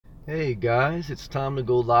Hey guys, it's time to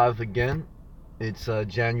go live again. It's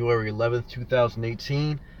January 11th,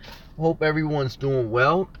 2018. Hope everyone's doing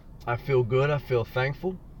well. I feel good. I feel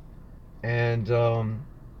thankful. And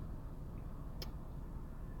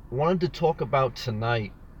wanted to talk about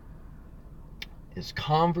tonight is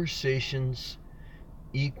conversations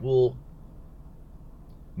equal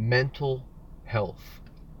mental health.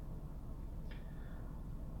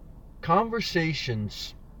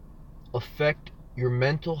 Conversations affect your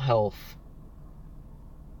mental health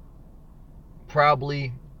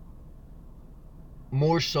probably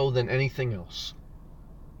more so than anything else.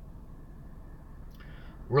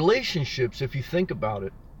 Relationships, if you think about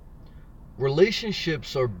it,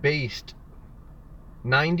 relationships are based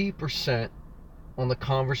 90% on the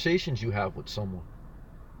conversations you have with someone.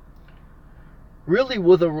 Really,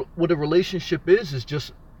 what a relationship is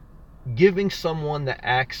just giving someone the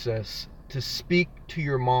access to speak to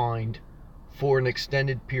your mind for an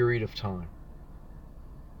extended period of time.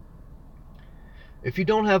 If you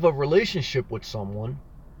don't have a relationship with someone,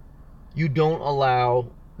 you don't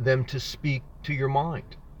allow them to speak to your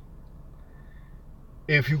mind.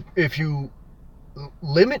 If you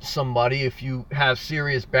limit somebody, if you have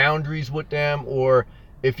serious boundaries with them, or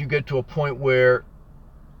if you get to a point where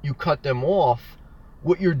you cut them off,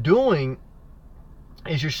 what you're doing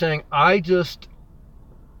is you're saying, I just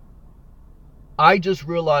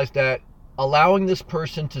realized that allowing this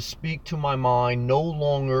person to speak to my mind no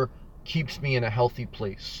longer keeps me in a healthy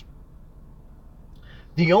place.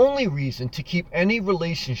 The only reason to keep any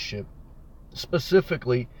relationship,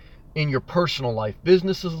 specifically in your personal life,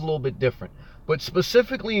 business is a little bit different, but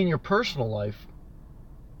specifically in your personal life,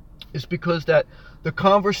 is because that the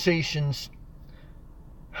conversations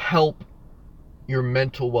help your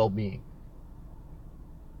mental well-being.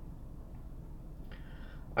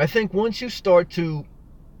 I think once you start to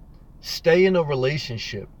stay in a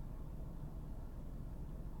relationship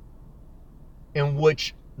in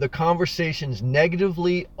which the conversations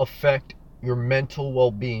negatively affect your mental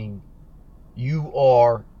well-being, you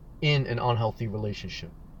are in an unhealthy relationship.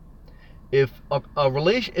 If a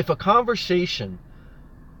conversation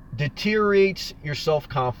deteriorates your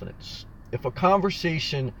self-confidence, if a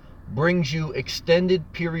conversation brings you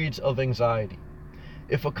extended periods of anxiety,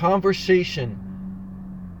 if a conversation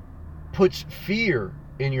puts fear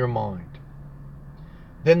in your mind,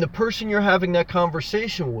 then the person you're having that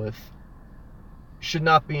conversation with should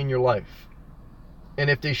not be in your life. And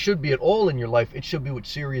if they should be at all in your life, it should be with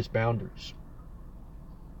serious boundaries.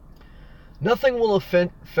 Nothing will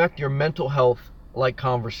affect your mental health like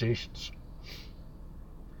conversations.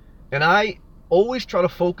 And I always try to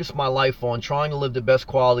focus my life on trying to live the best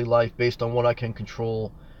quality life based on what I can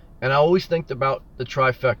control. And I always think about the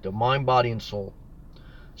trifecta, mind, body, and soul.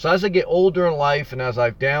 So as I get older in life, and as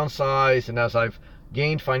I've downsized, and as I've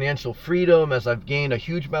gained financial freedom, as I've gained a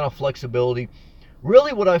huge amount of flexibility,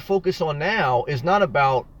 really what I focus on now is not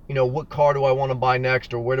about, what car do I want to buy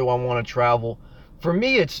next, or where do I want to travel. For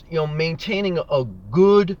me, it's, maintaining a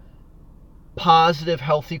good, positive,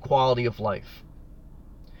 healthy quality of life.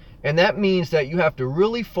 And that means that you have to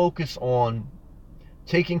really focus on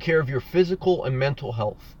taking care of your physical and mental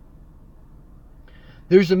health.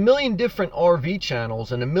 There's a million different RV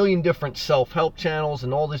channels and a million different self-help channels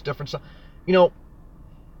and all this different stuff.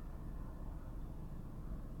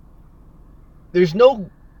 There's no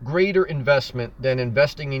greater investment than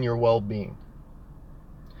investing in your well-being.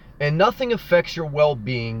 And nothing affects your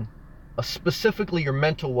well-being, specifically your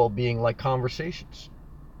mental well-being, like conversations.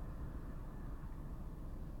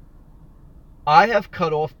 I have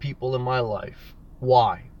cut off people in my life.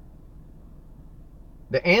 Why?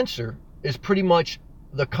 The answer is pretty much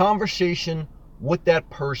the conversation with that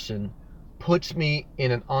person puts me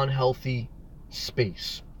in an unhealthy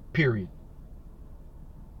space, period.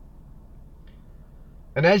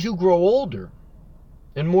 And as you grow older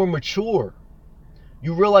and more mature,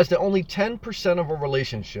 you realize that only 10% of a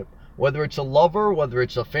relationship, whether it's a lover, whether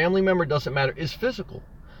it's a family member, doesn't matter, is physical.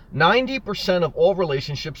 90% of all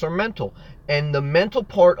relationships are mental. And the mental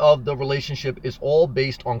part of the relationship is all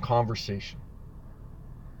based on conversation.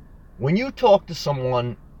 When you talk to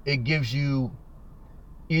someone, it gives you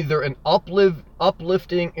either an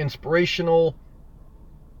uplifting, inspirational,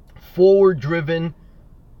 forward-driven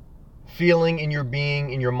feeling in your being,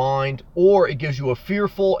 in your mind, or it gives you a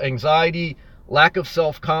fearful, anxiety, lack of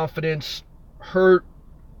self-confidence, hurt,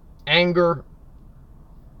 anger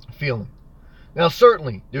feeling. Now,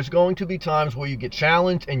 certainly, there's going to be times where you get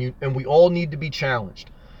challenged, and we all need to be challenged.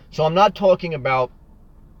 So I'm not talking about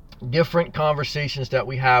different conversations that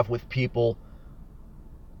we have with people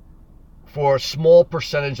for a small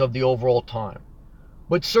percentage of the overall time.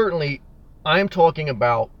 But certainly, I'm talking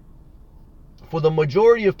about for the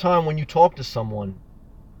majority of time when you talk to someone,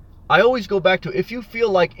 I always go back to, if you feel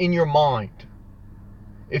like in your mind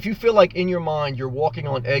you're walking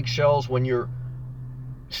on eggshells when you're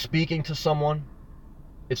speaking to someone,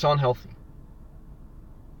 it's unhealthy.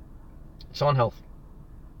 It's unhealthy.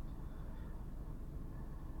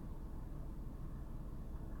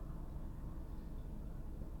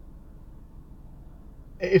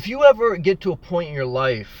 If you ever get to a point in your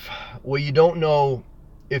life where you don't know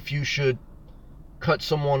if you should cut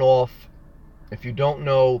someone off, if you don't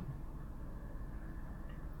know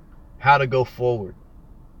how to go forward,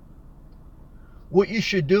 what you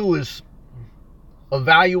should do is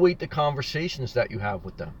evaluate the conversations that you have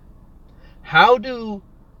with them. How do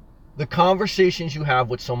the conversations you have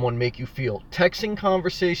with someone make you feel? Texting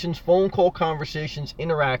conversations, phone call conversations,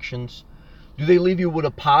 interactions. Do they leave you with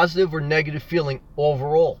a positive or negative feeling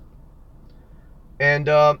overall? And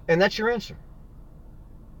that's your answer.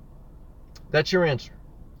 That's your answer.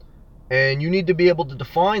 And you need to be able to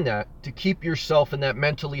define that to keep yourself in that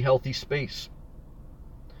mentally healthy space.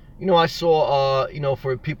 You know, I saw,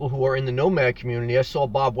 for people who are in the Nomad community, I saw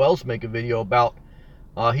Bob Wells make a video about,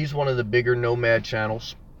 he's one of the bigger Nomad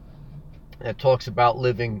channels that talks about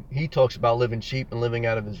living cheap and living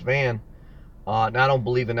out of his van. And I don't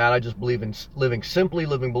believe in that. I just believe in living simply,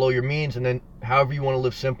 living below your means, and then however you want to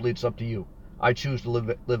live simply, it's up to you. I choose to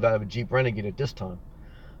live out of a Jeep Renegade at this time.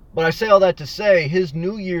 But I say all that to say, his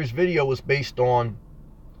New Year's video was based on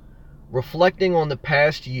reflecting on the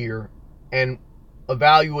past year and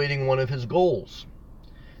evaluating one of his goals.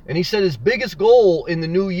 And he said his biggest goal in the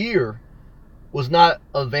new year was not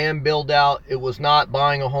a van build out. It was not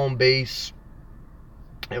buying a home base.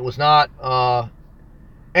 It was not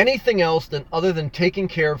anything else other than taking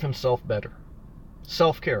care of himself better.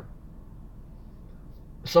 Self-care.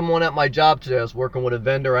 Someone at my job today, I was working with a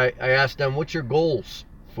vendor, I asked them, what's your goals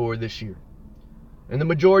for this year? And the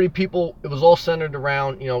majority of people, it was all centered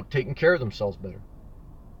around, taking care of themselves better.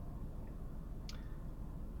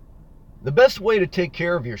 The best way to take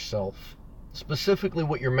care of yourself, specifically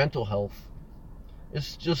with your mental health,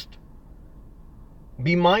 is just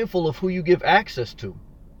be mindful of who you give access to.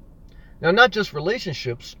 Now, not just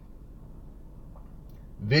relationships,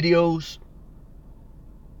 videos,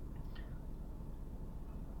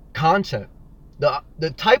 content.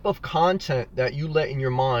 The type of content that you let in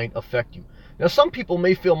your mind affect you. Now, some people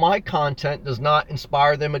may feel my content does not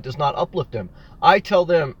inspire them, it does not uplift them. I tell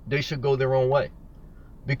them they should go their own way.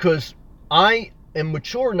 Because I am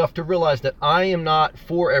mature enough to realize that I am not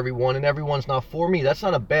for everyone and everyone's not for me. That's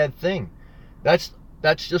not a bad thing. That's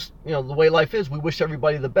just, the way life is. We wish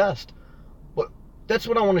everybody the best. But that's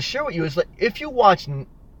what I want to share with you is that if you watch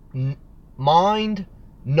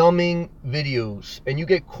mind-numbing videos and you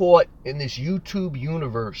get caught in this YouTube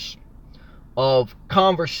universe of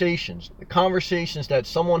conversations, the conversations that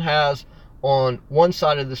someone has on one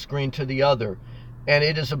side of the screen to the other, and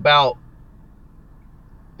it is about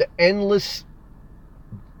the endless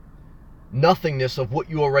nothingness of what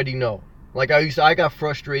you already know. Like I got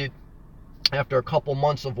frustrated after a couple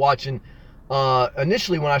months of watching,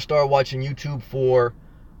 initially when I started watching YouTube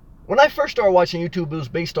when I first started watching YouTube, it was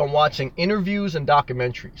based on watching interviews and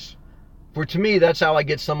documentaries. To me, that's how I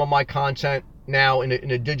get some of my content now in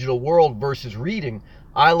a digital world versus reading.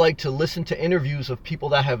 I like to listen to interviews of people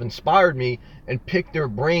that have inspired me and pick their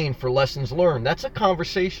brain for lessons learned. That's a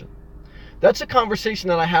conversation. That's a conversation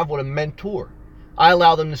that I have with a mentor. I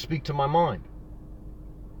allow them to speak to my mind.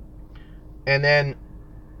 And then,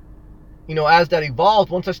 as that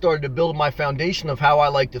evolved, once I started to build my foundation of how I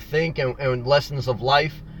like to think and lessons of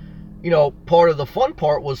life, part of the fun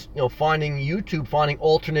part was, finding YouTube, finding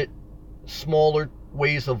alternate, smaller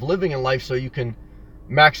ways of living in life so you can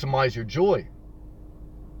maximize your joy.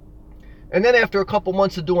 And then after a couple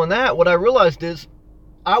months of doing that, what I realized is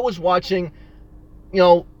I was watching,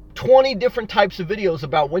 20 different types of videos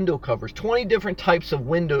about window covers, 20 different types of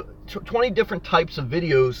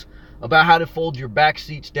videos about how to fold your back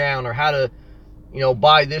seats down or how to,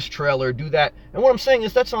 buy this trailer, do that. And what I'm saying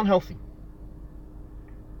is that's unhealthy.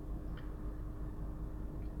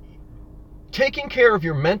 Taking care of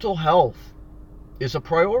your mental health is a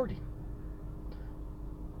priority.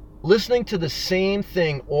 Listening to the same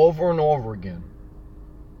thing over and over again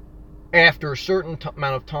after a certain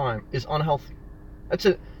amount of time is unhealthy.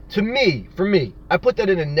 For me, I put that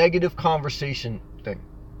in a negative conversation thing.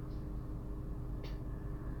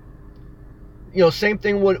 Same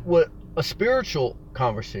thing with a spiritual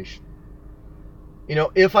conversation.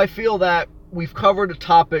 If I feel that we've covered a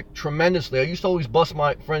topic tremendously, I used to always bust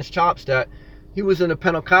my friend's chops that he was in a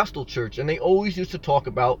Pentecostal church and they always used to talk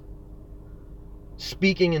about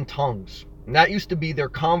speaking in tongues. And that used to be their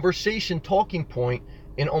conversation talking point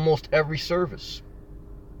in almost every service.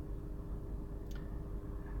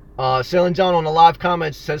 Sailing John on the live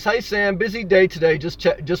comments says, "Hey Sam, busy day today.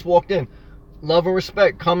 Just walked in. Love and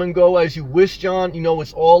respect. Come and go as you wish, John. You know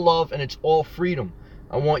it's all love and it's all freedom.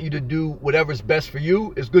 I want you to do whatever's best for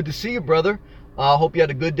you. It's good to see you, brother. Hope you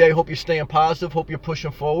had a good day. Hope you're staying positive. Hope you're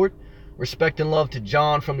pushing forward. Respect and love to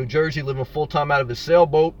John from New Jersey, living full-time out of his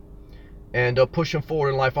sailboat and pushing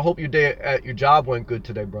forward in life. I hope your day at your job went good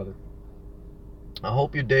today, brother. I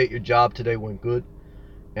hope your day at your job today went good.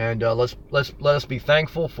 And let us be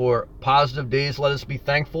thankful for positive days. Let us be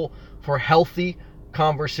thankful for healthy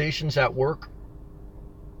conversations at work.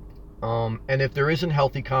 And if there isn't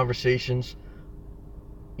healthy conversations,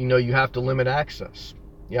 you know, you have to limit access.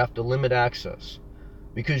 You have to limit access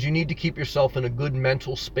because you need to keep yourself in a good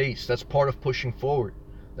mental space. That's part of pushing forward.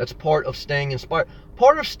 That's part of staying inspired.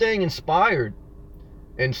 Part of staying inspired,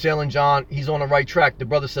 and Sailing John, he's on the right track. The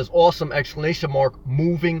brother says, awesome, exclamation mark,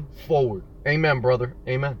 moving forward. Amen, brother.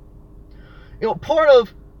 Amen. You know, part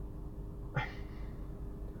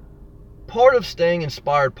of staying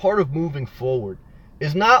inspired, part of moving forward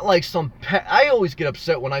is not like some I always get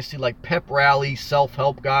upset when I see like pep rally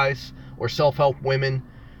self-help guys or self-help women,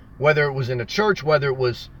 whether it was in a church, whether it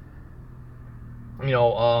was, you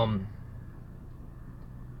know,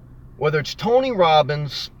 whether it's Tony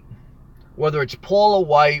Robbins, whether it's Paula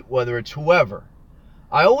White, whether it's whoever.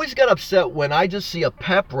 I always get upset when I just see a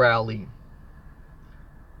pep rally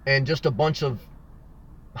and just a bunch of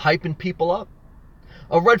hyping people up.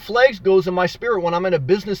 A red flag goes in my spirit when I'm in a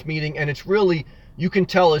business meeting and it's really, you can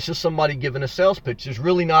tell it's just somebody giving a sales pitch. There's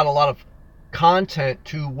really not a lot of content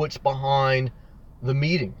to what's behind the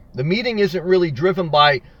meeting. The meeting isn't really driven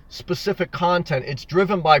by specific content. It's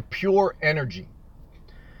driven by pure energy.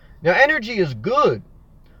 Now, energy is good,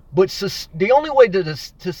 but the only way to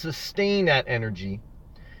sustain that energy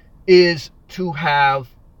is to have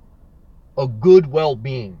a good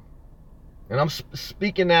well-being. And I'm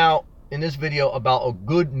speaking now in this video about a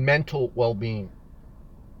good mental well-being.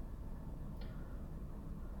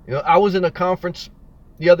 You know, I was in a conference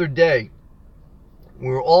the other day. We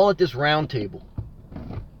were all at this round table.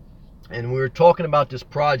 And we were talking about this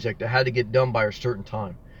project that had to get done by a certain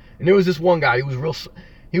time. And there was this one guy. He was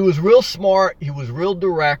real smart. He was real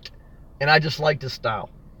direct. And I just liked his style.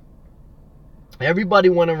 Everybody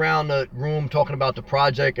went around the room talking about the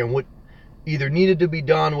project and what either needed to be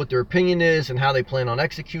done, what their opinion is, and how they plan on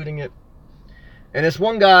executing it. And this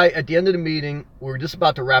one guy, at the end of the meeting, we were just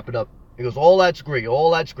about to wrap it up. He goes, all that's great.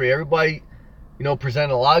 Everybody, you know,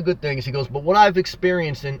 presented a lot of good things. He goes, but what I've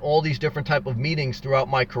experienced in all these different type of meetings throughout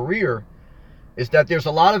my career is that there's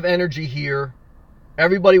a lot of energy here.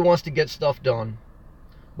 Everybody wants to get stuff done.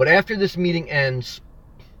 But after this meeting ends,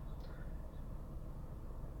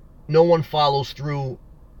 no one follows through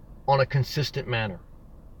on a consistent manner.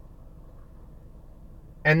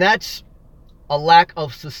 And that's a lack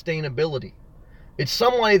of sustainability. It's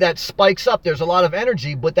somebody that spikes up. There's a lot of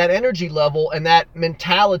energy, but that energy level and that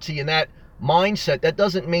mentality and that mindset, that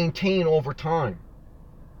doesn't maintain over time.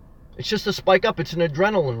 It's just a spike up. It's an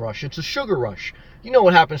adrenaline rush. It's a sugar rush. You know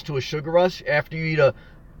what happens to a sugar rush after you eat a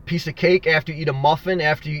piece of cake, after you eat a muffin,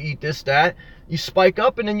 after you eat this, that. You spike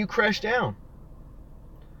up and then you crash down.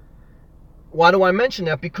 Why do I mention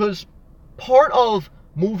that? Because part of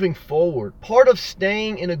moving forward, part of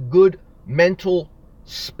staying in a good mental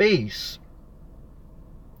space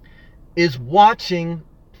is watching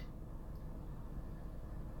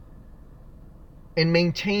and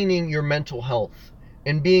maintaining your mental health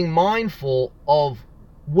and being mindful of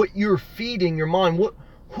what you're feeding your mind,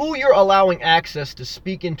 who you're allowing access to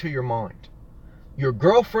speak into your mind. Your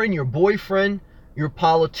girlfriend, your boyfriend, your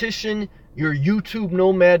politician, your YouTube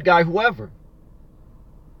nomad guy, whoever.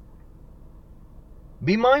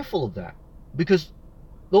 Be mindful of that because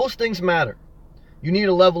those things matter. You need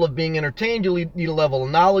a level of being entertained. You need a level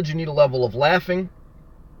of knowledge. You need a level of laughing.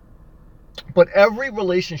 But every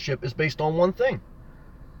relationship is based on one thing: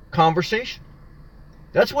 conversation.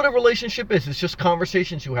 That's what a relationship is. It's just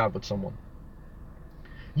conversations you have with someone.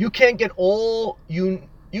 You can't get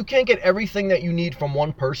you can't get everything that you need from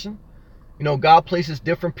one person. You know, God places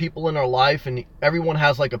different people in our life and everyone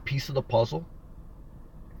has like a piece of the puzzle.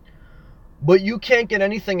 But you can't get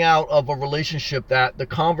anything out of a relationship that the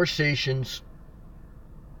conversations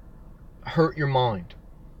hurt your mind.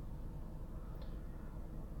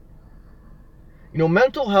 You know,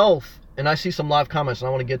 mental health, and I see some live comments and I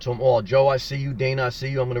want to get to them all. Joe, I see you. Dana, I see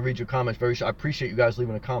you. I'm going to read your comments very soon. I appreciate you guys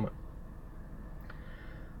leaving a comment.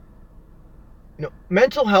 You know,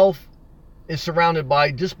 mental health is surrounded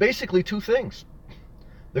by just basically two things: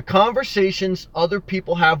 the conversations other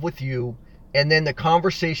people have with you and then the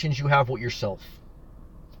conversations you have with yourself.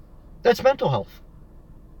 That's mental health.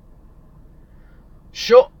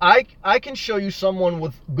 I can show you someone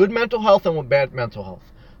with good mental health and with bad mental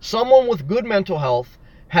health. Someone with good mental health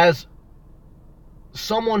has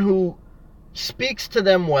someone who speaks to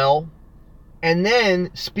them well, and then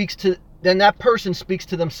that person speaks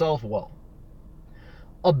to themselves well.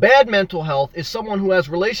 A bad mental health is someone who has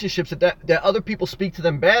relationships that other people speak to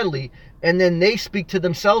them badly, and then they speak to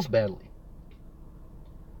themselves badly.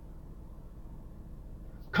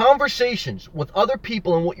 Conversations with other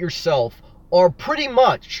people and with yourself are pretty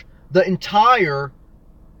much the entire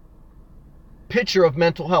picture of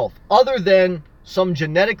mental health, other than some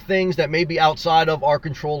genetic things that may be outside of our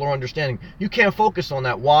control or understanding. You can't focus on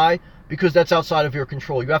that. Why? Because that's outside of your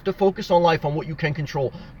control. You have to focus on life, on what you can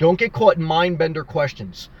control. Don't get caught in mind bender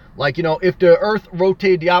questions. Like, if the earth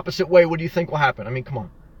rotated the opposite way, what do you think will happen? I mean, come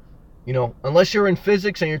on. Unless you're in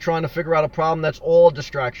physics and you're trying to figure out a problem, that's all a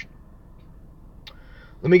distraction.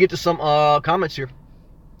 Let me get to some comments here.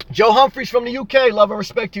 Joe Humphreys from the UK. Love and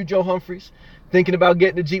respect you, Joe Humphreys. Thinking about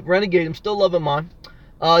getting a Jeep Renegade. I'm still loving mine.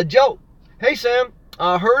 Joe, hey Sam.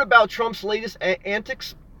 Heard about Trump's latest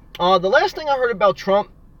antics. The last thing I heard about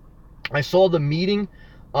Trump, I saw the meeting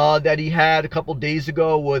that he had a couple days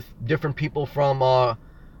ago with different people from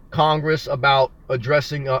Congress about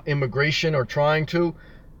addressing immigration, or trying to.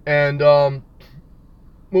 And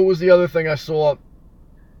what was the other thing I saw?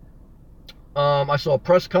 I saw a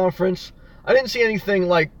press conference. I didn't see anything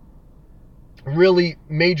like really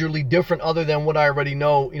majorly different other than what I already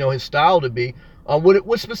know, his style to be.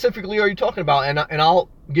 What specifically are you talking about? And I'll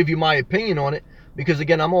give you my opinion on it, because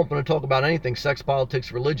again, I'm open to talk about anything: sex,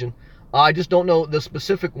 politics, religion. I just don't know the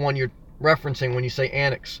specific one you're referencing when you say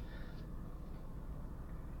annex.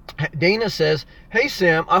 Dana says, hey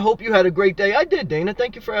Sam, I hope you had a great day. I did, Dana.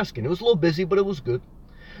 Thank you for asking. It was a little busy, but it was good.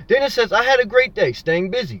 Dana says, I had a great day, staying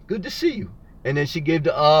busy. Good to see you. And then she gave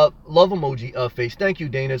the love emoji face. Thank you,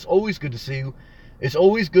 Dana. It's always good to see you. It's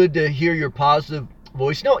always good to hear your positive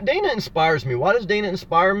voice. Dana inspires me. Why does Dana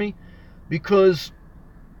inspire me? Because,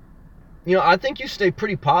 I think you stay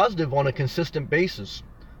pretty positive on a consistent basis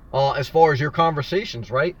as far as your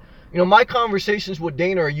conversations, right? My conversations with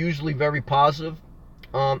Dana are usually very positive.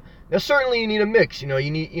 Now, certainly you need a mix. You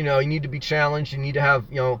need to be challenged. You need to have,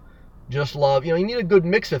 just love. You need a good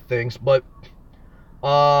mix of things. But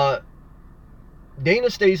Dana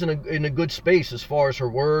stays in a good space as far as her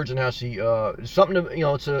words and how she something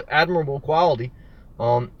to, it's an admirable quality.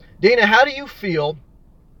 Dana, how do you feel?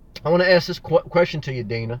 I want to ask this question to you,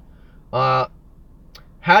 Dana. How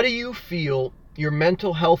do you feel your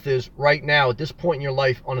mental health is right now at this point in your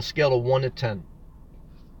life on a scale of 1 to 10?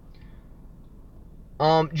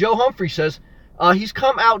 Joe Humphrey says he's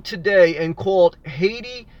come out today and called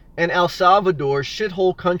Haiti and El Salvador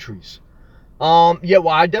shithole countries. Yeah, well,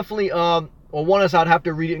 I definitely well, one is I'd have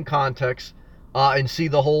to read it in context and see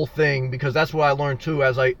the whole thing, because that's what I learned too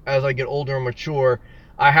as I get older and mature.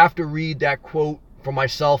 I have to read that quote for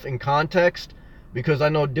myself in context, because I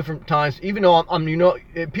know different times, even though I'm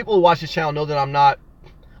people who watch this channel know that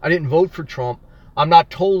I didn't vote for Trump. I'm not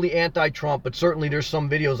totally anti-Trump, but certainly there's some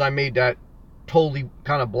videos I made that totally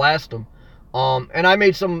kind of blast him. And I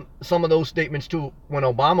made some of those statements too when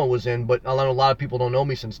Obama was in, but I know a lot of people don't know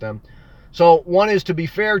me since then. So one is to be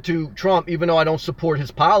fair to Trump, even though I don't support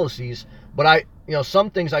his policies, but some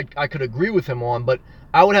things I could agree with him on, but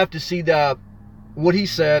I would have to see what he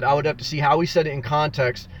said. I would have to see how he said it in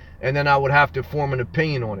context, and then I would have to form an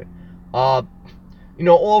opinion on it.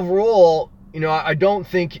 Overall, I don't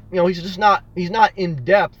think, he's not in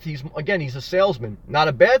depth. He's a salesman. Not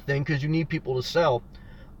a bad thing, because you need people to sell.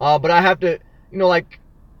 But I have to,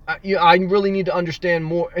 I really need to understand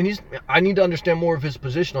more, and I need to understand more of his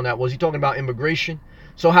position on that. Was he talking about immigration?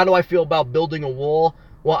 So how do I feel about building a wall?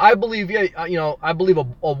 Well, I believe, I believe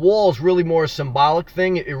a wall is really more a symbolic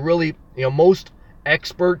thing. It really, most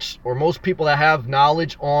experts or most people that have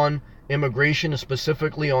knowledge on immigration,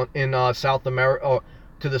 specifically in South America, or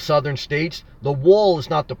to the southern states, the wall is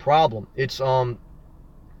not the problem. It's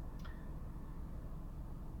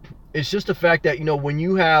just the fact that, when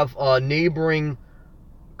you have a neighboring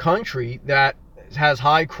country that has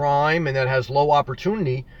high crime and that has low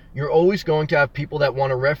opportunity, you're always going to have people that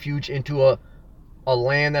want a refuge into a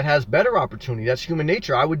land that has better opportunity. That's human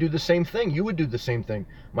nature. I would do the same thing. You would do the same thing.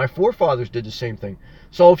 My forefathers did the same thing.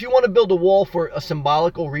 So if you want to build a wall for a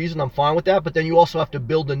symbolical reason, I'm fine with that, but then you also have to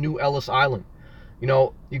build a new Ellis Island.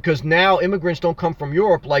 Because now immigrants don't come from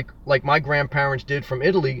Europe like my grandparents did from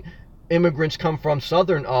Italy. Immigrants come from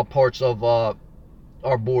southern parts of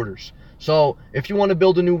our borders. So if you want to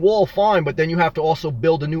build a new wall, fine, but then you have to also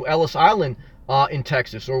build a new Ellis Island in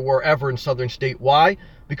Texas or wherever in southern state. Why?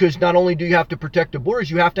 Because not only do you have to protect the borders,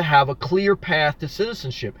 you have to have a clear path to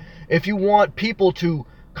citizenship. If you want people to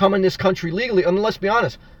come in this country legally, and let's be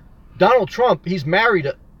honest, Donald Trump, he's married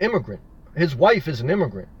an immigrant. His wife is an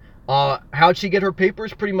immigrant. How'd she get her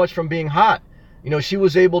papers? Pretty much from being hot. She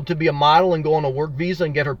was able to be a model and go on a work visa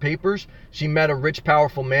and get her papers. She met a rich,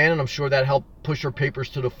 powerful man, and I'm sure that helped push her papers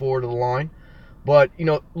to the forward of the line. But,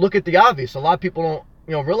 look at the obvious. A lot of people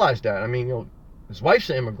don't, realize that. I mean, his wife's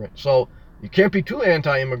an immigrant, so you can't be too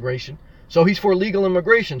anti-immigration. So he's for legal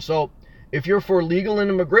immigration. So if you're for legal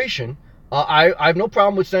immigration, I have no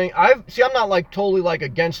problem with saying, I'm not like totally like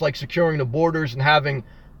against like securing the borders and having,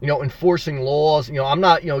 enforcing laws. I'm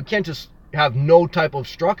not, you can't just have no type of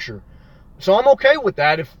structure. So I'm okay with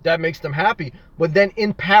that if that makes them happy. But then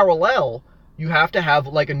in parallel, you have to have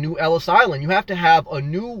like a new Ellis Island. You have to have a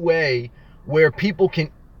new way where people can,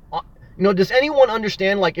 does anyone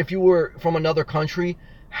understand, like, if you were from another country,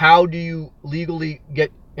 how do you legally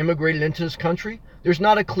get immigrated into this country? There's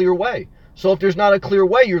not a clear way. So if there's not a clear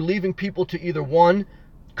way, you're leaving people to either, one,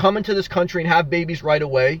 come into this country and have babies right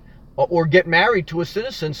away, or get married to a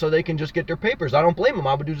citizen so they can just get their papers. I don't blame them.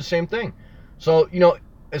 I would do the same thing. So,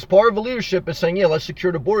 as part of the leadership, it's saying, yeah, let's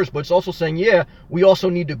secure the borders, but it's also saying, yeah, we also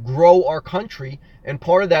need to grow our country, and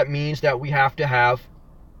part of that means that we have to have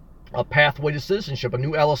a pathway to citizenship, a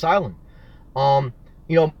new Ellis Island.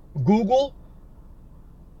 Google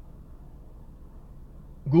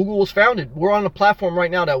was founded. We're on a platform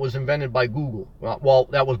right now that was invented by Google. Well,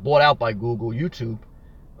 that was bought out by Google, YouTube.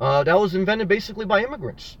 That was invented basically by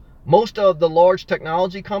immigrants. Most of the large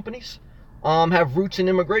technology companies have roots in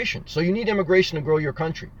immigration. So you need immigration to grow your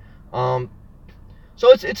country. So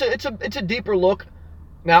it's a deeper look.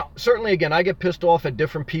 Now, certainly, again, I get pissed off at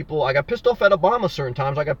different people. I got pissed off at Obama certain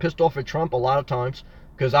times. I got pissed off at Trump a lot of times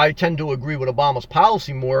because I tend to agree with Obama's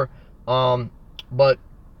policy more. But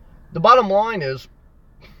the bottom line is,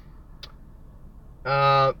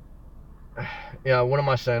 what am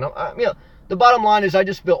I saying? The bottom line is I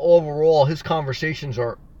just feel overall his conversations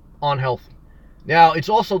are unhealthy. Now, it's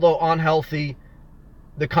also, though, unhealthy,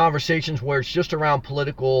 the conversations where it's just around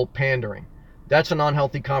political pandering. That's an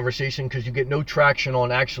unhealthy conversation because you get no traction on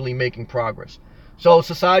actually making progress. So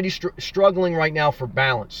society's struggling right now for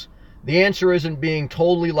balance. The answer isn't being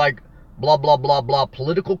totally like blah, blah, blah, blah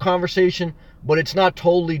political conversation, but it's not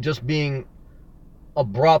totally just being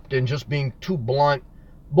abrupt and just being too blunt.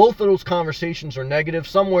 Both of those conversations are negative.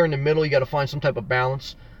 Somewhere in the middle, you got to find some type of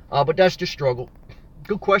balance. But that's just struggle.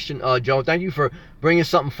 Good question, Joe. Thank you for bringing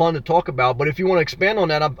something fun to talk about. But if you want to expand on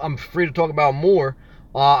that, I'm free to talk about more.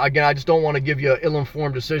 Again, I just don't want to give you an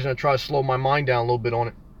ill-informed decision. I try to slow my mind down a little bit on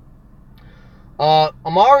it.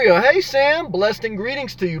 Amaria, hey Sam, blessed and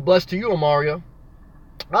greetings to you. Blessed to you, Amaria.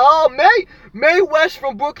 Oh, May West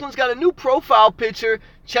from Brooklyn's got a new profile picture.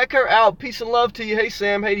 Check her out. Peace and love to you. Hey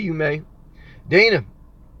Sam, hey to you, May. Dana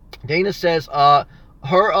says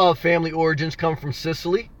her family origins come from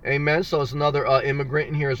Sicily. Amen. So it's another immigrant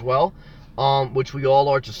in here as well, which we all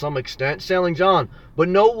are to some extent. Sailing John, but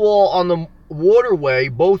no wall on the waterway,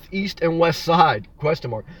 both east and west side, ?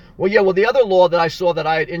 Well, the other law that I saw that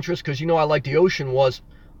I had interest, because I like the ocean, was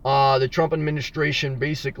the Trump administration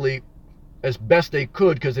basically, as best they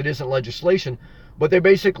could, because it isn't legislation, but they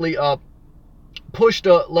basically pushed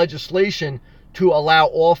legislation to allow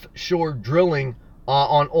offshore drilling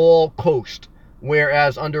on all coast,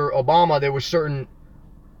 whereas under Obama there were certain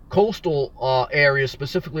coastal areas,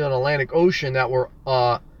 specifically on the Atlantic Ocean, that were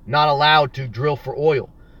not allowed to drill for oil.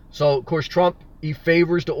 So, of course, Trump, he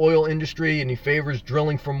favors the oil industry and he favors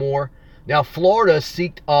drilling for more. Now, Florida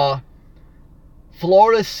seeked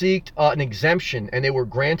an exemption, and they were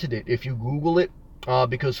granted it. If you Google it,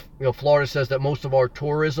 because Florida says that most of our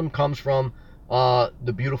tourism comes from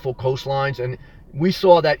the beautiful coastlines, and we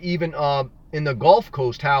saw that even in the Gulf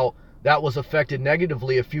Coast, how that was affected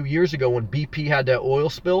negatively a few years ago when BP had that oil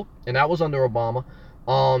spill, and that was under Obama.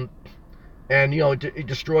 And it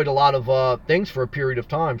destroyed a lot of things for a period of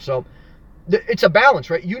time. So it's a balance,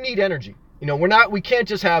 right? You need energy. We can't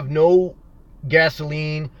just have no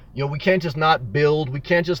gasoline. We can't just not build. We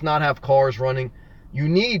can't just not have cars running. You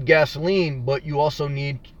need gasoline, but you also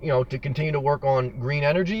need, to continue to work on green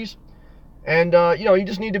energies. And, you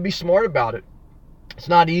just need to be smart about it. It's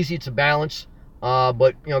not easy. It's a balance.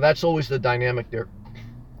 But, that's always the dynamic there.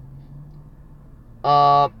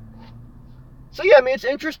 So, yeah, it's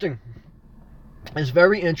interesting. It's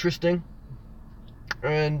very interesting.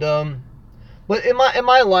 And, but in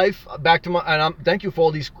my life, thank you for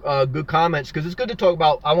all these good comments, because it's good to talk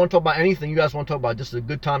about. I want to talk about anything you guys want to talk about. This is a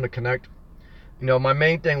good time to connect. My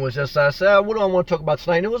main thing was just, I said, what do I want to talk about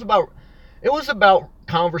tonight? And it was about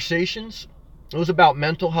conversations. It was about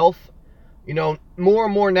mental health. More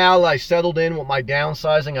and more now that I settled in with my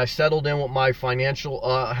downsizing, I settled in with my financial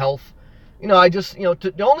health. I just,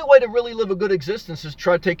 the only way to really live a good existence is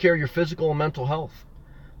try to take care of your physical and mental health.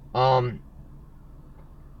 I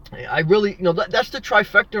really, that's the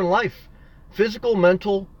trifecta in life: physical,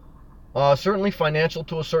 mental, certainly financial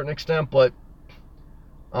to a certain extent, but,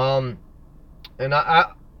 and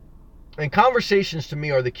and conversations to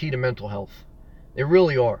me are the key to mental health. They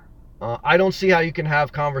really are. I don't see how you can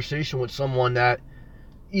have conversation with someone that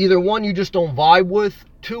either one, you just don't vibe with,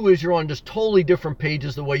 two is you're on just totally different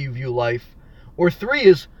pages the way you view life, or three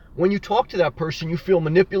is when you talk to that person you feel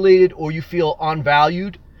manipulated or you feel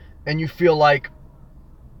unvalued and you feel like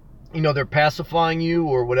they're pacifying you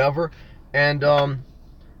or whatever, and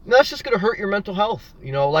that's just going to hurt your mental health.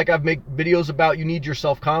 Like I've made videos about, you need your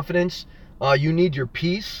self-confidence, you need your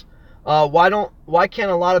peace. Why can't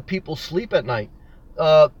a lot of people sleep at night?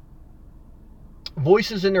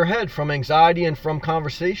 Voices in their head from anxiety and from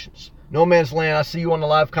conversations. No Man's Land, I see you on the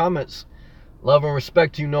live comments. Love and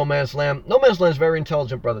respect to you, No Man's Land. No Man's Land is very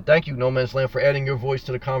intelligent, brother. Thank you, No Man's Land, for adding your voice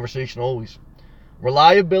to the conversation always.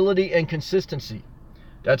 Reliability and consistency.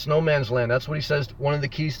 That's No Man's Land. That's what he says, one of the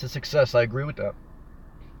keys to success. I agree with that.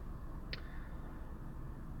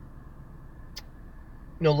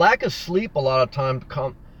 Lack of sleep a lot of time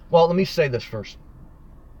well, let me say this first.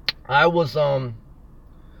 I was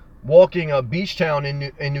walking a beach town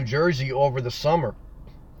in New Jersey over the summer.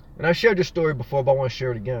 And I shared this story before, but I want to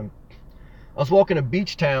share it again. I was walking a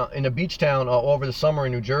beach town over the summer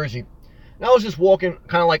in New Jersey. And I was just walking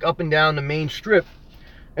kind of like up and down the main strip.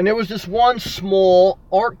 And there was this one small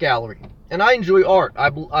art gallery. And I enjoy art.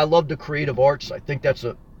 I love the creative arts. I think that's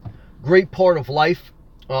a great part of life,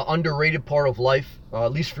 underrated part of life,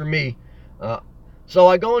 at least for me. So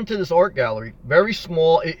I go into this art gallery, very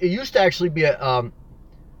small. It used to actually be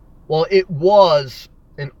it was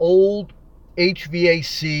an old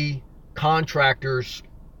HVAC contractor's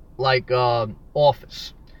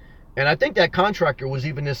office, and I think that contractor was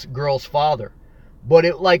even this girl's father. But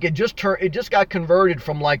it just got converted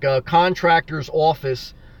from like a contractor's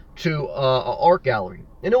office to an art gallery,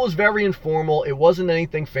 and it was very informal. It wasn't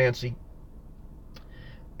anything fancy.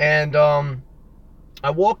 And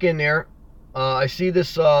I walk in there. I see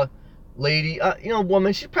this lady,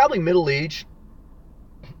 woman. She's probably middle-aged,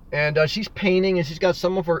 and she's painting, and she's got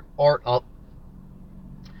some of her art up.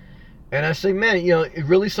 And I say, man,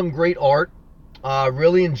 really some great art.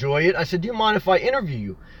 Really enjoy it. I said, do you mind if I interview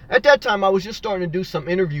you? At that time, I was just starting to do some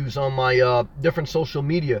interviews on my different social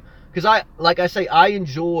media, because I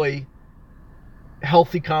enjoy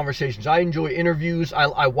healthy conversations. I enjoy interviews.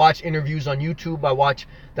 I watch interviews on YouTube.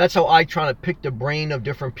 That's how I try to pick the brain of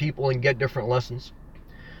different people and get different lessons.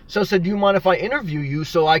 So I said, do you mind if I interview you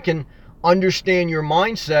so I can understand your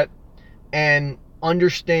mindset and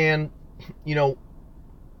understand,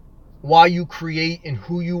 why you create and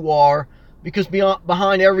who you are? Because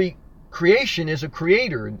behind every creation is a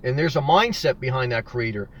creator, and there's a mindset behind that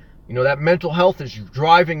creator. That mental health is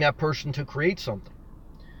driving that person to create something.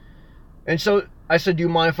 And so I said, do you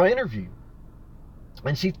mind if I interview you?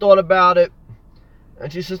 And she thought about it,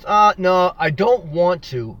 and she says, no, I don't want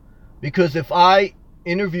to, because if I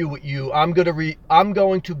interview with you, I'm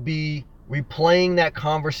going to be replaying that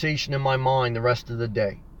conversation in my mind the rest of the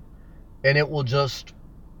day. And it will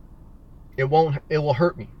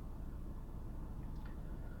hurt me.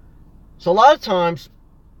 So a lot of times,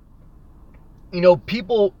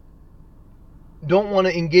 people don't want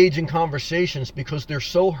to engage in conversations because they're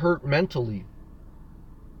so hurt mentally.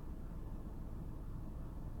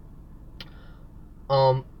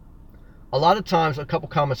 A lot of times, a couple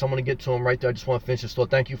comments, I'm going to get to them right there. I just want to finish this thought.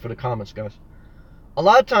 Thank you for the comments, guys. A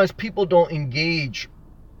lot of times people don't engage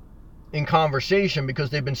in conversation because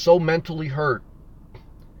they've been so mentally hurt.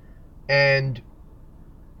 And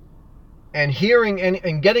hearing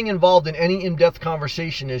and getting involved in any in-depth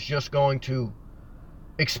conversation is just going to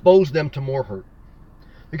expose them to more hurt.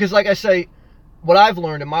 Because like I say, what I've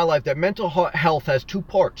learned in my life, that mental health has two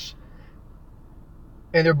parts.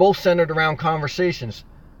 And they're both centered around conversations.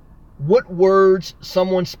 What words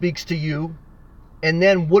someone speaks to you, and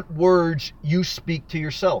then what words you speak to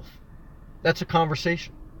yourself. That's a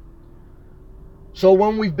conversation. So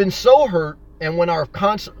when we've been so hurt, and when our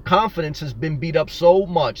confidence has been beat up so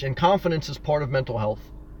much, and confidence is part of mental health.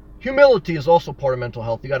 Humility is also part of mental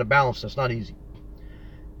health. You got to balance this. Not easy.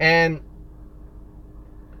 And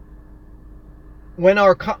when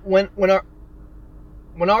our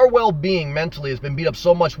well-being mentally has been beat up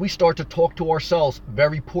so much, we start to talk to ourselves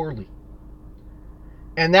very poorly.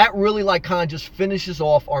 And that really kind of just finishes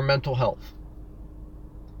off our mental health.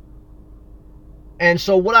 And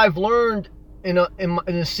so what I've learned in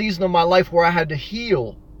a season of my life where I had to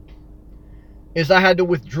heal is I had to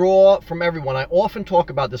withdraw from everyone. I often talk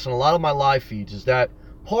about this in a lot of my live feeds, is that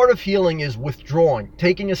part of healing is withdrawing,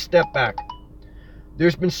 taking a step back.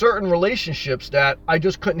 There's been certain relationships that I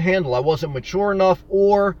just couldn't handle. I wasn't mature enough,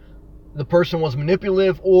 or the person was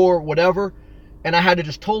manipulative, or whatever, and I had to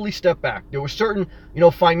just totally step back. There were certain,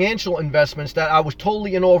 financial investments that I was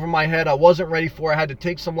totally in over my head. I wasn't ready for. I had to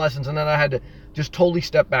take some lessons, and then I had to just totally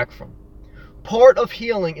step back from. Part of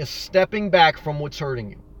healing is stepping back from what's hurting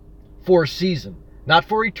you for a season, not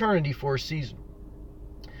for eternity, for a season.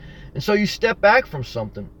 And so you step back from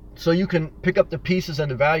something so you can pick up the pieces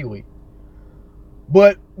and evaluate.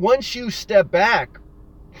 But once you step back,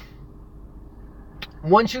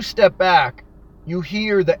 you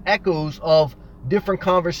hear the echoes of different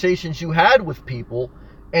conversations you had with people,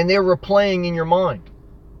 and they're replaying in your mind.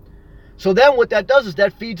 So then what that does is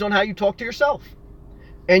that feeds on how you talk to yourself.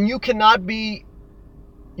 And you cannot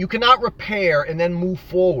repair and then move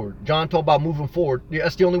forward. John talked about moving forward.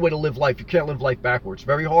 That's the only way to live life. You can't live life backwards.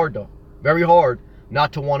 Very hard, though. Very hard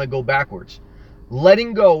not to want to go backwards.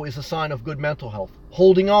 Letting go is a sign of good mental health.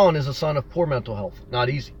 Holding on is a sign of poor mental health. Not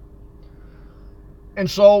easy. And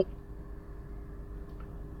so,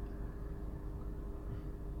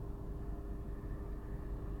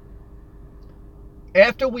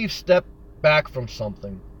 after we've stepped back from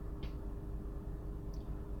something,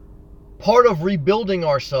 part of rebuilding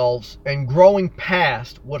ourselves and growing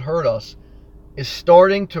past what hurt us is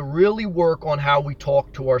starting to really work on how we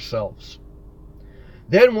talk to ourselves.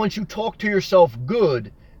 Then once you talk to yourself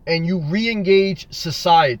good and you re-engage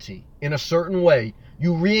society in a certain way,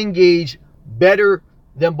 you re-engage better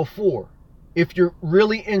than before. If you're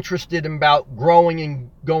really interested in about growing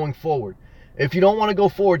and going forward. If you don't want to go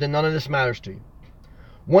forward, then none of this matters to you.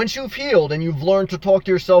 Once you've healed and you've learned to talk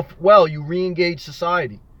to yourself well, you re-engage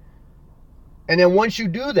society. And then once you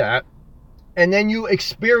do that, and then you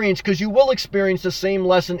experience, because you will experience the same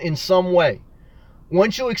lesson in some way.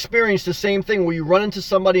 Once you experience the same thing where you run into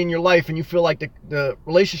somebody in your life and you feel like the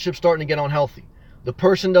relationship's starting to get unhealthy. The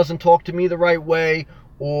person doesn't talk to me the right way,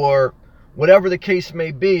 or whatever the case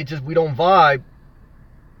may be, it's just we don't vibe.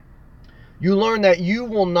 You learn that you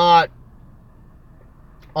will not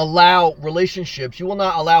allow relationships, you will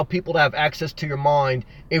not allow people to have access to your mind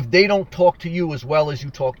if they don't talk to you as well as you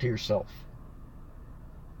talk to yourself.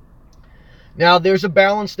 Now, there's a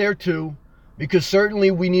balance there too, because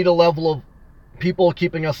certainly we need a level of people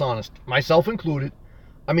keeping us honest, myself included.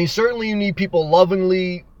 I mean, certainly you need people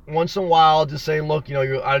lovingly once in a while just saying, look,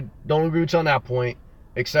 I don't agree with you on that point,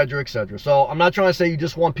 etc., etc. So I'm not trying to say you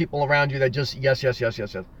just want people around you that just yes.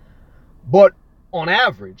 But on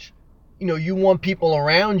average, you want people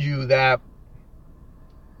around you that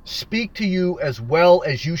speak to you as well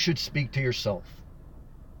as you should speak to yourself.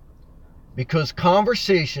 Because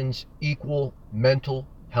conversations equal mental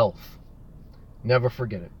health. Never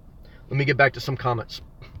forget it. Let me get back to some comments.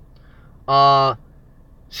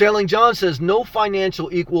 Sailing John says, no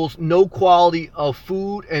financial equals no quality of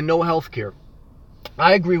food and no health care.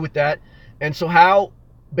 I agree with that. And so how,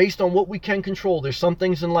 based on what we can control, there's some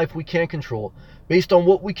things in life we can't control. Based on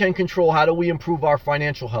what we can control, how do we improve our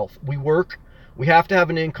financial health? We work. We have to have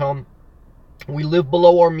an income. We live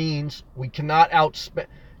below our means. We cannot outspend.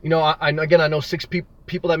 I know six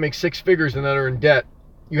people that make six figures and that are in debt.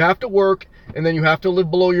 You have to work, and then you have to live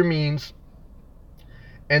below your means.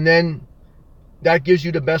 And then that gives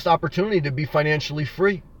you the best opportunity to be financially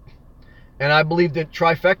free. And I believe that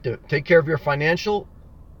trifecta, take care of your financial,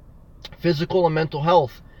 physical, and mental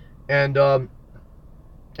health, and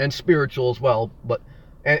spiritual as well. But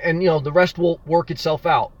and the rest will work itself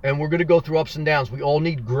out. And we're going to go through ups and downs. We all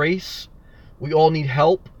need grace. We all need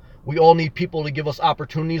help. We all need people to give us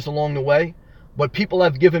opportunities along the way. But people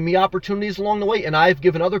have given me opportunities along the way, and I've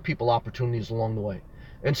given other people opportunities along the way.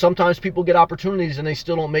 And sometimes people get opportunities and they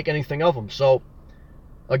still don't make anything of them. So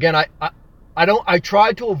again, I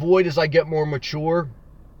try to avoid, as I get more mature,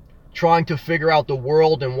 trying to figure out the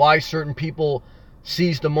world and why certain people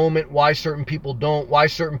seize the moment, why certain people don't, why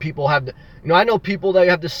certain people have the, I know people that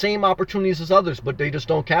have the same opportunities as others, but they just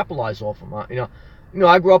don't capitalize off them.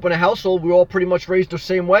 I grew up in a household, we were all pretty much raised the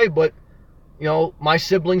same way, but my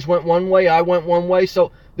siblings went one way, I went one way.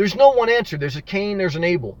 So there's no one answer. There's a Cain, there's an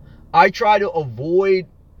Abel. I try to avoid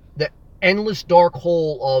the endless dark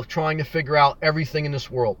hole of trying to figure out everything in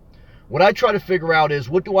this world. What I try to figure out is,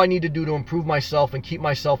 what do I need to do to improve myself and keep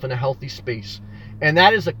myself in a healthy space? And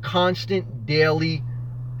that is a constant daily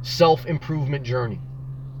self-improvement journey.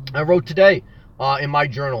 I wrote today in my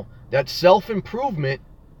journal that self-improvement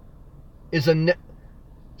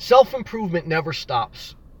never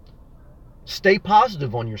stops. Stay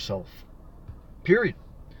positive on yourself. Period.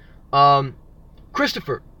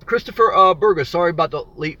 Christopher Berger, sorry about the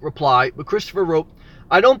late reply, but Christopher wrote,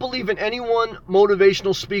 I don't believe in any one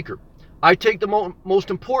motivational speaker. I take the most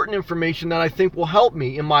important information that I think will help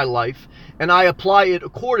me in my life, and I apply it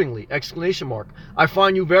accordingly, ! I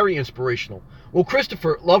find you very inspirational. Well,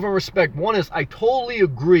 Christopher, love and respect. One is, I totally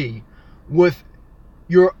agree with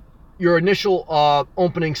your initial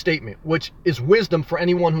opening statement, which is wisdom for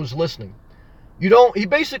anyone who's listening. He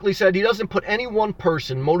basically said he doesn't put any one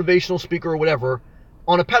person, motivational speaker or whatever,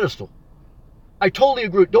 on a pedestal. I totally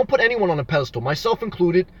agree. Don't put anyone on a pedestal, myself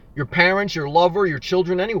included, your parents, your lover, your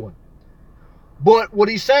children, anyone. But what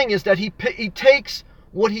he's saying is that he takes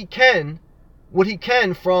what he can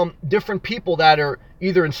from different people that are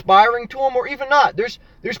either inspiring to him or even not. There's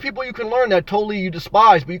people you can learn that totally you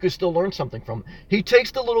despise, but you can still learn something from. He takes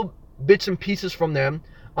the little bits and pieces from them.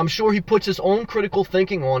 I'm sure he puts his own critical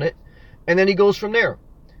thinking on it, and then he goes from there.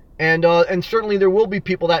 And certainly there will be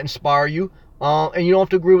people that inspire you, and you don't have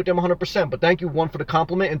to agree with them 100%. But thank you, one, for the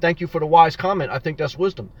compliment, and thank you for the wise comment. I think that's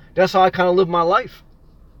wisdom. That's how I kind of live my life,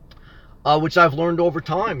 which I've learned over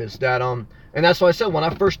time, is that and that's why I said when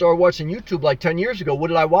I first started watching YouTube like 10 years ago, what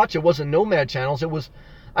did I watch? It wasn't Nomad channels.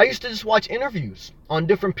 I used to just watch interviews on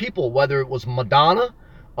different people, whether it was Madonna,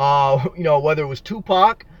 whether it was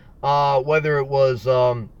Tupac, whether it was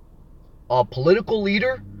a political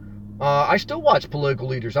leader. I still watch political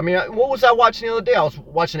leaders. I mean, what was I watching the other day? I was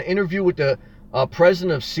watching an interview with the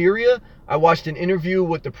president of Syria. I watched an interview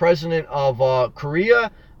with the president of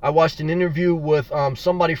Korea. I watched an interview with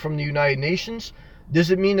somebody from the United Nations. Does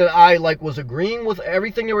it mean that I was agreeing with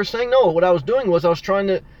everything they were saying? No, what I was doing was I was trying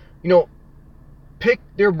to, pick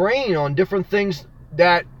their brain on different things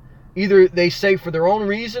that either they say for their own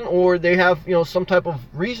reason or they have, some type of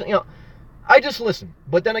reason. I just listen.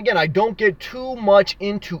 But then again, I don't get too much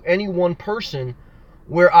into any one person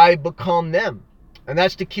where I become them. And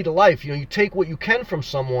that's the key to life. You take what you can from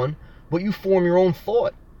someone, but you form your own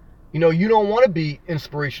thought. You don't want to be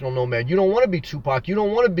inspirational nomad. You don't want to be Tupac. You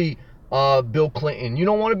don't want to be Bill Clinton. You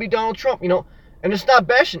don't want to be Donald Trump. And it's not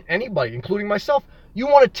bashing anybody, including myself. You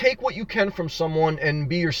want to take what you can from someone and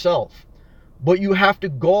be yourself. But you have to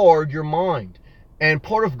guard your mind. And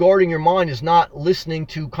part of guarding your mind is not listening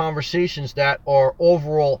to conversations that are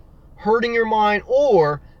overall hurting your mind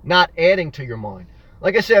or not adding to your mind.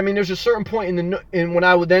 Like I said, there's a certain point in when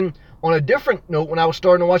I would then, on a different note, when I was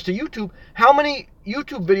starting to watch the YouTube, how many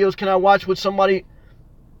YouTube videos can I watch with somebody,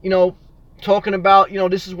 talking about,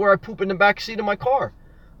 this is where I poop in the back seat of my car?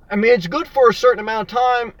 It's good for a certain amount of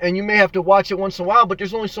time, and you may have to watch it once in a while, but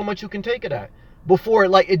there's only so much you can take it at before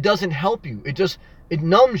it doesn't help you. It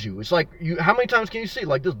numbs you. It's like, how many times can you see,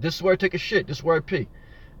 this is where I take a shit, this is where I pee?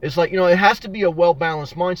 It's like, it has to be a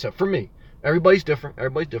well-balanced mindset for me. Everybody's different.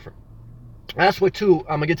 That's what, too,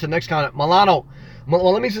 I'm going to get to the next comment. Milano,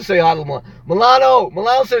 let me just say hi to Milano.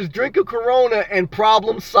 Milano says, drink a Corona and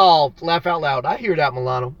problem solved. Laugh out loud. I hear that,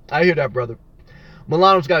 Milano. I hear that, brother.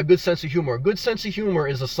 Milano's got a good sense of humor. A good sense of humor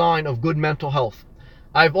is a sign of good mental health.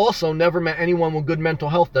 I've also never met anyone with good mental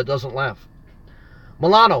health that doesn't laugh.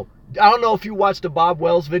 Milano, I don't know if you watched the Bob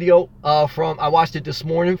Wells video I watched it this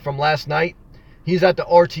morning from last night. He's at the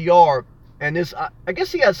RTR, and I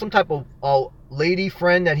guess he had some type of lady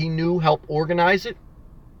friend that he knew helped organize it.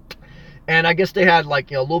 And I guess they had a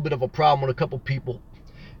little bit of a problem with a couple people.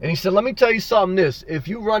 And he said, let me tell you something, if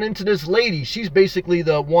you run into this lady, she's basically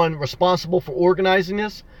the one responsible for organizing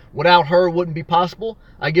this. Without her, it wouldn't be possible.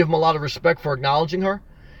 I give him a lot of respect for acknowledging her.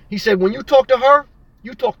 He said, when you talk to her,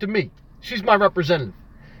 you talk to me. She's my representative.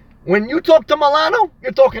 When you talk to Milano,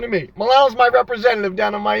 you're talking to me. Milano's my representative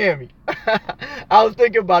down in Miami. I was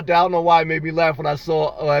thinking about that. I don't know why it made me laugh when I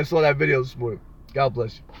saw that video this morning. God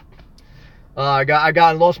bless you.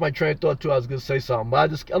 I lost my train of thought too. I was going to say something,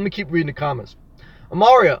 but I'm going to keep reading the comments.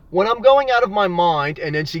 Amaria, when I'm going out of my mind,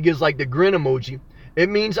 and then she gives the grin emoji, it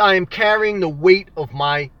means I am carrying the weight of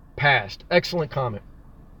my past. Excellent comment.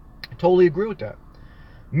 I totally agree with that.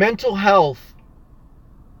 Mental health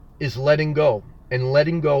is letting go, and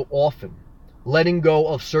letting go often. Letting go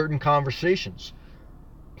of certain conversations,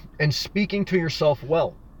 and speaking to yourself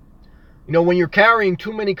well. When you're carrying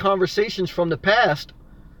too many conversations from the past,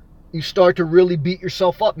 you start to really beat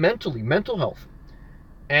yourself up mentally, mental health.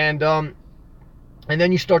 And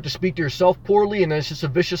then you start to speak to yourself poorly, and then it's just a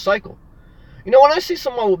vicious cycle. When I see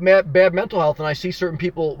someone with bad mental health, and I see certain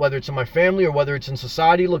people, whether it's in my family or whether it's in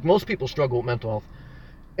society, look, most people struggle with mental health.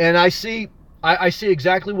 And I see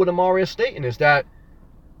exactly what Amaria is stating, is that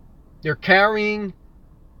they're carrying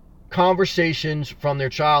conversations from their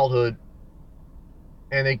childhood,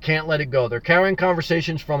 and they can't let it go. They're carrying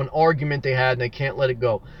conversations from an argument they had, and they can't let it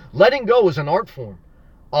go. Letting go is an art form.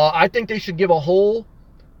 I think they should give a whole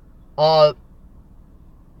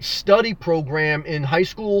study program in high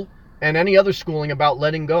school and any other schooling about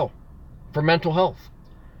letting go for mental health.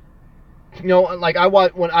 You know, like I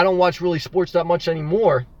don't watch really sports that much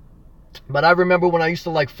anymore, but I remember when I used to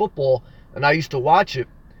like football and I used to watch it,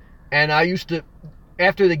 and I used to,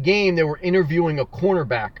 after the game, they were interviewing a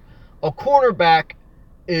cornerback. A cornerback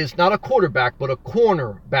is not a quarterback, but a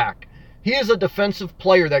cornerback. He is a defensive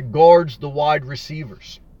player that guards the wide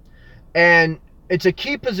receivers. And it's a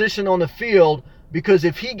key position on the field because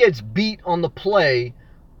if he gets beat on the play,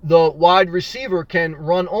 the wide receiver can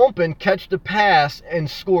run open, catch the pass, and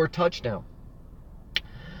score a touchdown.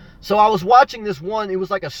 So I was watching this one, it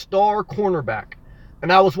was like a star cornerback.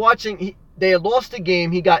 And I was watching, they had lost the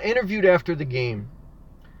game, he got interviewed after the game.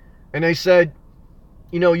 And they said,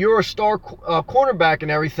 you know, you're a star cornerback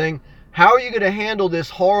and everything. How are you going to handle this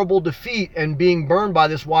horrible defeat and being burned by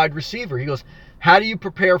this wide receiver? He goes, how do you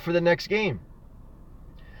prepare for the next game?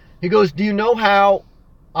 He goes, do you know how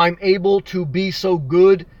I'm able to be so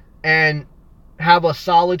good and have a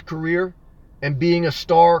solid career and being a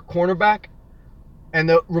star cornerback? And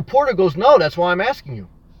the reporter goes, no, that's why I'm asking you.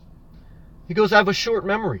 He goes, I have a short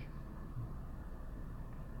memory.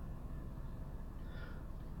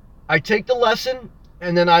 I take the lesson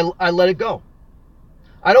and then I let it go.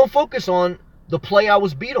 I don't focus on the play I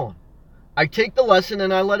was beat on. I take the lesson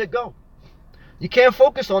and I let it go. You can't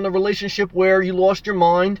focus on the relationship where you lost your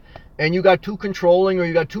mind and you got too controlling or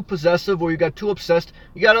you got too possessive or you got too obsessed.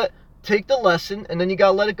 You got to take the lesson and then you got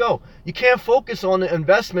to let it go. You can't focus on the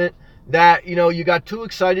investment that, you know, you got too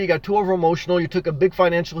excited, you got too over emotional, you took a big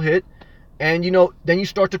financial hit, and, you know, then you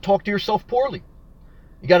start to talk to yourself poorly.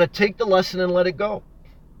 You got to take the lesson and let it go.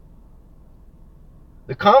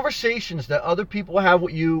 The conversations that other people have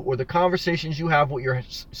with you or the conversations you have with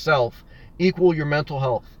yourself equal your mental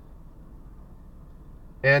health.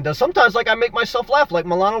 And sometimes, like, I make myself laugh. Like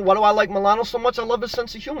Milano, why do I like Milano so much? I love his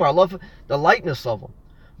sense of humor. I love the lightness of him.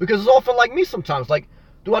 Because it's often like me sometimes. Like,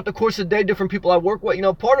 throughout the course of the day, different people I work with, you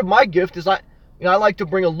know, part of my gift is I like to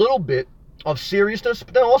bring a little bit of seriousness,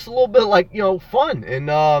 but then also a little bit of, like, you know, fun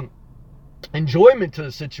and enjoyment to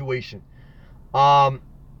the situation.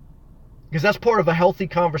 Because that's part of a healthy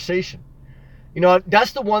conversation. You know,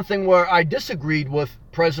 that's the one thing where I disagreed with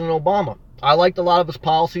President Obama. I liked a lot of his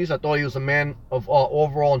policies. I thought he was a man of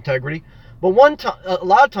overall integrity. But a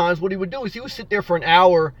lot of times what he would do is he would sit there for an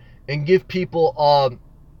hour and give people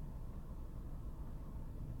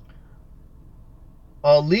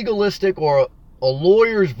a legalistic or a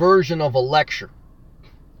lawyer's version of a lecture.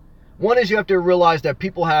 One is you have to realize that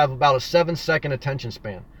people have about a 7-second attention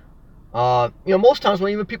span. You know, most times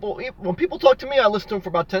when people talk to me, I listen to them for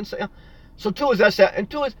about 10 seconds. So two is that, and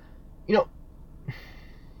two is, you know,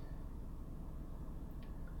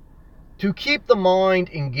 to keep the mind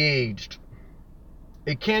engaged,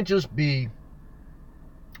 it can't just be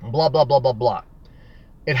blah, blah, blah, blah, blah.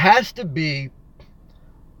 It has to be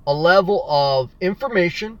a level of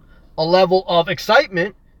information, a level of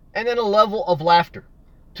excitement, and then a level of laughter.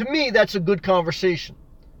 To me, that's a good conversation.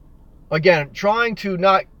 Again,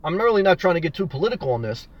 I'm really not trying to get too political on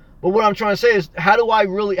this, but what I'm trying to say is, how do I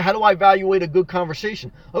evaluate a good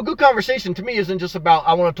conversation? A good conversation to me isn't just about,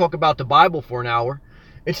 I want to talk about the Bible for an hour.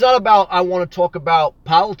 It's not about, I want to talk about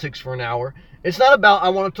politics for an hour. It's not about, I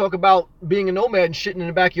want to talk about being a nomad and shitting in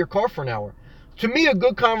the back of your car for an hour. To me, a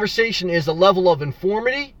good conversation is a level of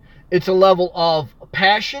informity, it's a level of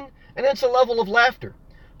passion, and it's a level of laughter.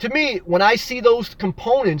 To me, when I see those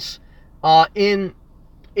components in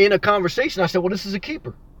a conversation, I say, well, this is a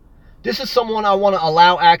keeper. This is someone I want to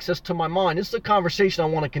allow access to my mind. This is a conversation I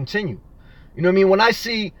want to continue. You know what I mean? When I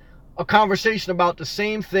see a conversation about the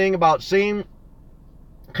same thing, about same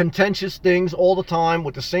contentious things all the time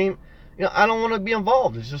with the same, you know, I don't want to be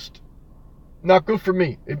involved. It's just not good for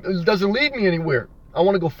me. It doesn't lead me anywhere. I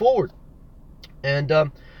want to go forward. And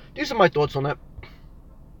these are my thoughts on that.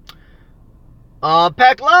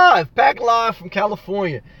 Pack Live from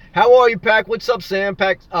California. How are you, Pack? What's up, Sam?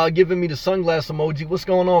 Pack giving me the sunglass emoji. What's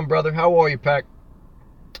going on, brother? How are you, Pack?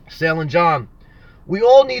 Sailing John. We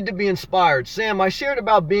all need to be inspired. Sam, I shared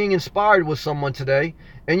about being inspired with someone today,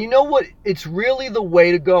 and you know what? It's really the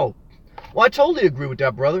way to go. Well, I totally agree with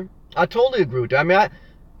that, brother. I totally agree with that. I mean,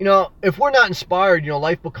 you know, if we're not inspired, you know,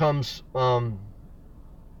 life becomes, you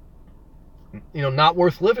know, not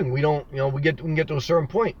worth living. We don't, you know, we can get to a certain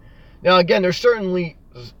point. Now, again, there's certainly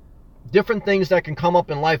different things that can come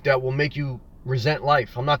up in life that will make you resent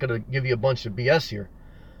life. I'm not going to give you a bunch of BS here.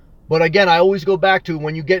 But again, I always go back to,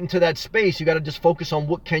 when you get into that space, you got to just focus on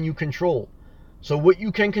what can you control. So what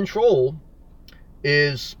you can control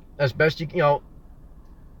is, as best you know,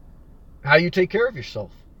 how you take care of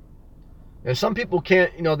yourself. And some people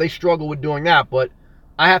can't, they struggle with doing that, but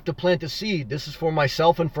I have to plant the seed. This is for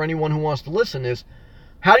myself and for anyone who wants to listen, is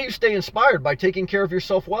how do you stay inspired? By taking care of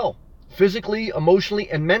yourself well, physically, emotionally,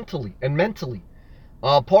 and mentally.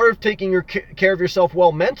 Part of taking care of yourself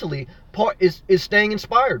well mentally is staying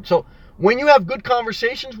inspired. So when you have good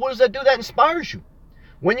conversations, what does that do? That inspires you.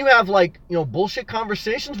 When you have bullshit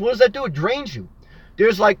conversations, what does that do? It drains you.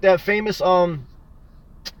 There's like that famous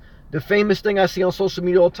the famous thing I see on social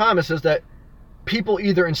media all the time. It says that people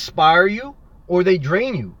either inspire you or they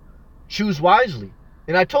drain you. Choose wisely.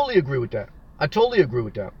 And I totally agree with that.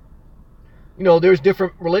 There's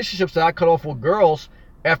different relationships that I cut off with girls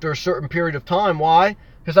after a certain period of time. Why?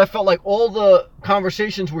 Because I felt like all the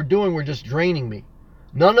conversations we're doing were just draining me.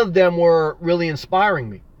 None of them were really inspiring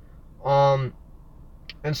me. And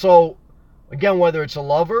so, again, whether it's a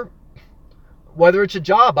lover, whether it's a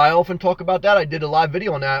job, I often talk about that. I did a live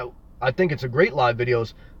video on that. I think it's a great live video.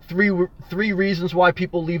 Three reasons why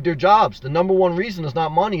people leave their jobs. The number one reason is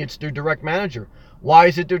not money, it's their direct manager. Why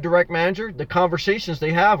is it their direct manager? The conversations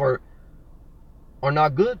they have are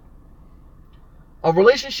not good. A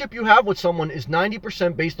relationship you have with someone is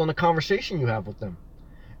 90% based on the conversation you have with them.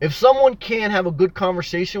 If someone can't have a good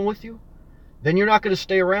conversation with you, then you're not going to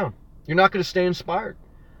stay around. You're not going to stay inspired.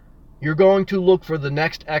 You're going to look for the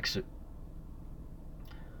next exit.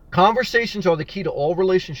 Conversations are the key to all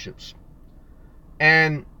relationships.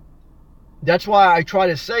 And that's why I try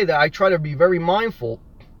to say that I try to be very mindful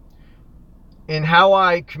in how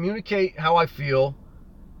I communicate, how I feel.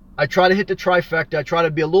 I try to hit the trifecta. I try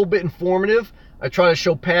to be a little bit informative. I try to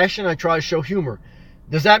show passion. I try to show humor.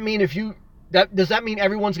 Does that mean does that mean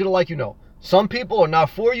everyone's going to like you? No. Some people are not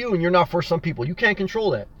for you and you're not for some people. You can't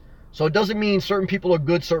control that. So it doesn't mean certain people are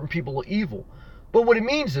good, certain people are evil. But what it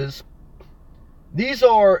means is you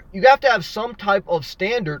have to have some type of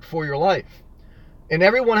standard for your life. And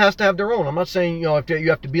everyone has to have their own. I'm not saying, if you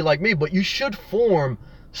have to be like me, but you should form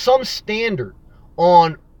some standard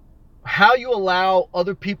on how you allow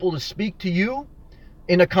other people to speak to you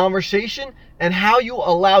in a conversation and how you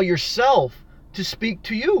allow yourself to speak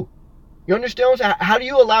to you. You understand what I'm saying? How do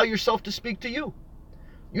you allow yourself to speak to you?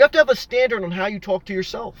 You have to have a standard on how you talk to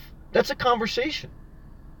yourself. That's a conversation.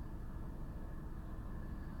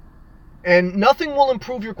 And nothing will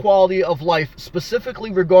improve your quality of life,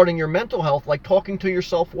 specifically regarding your mental health, like talking to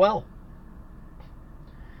yourself well.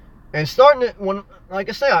 And starting to, like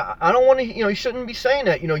I say, I don't want to, you shouldn't be saying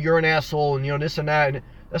that, you're an asshole and, this and that. And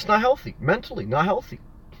that's not healthy. Mentally, not healthy.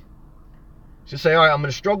 Just say, all right, I'm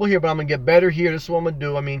going to struggle here, but I'm going to get better here. This is what I'm going to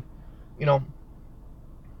do. I mean,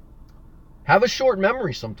 have a short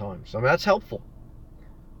memory sometimes. I mean, that's helpful.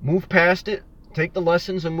 Move past it, take the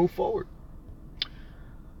lessons, and move forward.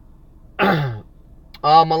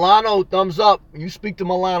 Milano, thumbs up. You speak to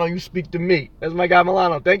Milano, you speak to me. That's my guy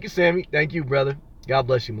Milano. Thank you, Sammy. Thank you, brother. God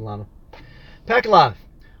bless you, Milano. Pack Live.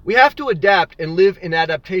 We have to adapt and live in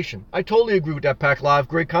adaptation. I totally agree with that, Pack Live.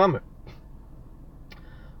 Great comment.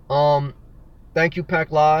 Thank you,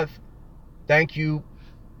 Pack Live. Thank you,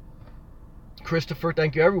 Christopher.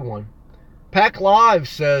 Thank you, everyone. Pack Live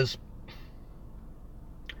says,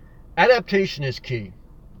 adaptation is key.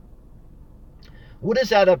 What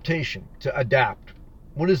is adaptation? To adapt.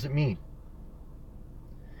 What does it mean?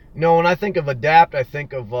 When I think of adapt, I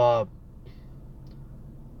think of a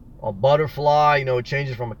butterfly. It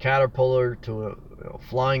changes from a caterpillar to a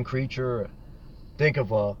flying creature. Think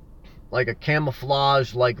of a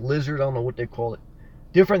camouflage, like lizard. I don't know what they call it.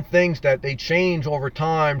 Different things that they change over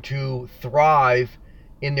time to thrive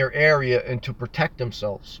in their area and to protect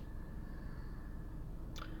themselves.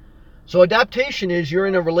 So adaptation is you're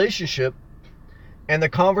in a relationship and the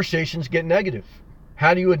conversations get negative.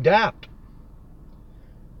 How do you adapt?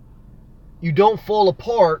 You don't fall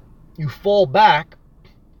apart. You fall back.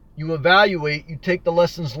 You evaluate. You take the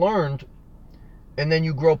lessons learned, and then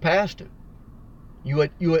you grow past it. You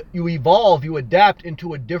evolve. You adapt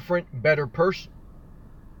into a different, better person.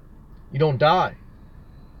 You don't die.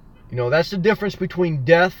 That's the difference between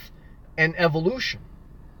death and evolution,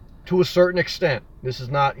 to a certain extent. This is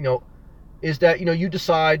not, is that, you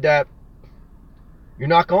decide that you're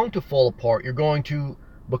not going to fall apart. You're going to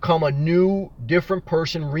become a new, different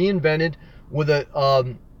person, reinvented with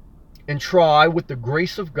and try with the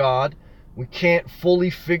grace of God. We can't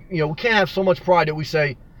fully we can't have so much pride that we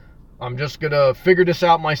say, I'm just going to figure this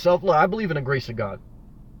out myself. Look, I believe in the grace of God.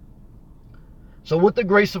 So with the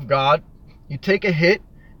grace of God, you take a hit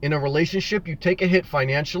in a relationship, you take a hit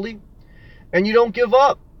financially, and you don't give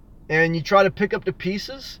up. And you try to pick up the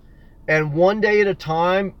pieces, and one day at a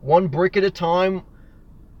time, one brick at a time,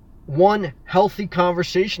 one healthy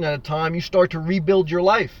conversation at a time, you start to rebuild your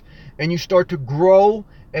life, and you start to grow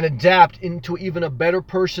and adapt into even a better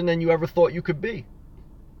person than you ever thought you could be.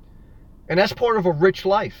 And that's part of a rich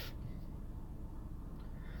life.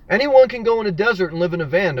 Anyone can go in a desert and live in a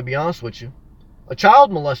van, to be honest with you. A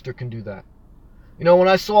child molester can do that. You know, when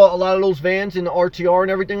I saw a lot of those vans in the RTR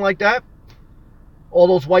and everything like that, all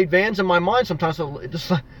those white vans, in my mind sometimes,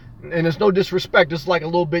 just, and it's no disrespect, it's like a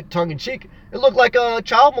little bit tongue-in-cheek, it looked like a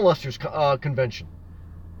child molesters convention.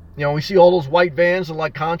 You know, we see all those white vans and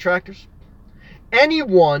like contractors.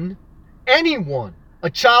 Anyone, a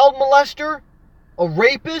child molester, a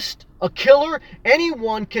rapist, a killer,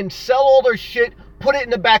 anyone can sell all their shit, put it in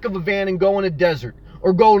the back of a van and go in a desert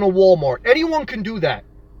or go in a Walmart. Anyone can do that.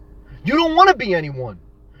 You don't want to be anyone.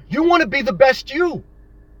 You want to be the best you.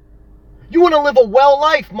 You want to live a well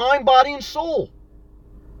life, mind, body, and soul.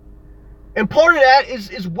 And part of that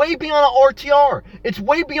is way beyond an RTR. It's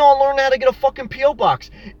way beyond learning how to get a fucking P.O. box.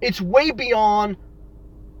 It's way beyond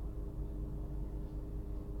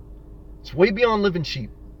living cheap.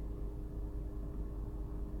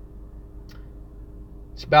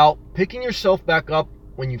 It's about picking yourself back up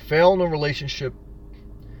when you fail in a relationship,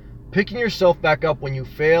 picking yourself back up when you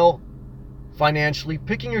fail financially,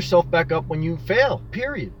 picking yourself back up when you fail,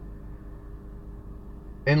 period.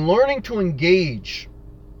 And learning to engage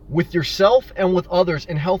with yourself and with others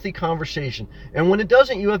in healthy conversation. And when it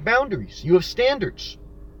doesn't, you have boundaries. You have standards.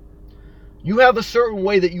 You have a certain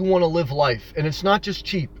way that you want to live life. And it's not just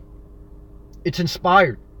cheap. It's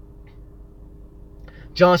inspired.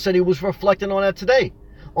 John said he was reflecting on that today.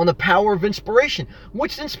 On the power of inspiration.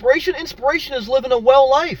 What's inspiration? Inspiration is living a well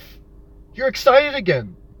life. You're excited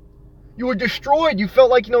again. You were destroyed. You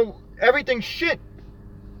felt like, everything's shit.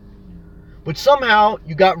 But somehow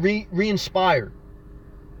you got re-inspired.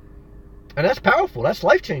 And that's powerful. That's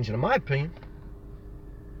life-changing, in my opinion.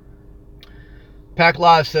 Pack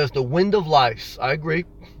Live says, the wind of life. I agree.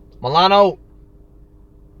 Milano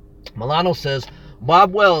says,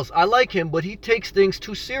 Bob Wells, I like him, but he takes things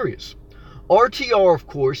too serious. RTR, of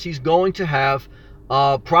course, he's going to have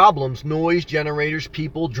problems. Noise, generators,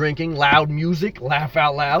 people, drinking, loud music, laugh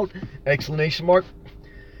out loud, exclamation mark.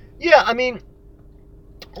 Yeah, I mean,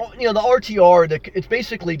 the RTR, it's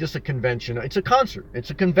basically just a convention. It's a concert.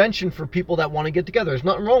 It's a convention for people that want to get together. There's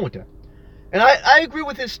nothing wrong with that. And I agree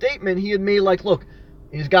with his statement. He had made look,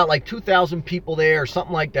 he's got 2,000 people there or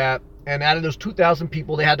something like that. And out of those 2,000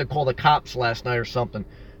 people, they had to call the cops last night or something.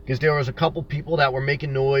 Because there was a couple people that were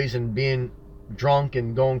making noise and being drunk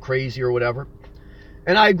and going crazy or whatever.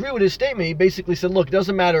 And I agree with his statement. He basically said, look, it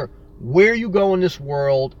doesn't matter where you go in this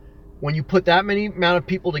world. When you put that many amount of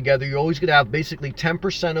people together, you're always going to have basically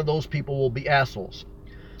 10% of those people will be assholes.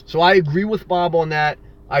 So I agree with Bob on that.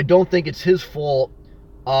 I don't think it's his fault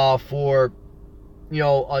for, a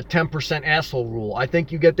 10% asshole rule. I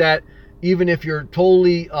think you get that even if you're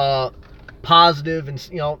totally positive and,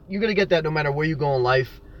 you're going to get that no matter where you go in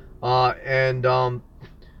life. That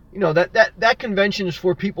convention is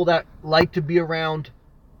for people that like to be around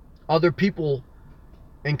other people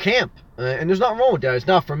and camp. And there's nothing wrong with that. It's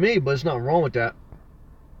not for me, but there's nothing wrong with that.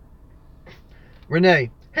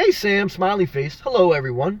 Renee, hey Sam, smiley face. Hello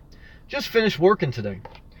everyone. Just finished working today.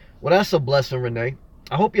 Well, that's a blessing, Renee.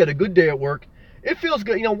 I hope you had a good day at work. It feels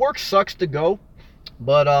good. Work sucks to go,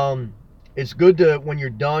 but it's good to, when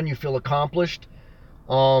you're done, you feel accomplished.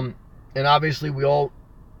 And obviously we all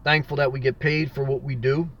thankful that we get paid for what we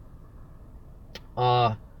do.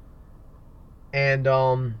 You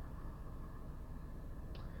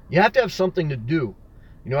have to have something to do.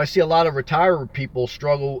 I see a lot of retired people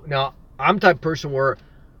struggle. Now, I'm the type of person where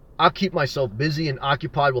I'll keep myself busy and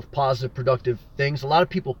occupied with positive, productive things. A lot of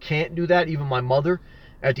people can't do that. Even my mother,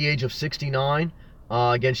 at the age of 69,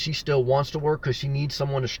 again, she still wants to work because she needs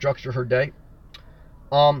someone to structure her day.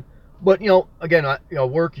 But, again,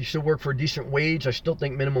 work, you should work for a decent wage. I still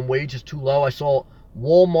think minimum wage is too low. I saw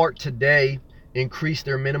Walmart today increase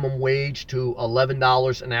their minimum wage to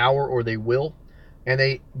 $11 an hour, or they will. And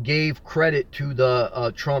they gave credit to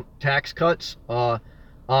the Trump tax cuts.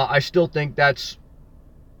 I still think that's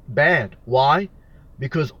bad. Why?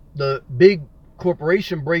 Because the big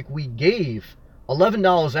corporation break we gave,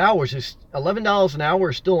 $11 an hour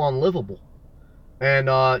is still unlivable.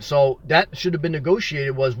 And so that should have been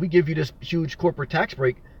negotiated. Was we give you this huge corporate tax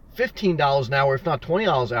break, $15 an hour, if not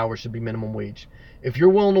 $20 an hour, should be minimum wage. If you're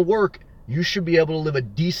willing to work, you should be able to live a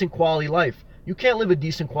decent quality life. You can't live a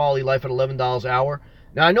decent quality life at $11 an hour.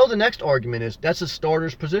 Now, I know the next argument is that's a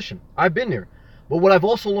starter's position. I've been there. But what I've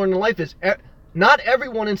also learned in life is not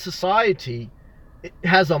everyone in society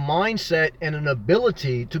has a mindset and an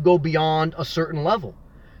ability to go beyond a certain level.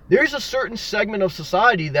 There's a certain segment of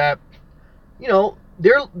society that,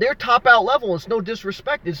 their top out level, it's no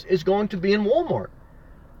disrespect, is going to be in Walmart.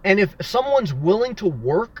 And if someone's willing to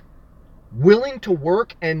work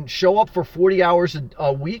and show up for 40 hours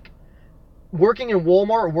a week, working in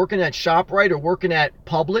Walmart or working at ShopRite or working at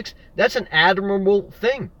Publix, that's an admirable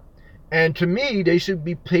thing. And to me, they should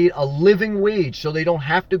be paid a living wage so they don't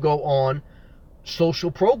have to go on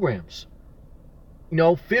social programs.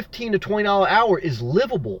 15 to $20 an hour is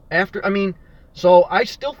livable after, so I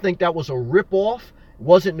still think that was a ripoff. It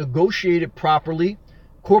wasn't negotiated properly.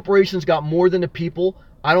 Corporations got more than the people.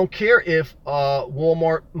 I don't care if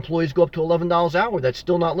Walmart employees go up to $11 an hour. That's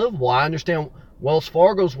still not livable. I understand Wells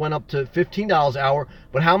Fargo's went up to $15 an hour,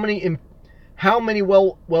 but how many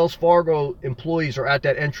Wells Fargo employees are at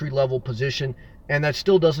that entry-level position, and that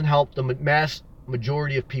still doesn't help the mass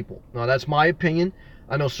majority of people. Now, that's my opinion.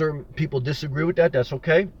 I know certain people disagree with that. That's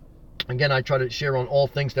okay. Again, I try to share on all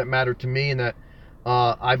things that matter to me and that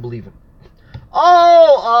I believe in.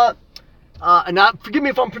 And forgive me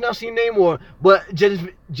if I'm pronouncing your name wrong, but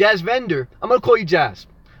Jazz Vendor, I'm going to call you Jazz.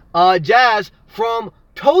 Jazz from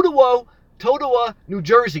Totowa, New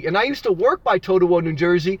Jersey. And I used to work by Totowa, New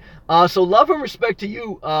Jersey. So love and respect to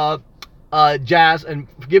you, Jazz. And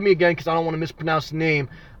forgive me again because I don't want to mispronounce the name.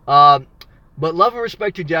 But love and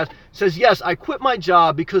respect to Jazz. Says, yes, I quit my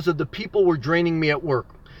job because of the people were draining me at work.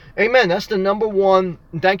 Amen. That's the number one.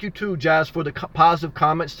 And thank you too, Jazz, for the positive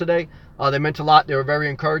comments today. They meant a lot. They were very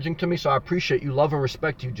encouraging to me. So I appreciate you. Love and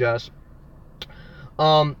respect you, Jazz.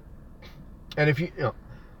 And if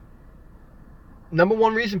number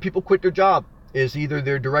one reason people quit their job is either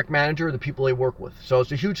their direct manager or the people they work with. So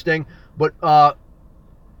it's a huge thing. But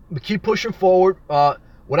keep pushing forward.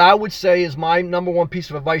 What I would say is my number one piece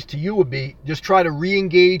of advice to you would be just try to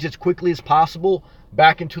re-engage as quickly as possible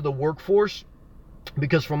back into the workforce.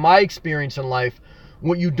 Because from my experience in life,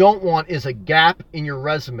 what you don't want is a gap in your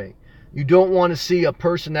resume. You don't want to see a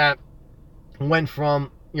person that went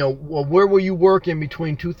from, where were you working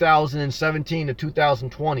between 2017 to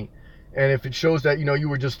 2020? And if it shows that, you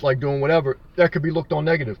were just like doing whatever, that could be looked on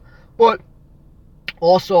negative. But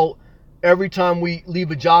also, every time we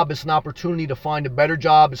leave a job, it's an opportunity to find a better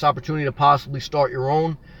job. It's an opportunity to possibly start your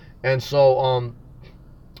own. And so,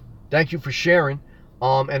 thank you for sharing.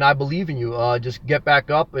 And I believe in you. Just get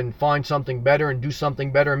back up and find something better and do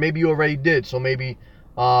something better. And maybe you already did. So maybe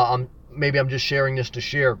I'm just sharing this to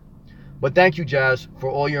share. But thank you, Jazz, for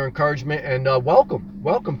all your encouragement. And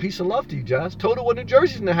welcome. Peace and love to you, Jazz. Totowa, New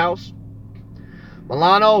Jersey's in the house.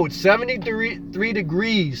 Milano, it's 73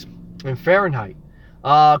 degrees in Fahrenheit.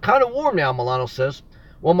 Kind of warm now, Milano says.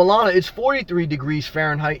 Well, Milano, it's 43 degrees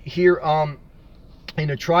Fahrenheit here in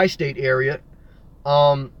the tri-state area.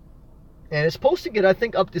 And it's supposed to get, I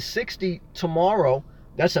think, up to 60 tomorrow.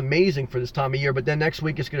 That's amazing for this time of year. But then next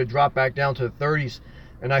week it's going to drop back down to the 30s.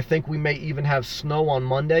 And I think we may even have snow on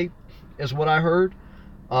Monday, is what I heard.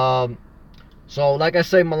 So, like I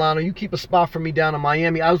say, Milano, you keep a spot for me down in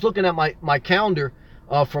Miami. I was looking at my calendar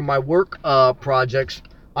for my work projects.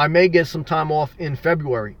 I may get some time off in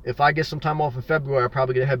February. If I get some time off in February, I'll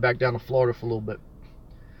probably get to head back down to Florida for a little bit.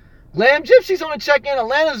 Glam Gypsy's on the check-in.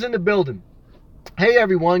 Atlanta's in the building. Hey,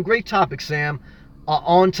 everyone. Great topic, Sam.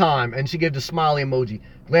 On time. And she gave the smiley emoji.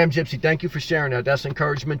 Glam Gypsy, thank you for sharing that. That's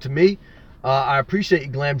encouragement to me. I appreciate you,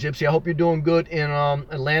 Glam Gypsy. I hope you're doing good in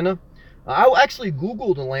Atlanta. I actually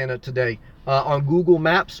Googled Atlanta today on Google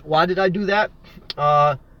Maps. Why did I do that?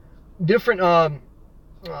 Different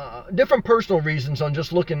personal reasons on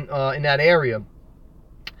just looking in that area.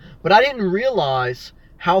 But I didn't realize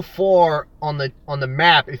how far on the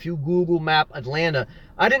map, if you Google map Atlanta,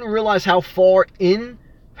 I didn't realize how far inland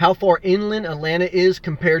Atlanta is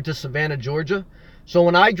compared to Savannah, Georgia. So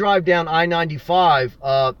when I drive down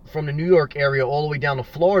I-95 from the New York area all the way down to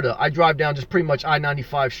Florida, I drive down just pretty much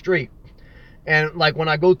I-95 straight. And like when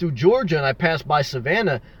I go through Georgia and I pass by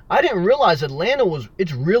Savannah, I didn't realize Atlanta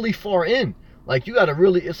it's really far in. Like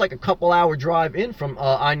it's like a couple hour drive in from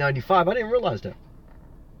I-95. I didn't realize that.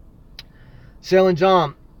 Sailing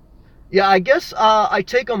John, yeah, I guess I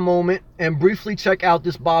take a moment and briefly check out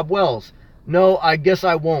this Bob Wells. No, I guess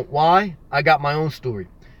I won't. Why? I got my own story.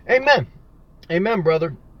 Amen. Amen,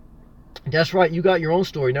 brother. That's right. You got your own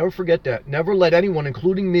story. Never forget that. Never let anyone,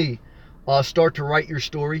 including me, start to write your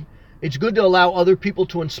story. It's good to allow other people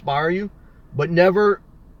to inspire you, but never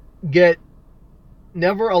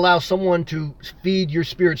allow someone to feed your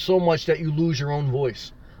spirit so much that you lose your own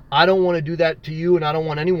voice. I don't want to do that to you, and I don't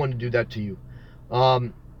want anyone to do that to you.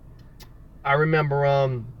 I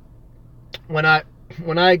remember when I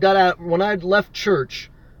left church,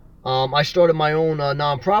 I started my own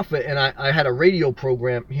nonprofit, and I had a radio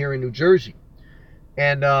program here in New Jersey,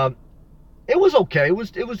 and it was okay. It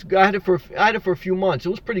was I had it for a few months. It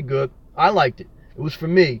was pretty good. I liked it. It was for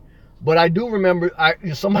me. But I do remember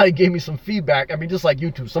somebody gave me some feedback. I mean, just like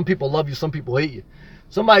YouTube, some people love you, some people hate you.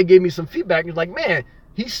 Somebody gave me some feedback and was like, man,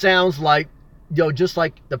 he sounds like, just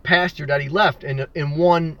like the pastor that he left in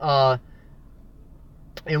one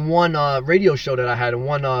radio show that I had, in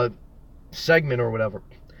one segment or whatever.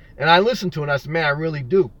 And I listened to it and I said, man, I really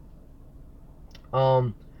do.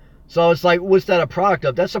 So it's like, what's that a product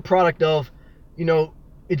of? That's a product of,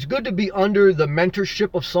 it's good to be under the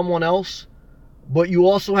mentorship of someone else, but you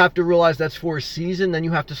also have to realize that's for a season. Then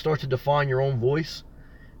you have to start to define your own voice.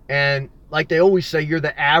 And like they always say, you're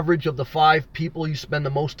the average of the 5 people you spend the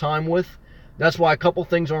most time with. That's why a couple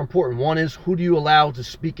things are important. One is, who do you allow to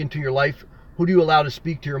speak into your life? Who do you allow to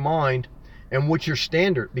speak to your mind? And what's your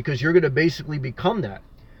standard? Because you're going to basically become that.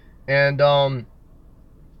 And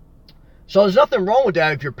so there's nothing wrong with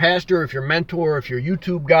that. If your pastor, if your mentor, if your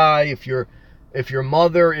YouTube guy, if your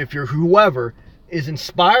mother, if your whoever is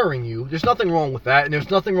inspiring you, there's nothing wrong with that. And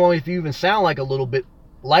there's nothing wrong if you even sound like a little bit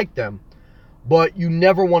like them. But you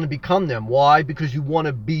never want to become them. Why? Because you want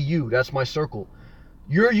to be you. That's my circle.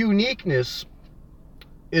 Your uniqueness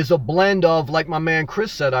is a blend of, like my man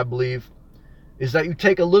Chris said, I believe, is that you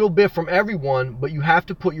take a little bit from everyone, but you have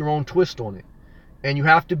to put your own twist on it. And you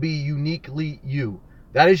have to be uniquely you.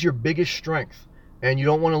 That is your biggest strength. And you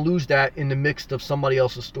don't want to lose that in the mix of somebody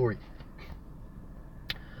else's story.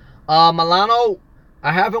 Milano,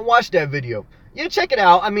 I haven't watched that video. Yeah, check it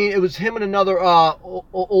out. I mean, it was him and another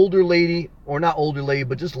older lady, or not older lady,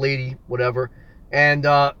 but just lady, whatever. And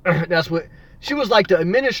that's what, she was like the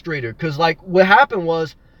administrator. Because like what happened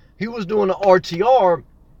was, he was doing the RTR,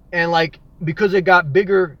 and like, because it got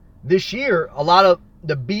bigger this year, a lot of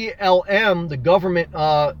the BLM, the government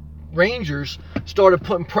rangers, started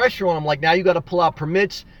putting pressure on him. Like, now you got to pull out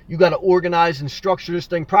permits. You got to organize and structure this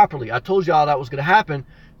thing properly. I told you all that was going to happen.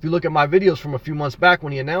 If you look at my videos from a few months back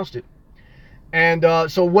when he announced it. And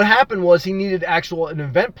so what happened was, he needed an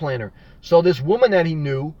event planner. So this woman that he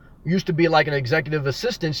knew, used to be like an executive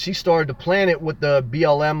assistant, she started to plan it with the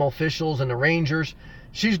BLM officials and the rangers.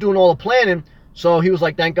 She's doing all the planning. So he was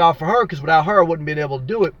like, thank God for her, because without her, I wouldn't been able to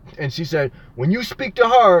do it. And she said, when you speak to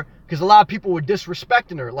her, because a lot of people were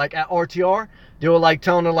disrespecting her, like at RTR, they were like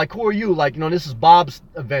telling her, like, who are you? Like, this is Bob's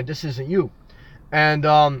event, this isn't you. And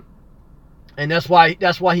that's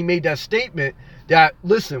why he made that statement that,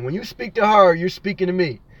 listen, when you speak to her, you're speaking to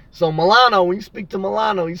me. So Milano, when you speak to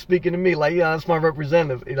Milano, you're speaking to me. Like, yeah, that's my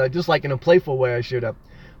representative. Just like in a playful way, I showed up.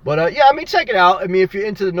 But yeah, I mean, check it out. I mean, if you're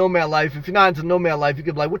into the nomad life, if you're not into nomad life, you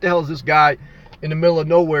could be like, what the hell is this guy in the middle of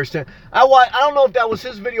nowhere saying? I don't know if that was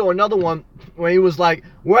his video or another one where he was like,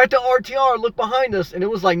 we're at the RTR, look behind us, and it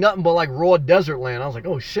was like nothing but like raw desert land. I was like,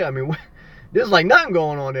 oh shit, I mean, there's like nothing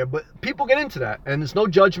going on there. But people get into that, and there's no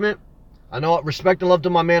judgment. I know, respect and love to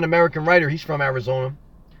my man, American Writer. He's from Arizona.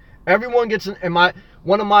 Everyone gets in. And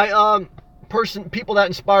one of my people that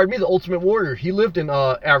inspired me, the Ultimate Warrior, he lived in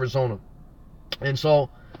Arizona, and so,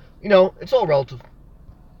 it's all relative.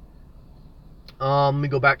 Let me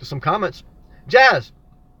go back to some comments. Jazz,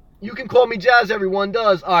 you can call me Jazz. Everyone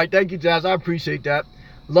does. All right, thank you, Jazz. I appreciate that.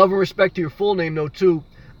 Love and respect to your full name, though, too.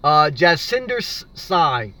 Jacinder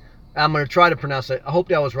Sai. I'm gonna try to pronounce it. I hope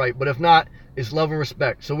that was right, but if not, it's love and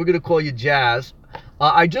respect. So we're going to call you Jazz.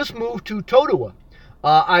 I just moved to Totowa.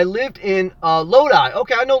 I lived in Lodi.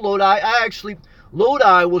 Okay, I know Lodi.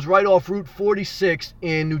 Lodi was right off Route 46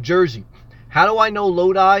 in New Jersey. How do I know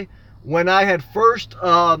Lodi? When I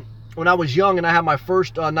was young and I had my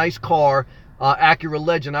first nice car, Acura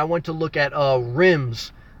Legend, I went to look at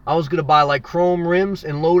rims. I was going to buy like chrome rims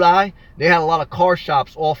in Lodi. They had a lot of car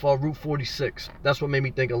shops off Route 46. That's what made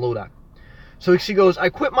me think of Lodi. So she goes,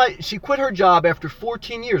 she quit her job after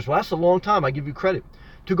 14 years. Well, that's a long time. I give you credit.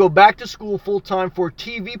 To go back to school full-time for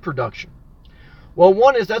TV production. Well,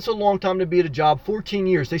 one is, that's a long time to be at a job, 14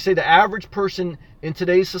 years. They say the average person in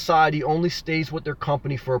today's society only stays with their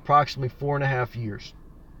company for approximately 4.5 years.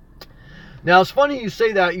 Now, it's funny you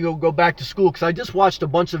say that, you go back to school, because I just watched a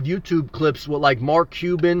bunch of YouTube clips with like Mark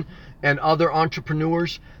Cuban and other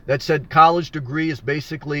entrepreneurs that said college degree is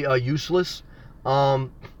basically useless.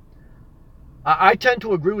 I tend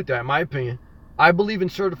to agree with that, in my opinion. I believe in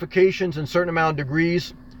certifications and certain amount of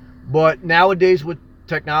degrees, but nowadays with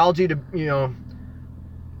technology,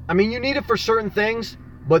 I mean, you need it for certain things,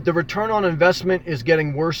 but the return on investment is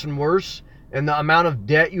getting worse and worse, and the amount of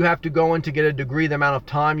debt you have to go in to get a degree, the amount of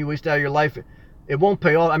time you waste out of your life, it won't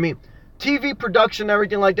pay off. I mean, TV production,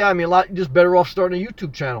 everything like that, I mean, you're just better off starting a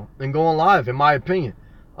YouTube channel and going live, in my opinion.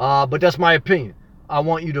 But that's my opinion. I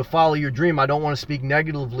want you to follow your dream. I don't want to speak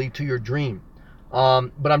negatively to your dream.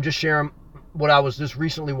 But I'm just sharing what I was just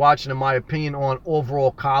recently watching, in my opinion, on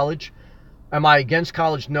overall college. Am I against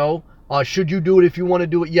college? No. Should you do it if you want to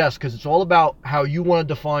do it? Yes, because it's all about how you want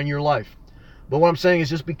to define your life. But what I'm saying is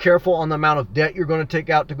just be careful on the amount of debt you're going to take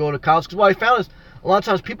out to go to college. Because what I found is a lot of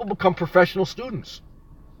times people become professional students.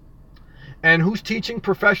 And who's teaching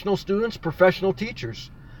professional students? Professional teachers.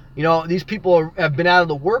 You know, these people have been out of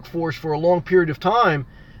the workforce for a long period of time,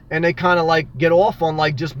 and they kind of like get off on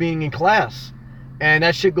like just being in class. And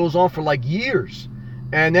that shit goes on for like years.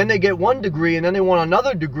 And then they get one degree, and then they want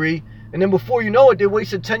another degree. And then before you know it, they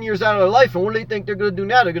wasted 10 years out of their life. And what do they think they're going to do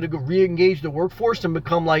now? They're going to go re-engage the workforce and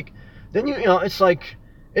become like, then you know, it's like,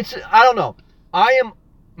 I don't know.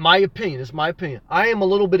 My opinion, it's my opinion. I am a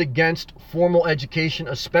little bit against formal education,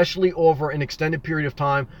 especially over an extended period of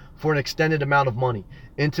time for an extended amount of money.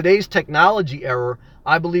 In today's technology era,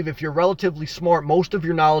 I believe if you're relatively smart, most of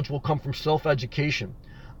your knowledge will come from self-education.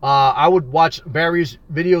 I would watch various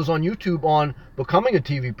videos on YouTube on becoming a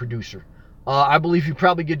TV producer. I believe you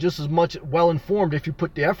probably get just as much well-informed if you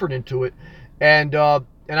put the effort into it. And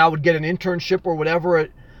I would get an internship or whatever.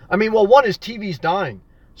 One is TV's dying.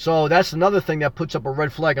 So that's another thing that puts up a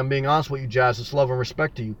red flag. I'm being honest with you, Jazz. It's love and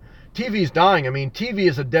respect to you. TV is dying. TV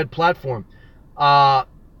is a dead platform.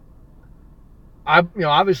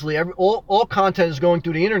 Obviously, all content is going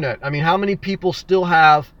through the internet. How many people still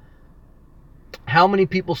have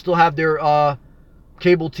their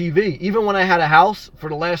cable TV? Even when I had a house for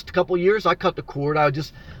the last couple of years, I cut the cord. I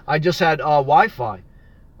just had Wi-Fi,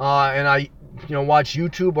 and I watch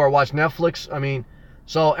YouTube or watch Netflix.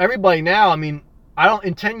 So everybody now, in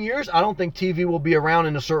 10 years, I don't think TV will be around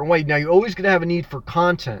in a certain way. Now, you're always going to have a need for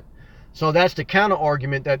content. So that's the counter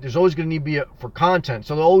argument, that there's always going to need for content.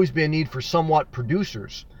 So there'll always be a need for somewhat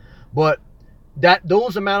producers. But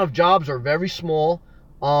those amount of jobs are very small.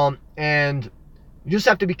 And you just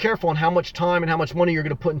have to be careful on how much time and how much money you're going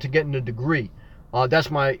to put into getting a degree.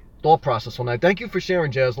 That's my thought process on that. Thank you for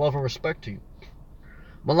sharing, Jazz. Love and respect to you.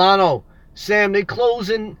 Milano, Sam, they close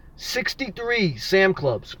in 63 Sam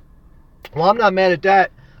Clubs. Well, I'm not mad at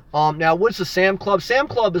that. Now, what's a Sam Club? Sam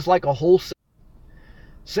Club is like a wholesale.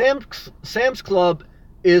 Sam's Club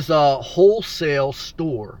is a wholesale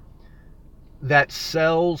store that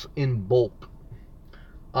sells in bulk.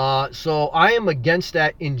 So I am against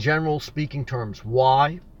that in general speaking terms.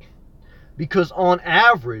 Why? Because on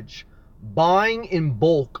average, buying in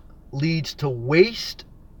bulk leads to waste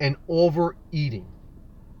and overeating.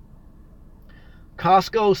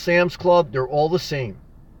 Costco, Sam's Club, they're all the same.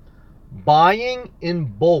 Buying in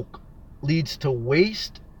bulk leads to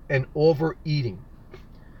waste and overeating.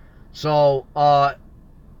 So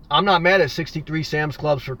I'm not mad at 63 Sam's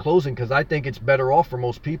Clubs for closing, because I think it's better off for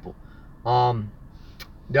most people.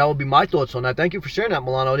 That would be my thoughts on that. Thank you for sharing that,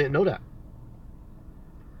 Milano. I didn't know that.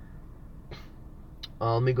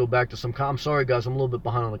 Let me go back to some comments. I'm sorry, guys. I'm a little bit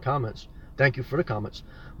behind on the comments. Thank you for the comments.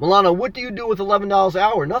 Milano, what do you do with $11 an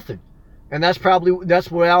hour? Nothing. And that's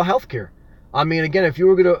without health care. Again, if you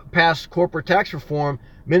were going to pass corporate tax reform,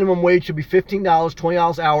 minimum wage should be $15,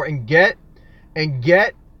 $20 an hour, and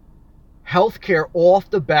get health care off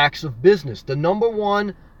the backs of business. The number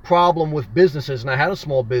one problem with businesses, and I had a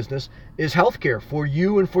small business, is health care for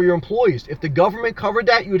you and for your employees. If the government covered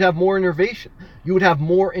that, you would have more innovation. You would have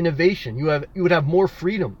more innovation. You would have more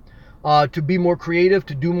freedom to be more creative,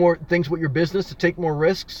 to do more things with your business, to take more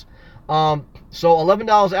risks. So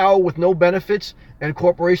 $11 an hour with no benefits, and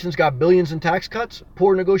corporations got billions in tax cuts,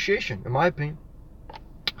 poor negotiation, in my opinion.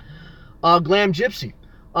 Glam Gypsy,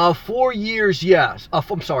 4 years, yes.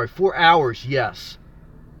 4 hours, yes.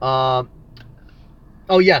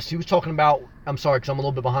 Oh, yes, he was talking about, I'm sorry, because I'm a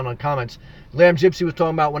little bit behind on comments. Glam Gypsy was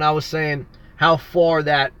talking about when I was saying how far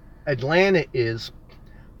that Atlanta is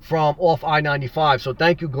from off I-95. So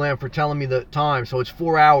thank you, Glam, for telling me the time. So it's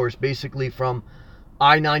 4 hours, basically, from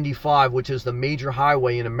I-95, which is the major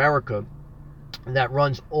highway in America that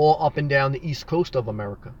runs all up and down the east coast of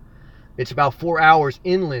America. It's about 4 hours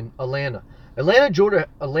inland Atlanta. Atlanta,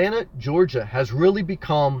 Georgia has really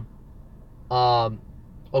become a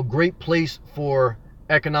great place for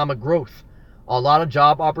economic growth. A lot of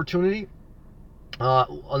job opportunity,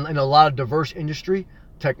 and a lot of diverse industry,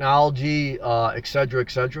 technology, etc.,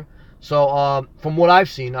 etc. So from what I've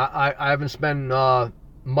seen, I haven't spent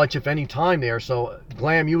much, if any, time there. So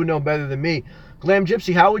Glam, you would know better than me. Glam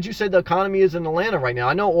Gypsy, how would you say the economy is in Atlanta right now?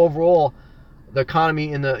 I know overall the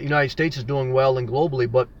economy in the United States is doing well and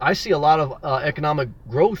globally, but I see a lot of economic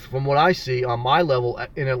growth from what I see on my level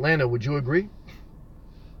in Atlanta. Would you agree?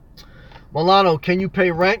 Milano, can you pay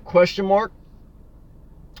rent? Question mark.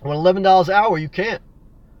 Well, $11 an hour, you can't.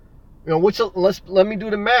 Let me do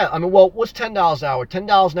the math. What's $10 an hour?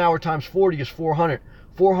 $10 an hour times 40 is 400.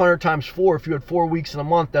 400 times 4, if you had 4 weeks in a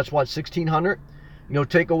month, that's what, 1,600?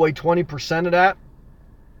 Take away 20% of that.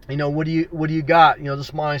 what do you got?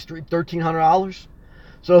 Just minus $1,300.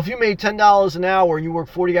 So if you made $10 an hour and you work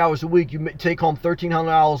 40 hours a week, you take home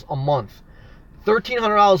 $1,300 a month.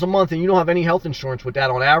 $1,300 a month, and you don't have any health insurance with that.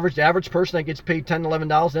 On average, the average person that gets paid $10 to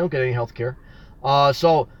 $11, they don't get any health care.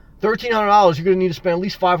 So $1,300, you're going to need to spend at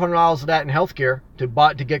least $500 of that in health care to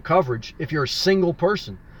get coverage if you're a single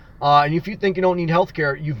person. And if you think you don't need health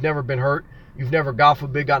care, you've never been hurt. You've never, God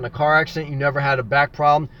forbid, gotten in a car accident. You never had a back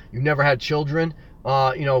problem. You've never had children.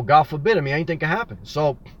 God forbid. I mean, anything can happen.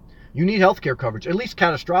 So you need health care coverage, at least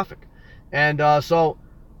catastrophic. And so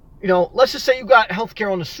let's just say you got health care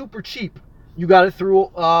on the super cheap. You got it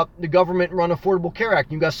through the government-run Affordable Care Act.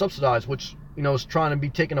 And you got subsidized, which is trying to be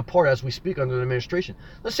taken apart as we speak under the administration.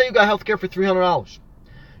 Let's say you got health care for $300.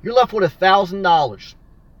 You're left with $1,000.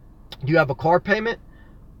 Do you have a car payment?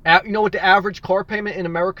 You know what the average car payment in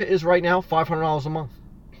America is right now? $500 a month.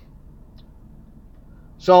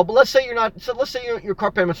 So, but let's say your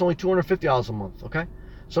car payment's only $250 a month, okay?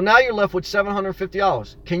 So now you're left with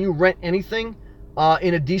 $750. Can you rent anything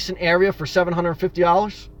in a decent area for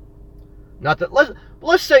 $750? Not that.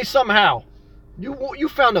 Let's say somehow you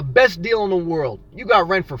found the best deal in the world. You got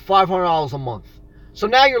rent for $500 a month. So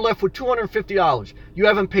now you're left with $250. You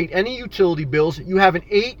haven't paid any utility bills. You haven't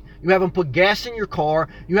ate. You haven't put gas in your car.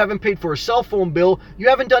 You haven't paid for a cell phone bill. You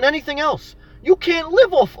haven't done anything else. You can't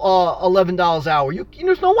live off $11 an hour.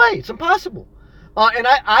 There's no way. It's impossible. And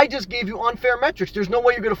I just gave you unfair metrics. There's no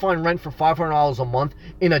way you're going to find rent for $500 a month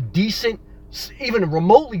in a decent, even a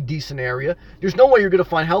remotely decent area. There's no way you're going to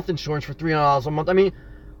find health insurance for $300 a month. I mean,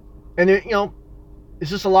 and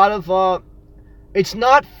it's just a lot of, it's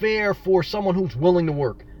not fair for someone who's willing to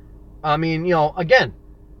work. I mean, again,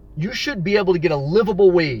 you should be able to get a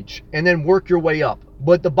livable wage and then work your way up.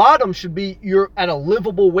 But the bottom should be you're at a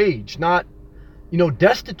livable wage, not,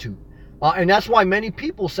 destitute. And that's why many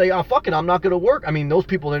people say, oh, fuck it, I'm not going to work. I mean, those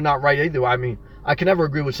people, they're not right either. I mean, I can never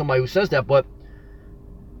agree with somebody who says that, but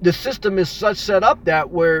the system is such set up that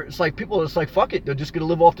where it's like people, it's like, fuck it, they're just going to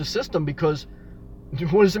live off the system because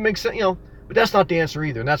what does it make sense? But that's not the answer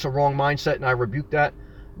either. And that's a wrong mindset, and I rebuke that.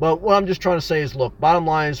 But what I'm just trying to say is, look, bottom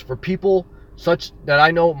line is for people such that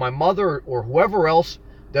I know, my mother or whoever else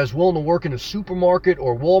that's willing to work in a supermarket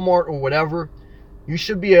or Walmart or whatever, you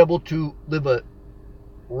should be able to live a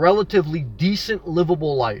relatively decent,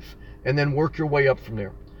 livable life and then work your way up from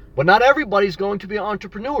there. But not everybody's going to be an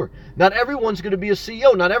entrepreneur. Not everyone's going to be a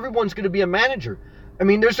CEO. Not everyone's going to be a manager. I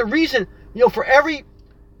mean, there's a reason, for every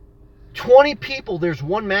 20 people, there's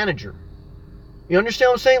one manager. You understand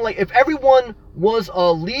what I'm saying? Like, if everyone was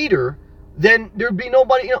a leader, then there'd be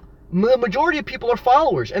nobody, the majority of people are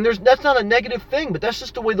followers. And that's not a negative thing, but that's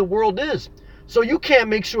just the way the world is. So you have to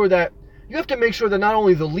make sure that not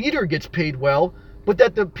only the leader gets paid well, but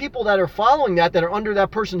that the people that are following that are under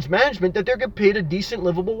that person's management, that they're getting paid a decent,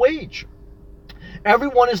 livable wage.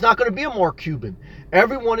 Everyone is not going to be a Mark Cuban.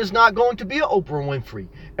 Everyone is not going to be a Oprah Winfrey.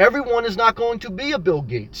 Everyone is not going to be a Bill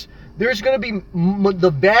Gates. There's going to be,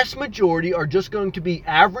 the vast majority are just going to be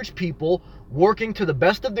average people working to the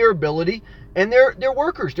best of their ability, and they're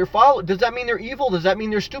workers. They're followers. Does that mean they're evil? Does that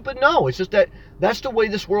mean they're stupid? No. It's just that that's the way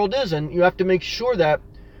this world is, and you have to make sure that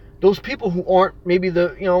those people who aren't maybe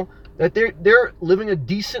that they're living a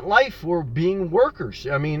decent life for being workers.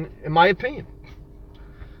 I mean, in my opinion.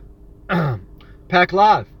 Pack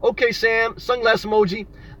Live. Okay, Sam. Sunglass emoji.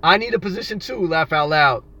 I need a position too. Laugh out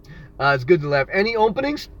loud. It's good to laugh. Any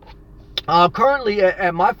openings? Currently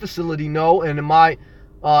at my facility, no. And in my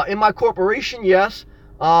corporation, yes.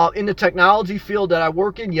 In the technology field that I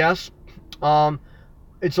work in, yes.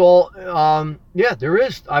 It's all, yeah, there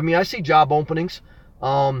is. I mean, I see job openings.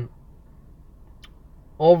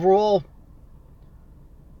 Overall,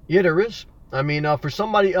 yeah, there is. I mean, for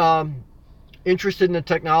somebody interested in the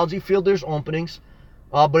technology field, there's openings.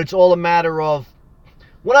 But it's all a matter of,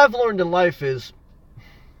 what I've learned in life is,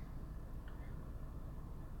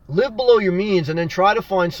 live below your means and then try to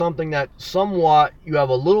find something that somewhat you have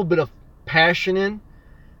a little bit of passion in,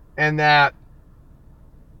 and that,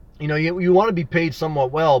 you want to be paid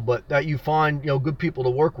somewhat well, but that you find, good people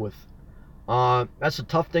to work with. That's a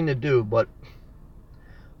tough thing to do, but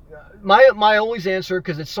my always answer,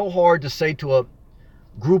 because it's so hard to say to a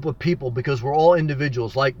group of people, because we're all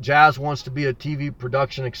individuals, like Jazz wants to be a TV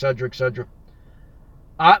production, etc., etc.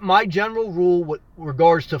 My general rule with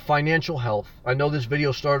regards to financial health, I know this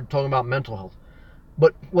video started talking about mental health,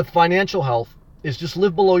 but with financial health is just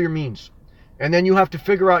live below your means, and then you have to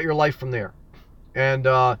figure out your life from there. And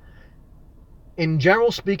in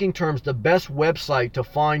general speaking terms, the best website to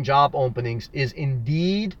find job openings is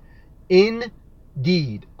Indeed, Indeed.com.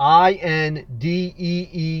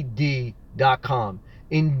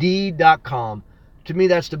 Indeed.com To me,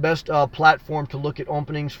 that's the best platform to look at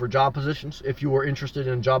openings for job positions if you are interested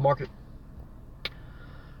in a job market.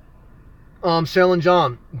 Sailing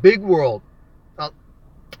John, big world,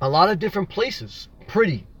 a lot of different places,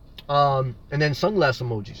 pretty, and then sunglass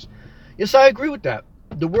emojis. Yes, I agree with that.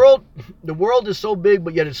 The world is so big,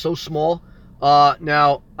 but yet it's so small.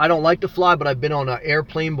 Now, I don't like to fly, but I've been on an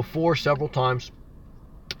airplane before several times.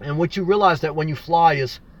 And what you realize that when you fly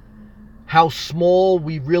is how small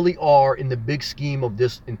we really are in the big scheme of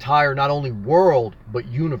this entire, not only world, but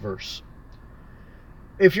universe.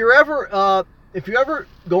 If you ever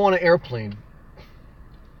go on an airplane,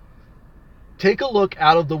 take a look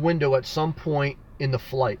out of the window at some point in the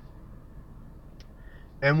flight.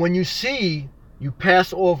 And when you see you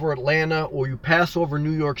pass over Atlanta, or you pass over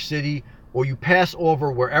New York City, or you pass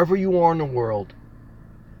over wherever you are in the world,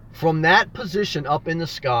 from that position up in the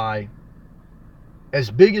sky, as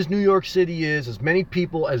big as New York City is, as many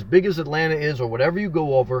people, as big as Atlanta is, or whatever you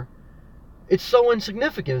go over, it's so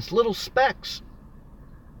insignificant. It's little specks.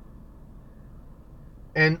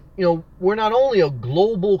 And, we're not only a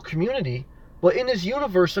global community, but in this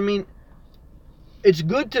universe, it's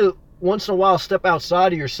good to once in a while step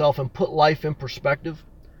outside of yourself and put life in perspective.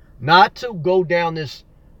 Not to go down this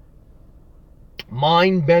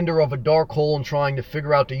mind bender of a dark hole and trying to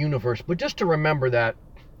figure out the universe, but just to remember that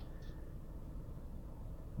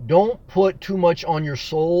don't put too much on your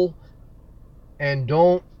soul, and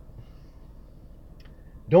don't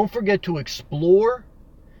forget to explore,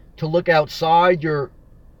 to look outside your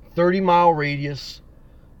 30-mile radius,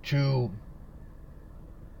 to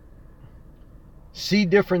see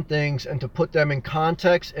different things and to put them in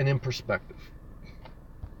context and in perspective.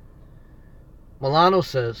 Milano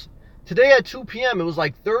says, today at 2 p.m. it was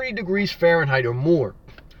like 30 degrees Fahrenheit or more.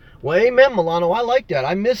 Well, amen, Milano. I like that.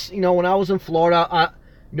 I miss, when I was in Florida,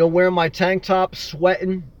 wearing my tank top,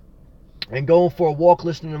 sweating, and going for a walk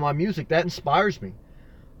listening to my music. That inspires me.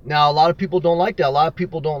 Now, a lot of people don't like that. A lot of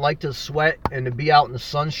people don't like to sweat and to be out in the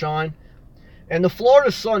sunshine. And the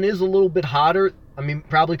Florida sun is a little bit hotter.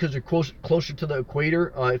 Probably because they're closer to the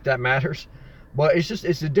equator, if that matters. But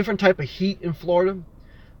it's a different type of heat in Florida.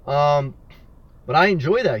 But I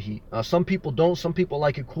enjoy that heat. Some people don't. Some people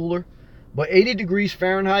like it cooler. But 80 degrees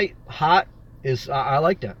Fahrenheit, hot, I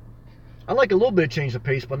like that. I like a little bit of change of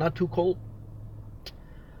pace, but not too cold.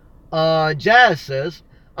 Jazz says,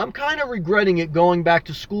 I'm kind of regretting it going back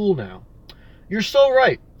to school now. You're so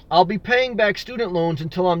right. I'll be paying back student loans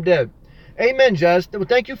until I'm dead. Amen, Jazz. Well,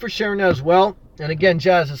 thank you for sharing that as well. And again,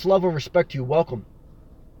 Jazz, it's love and respect to you. Welcome.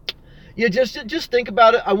 Yeah, just think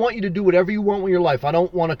about it. I want you to do whatever you want with your life. I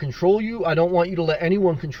don't want to control you. I don't want you to let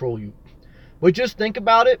anyone control you. But just think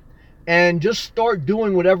about it and just start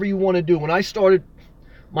doing whatever you want to do. When I started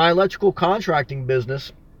my electrical contracting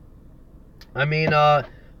business,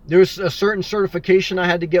 there's a certain certification I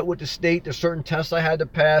had to get with the state. There's certain tests I had to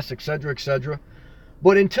pass, etc., etc.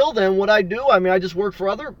 But until then, what I do, I just work for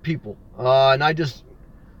other people. And I just,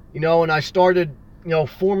 and I started,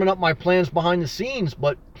 forming up my plans behind the scenes.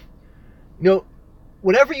 But,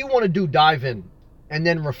 whatever you want to do, dive in and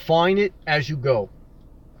then refine it as you go.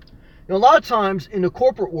 A lot of times in the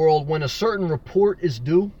corporate world, when a certain report is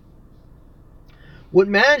due, what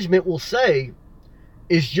management will say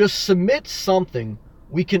is just submit something.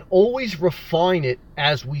 We can always refine it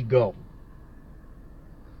as we go.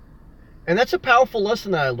 And that's a powerful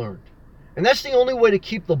lesson that I learned. And that's the only way to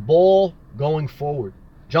keep the ball going forward.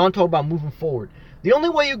 John talked about moving forward. The only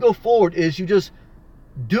way you go forward is you just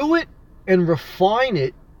do it and refine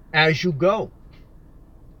it as you go.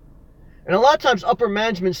 And a lot of times upper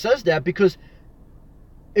management says that because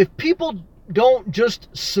if people don't just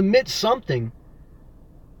submit something,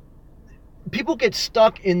 people get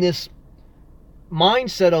stuck in this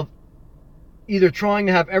mindset of either trying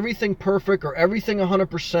to have everything perfect or everything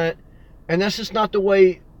 100%, and that's just not the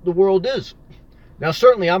way the world is. Now,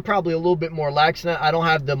 certainly, I'm probably a little bit more lax than that. I don't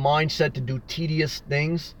have the mindset to do tedious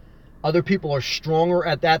things. Other people are stronger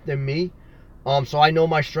at that than me. So I know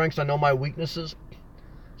my strengths, I know my weaknesses.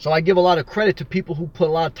 So I give a lot of credit to people who put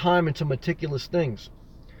a lot of time into meticulous things.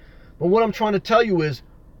 But what I'm trying to tell you is,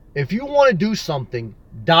 if you want to do something,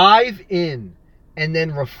 dive in and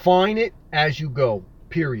then refine it as you go.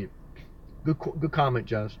 Period. Good comment,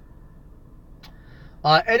 Jazz.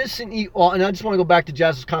 Edison E. And I just want to go back to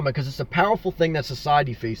Jazz's comment because it's a powerful thing that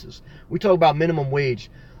society faces. We talk about minimum wage.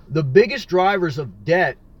 The biggest drivers of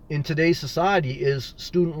debt in today's society is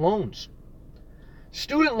student loans.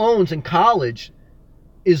 Student loans in college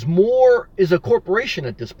is a corporation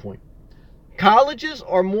at this point. Colleges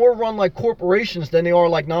are more run like corporations than they are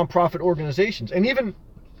like nonprofit organizations. And even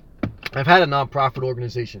I've had a nonprofit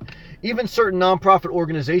organization. Even certain nonprofit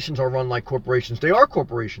organizations are run like corporations. They are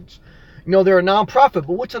corporations. You know, they're a nonprofit,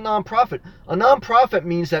 but what's a nonprofit? A nonprofit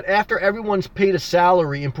means that after everyone's paid a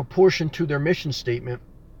salary in proportion to their mission statement,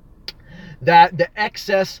 that the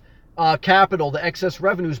excess capital, the excess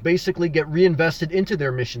revenues basically get reinvested into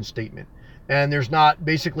their mission statement. And there's not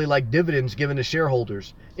basically like dividends given to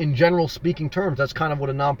shareholders. In general speaking terms, that's kind of what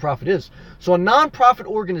a nonprofit is. So a nonprofit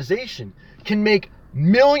organization can make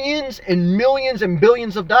millions and millions and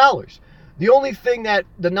billions of dollars. The only thing that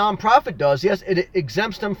the nonprofit does, yes, it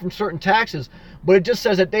exempts them from certain taxes, but it just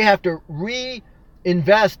says that they have to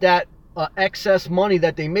reinvest that excess money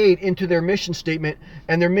that they made into their mission statement,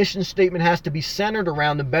 and their mission statement has to be centered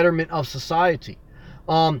around the betterment of society.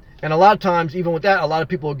 And a lot of times, even with that, a lot of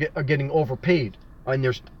people are getting overpaid in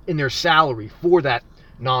their salary for that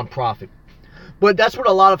nonprofit. But that's what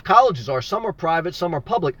a lot of colleges are. Some are private, some are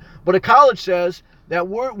public. But a college says that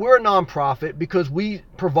we're a nonprofit because we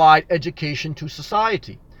provide education to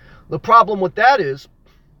society. The problem with that is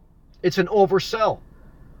it's an oversell.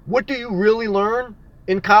 What do you really learn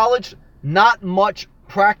in college? Not much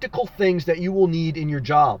practical things that you will need in your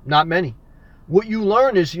job. Not many. What you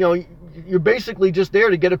learn is, you're basically just there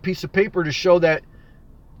to get a piece of paper to show that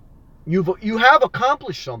you have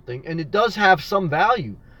accomplished something, and it does have some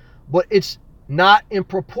value, but it's not in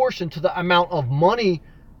proportion to the amount of money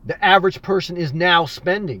the average person is now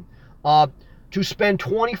spending. To spend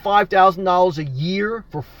 $25,000 a year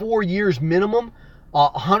for 4 years minimum,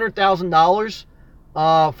 $100,000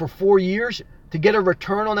 for 4 years, to get a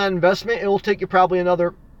return on that investment, it will take you probably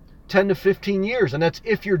another 10 to 15 years. And that's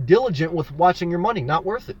if you're diligent with watching your money. Not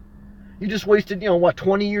worth it. You just wasted,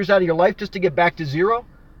 20 years out of your life just to get back to zero?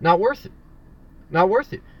 Not worth it. Not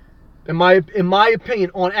worth it. In my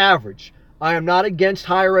opinion, on average, I am not against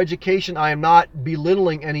higher education. I am not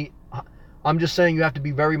belittling any. I'm just saying you have to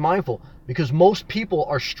be very mindful, because most people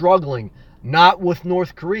are struggling, not with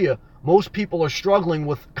North Korea. Most people are struggling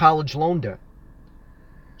with college loan debt.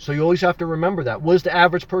 So you always have to remember that. What is the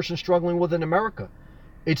average person struggling with in America?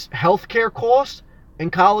 It's healthcare costs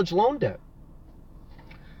and college loan debt.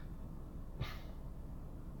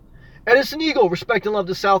 Edison Eagle, respect and love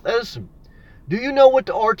to South Edison. Do you know what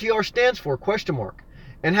the RTR stands for? ?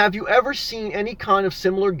 And have you ever seen any kind of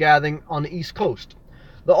similar gathering on the East Coast?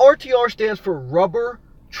 The RTR stands for Rubber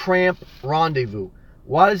Tramp Rendezvous.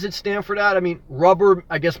 Why does it stand for that? I mean, rubber,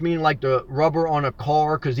 I guess, meaning like the rubber on a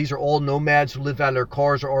car, because these are all nomads who live out of their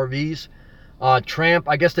cars or RVs. Tramp,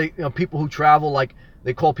 I guess people who travel, like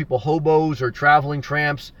they call people hobos or traveling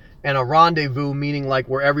tramps. And a rendezvous, meaning like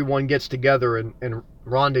where everyone gets together and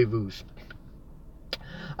rendezvous.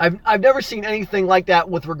 I've never seen anything like that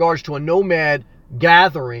with regards to a nomad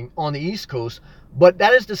gathering on the East Coast, but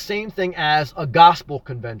that is the same thing as a gospel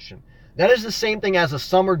convention. That is the same thing as a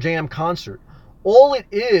summer jam concert. All it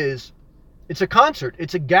is, it's a concert,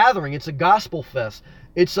 it's a gathering, it's a gospel fest,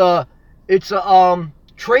 it's a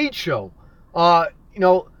trade show.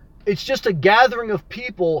 It's just a gathering of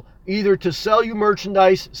people either to sell you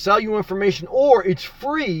merchandise, sell you information, or it's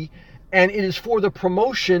free and it is for the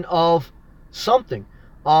promotion of something.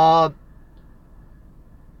 The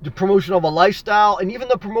promotion of a lifestyle, and even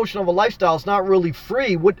the promotion of a lifestyle is not really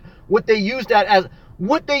free. What they use the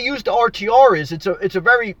RTR is, it's a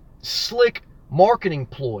very slick marketing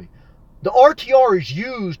ploy. The RTR is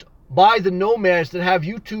used by the nomads that have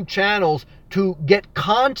YouTube channels to get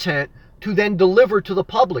content to then deliver to the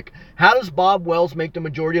public. How does Bob Wells make the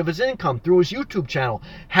majority of his income? Through his YouTube channel.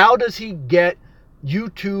 How does he get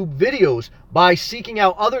YouTube videos? By seeking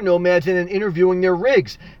out other nomads and then interviewing their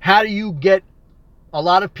rigs. How do you get a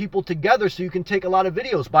lot of people together so you can take a lot of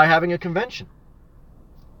videos? By having a convention.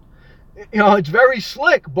 It's very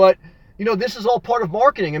slick, but this is all part of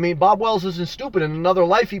marketing. I mean, Bob Wells isn't stupid. In another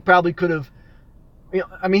life, he probably could have,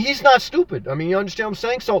 he's not stupid. You understand what I'm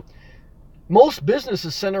saying? So most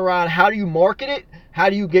businesses center around how do you market it, how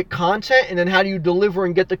do you get content, and then how do you deliver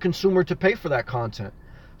and get the consumer to pay for that content.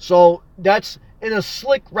 So that's in a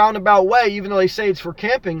slick roundabout way, even though they say it's for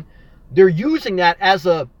camping, they're using that as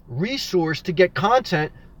a resource to get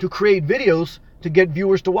content, to create videos, to get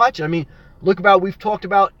viewers to watch it. We've talked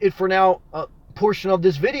about it for now a portion of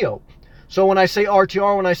this video. So when I say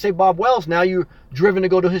RTR, when I say Bob Wells, now you're driven to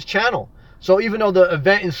go to his channel. So even though the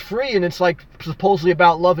event is free and it's like supposedly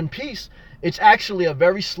about love and peace, it's actually a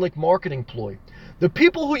very slick marketing ploy. The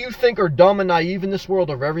people who you think are dumb and naive in this world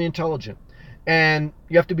are very intelligent. And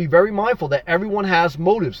you have to be very mindful that everyone has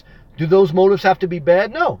motives. Do those motives have to be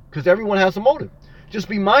bad? No, because everyone has a motive. Just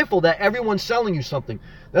be mindful that everyone's selling you something.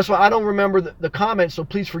 That's why I don't remember the comment, so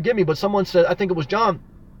please forgive me. But someone said, I think it was John.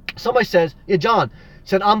 Somebody says, yeah, John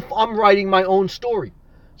said, I'm writing my own story.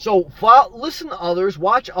 So listen to others,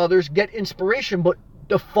 watch others, get inspiration, but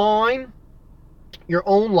define your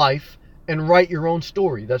own life and write your own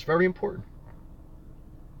story. That's very important.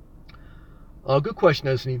 Good question,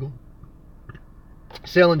 as an Eagle.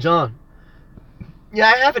 Sailing John. Yeah,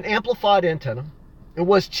 I have an amplified antenna. It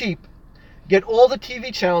was cheap. Get all the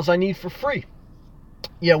TV channels I need for free.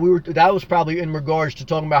 Yeah, that was probably in regards to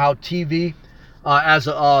talking about how TV as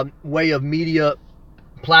a way of media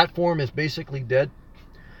platform is basically dead.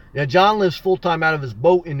 Yeah, John lives full-time out of his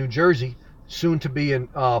boat in New Jersey, soon to be in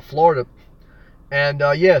Florida. And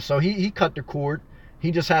yeah, so he cut the cord.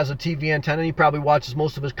 He just has a TV antenna, and he probably watches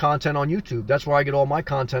most of his content on YouTube. That's where I get all my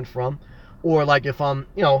content from. Or like if I'm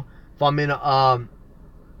in a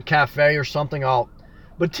cafe or something,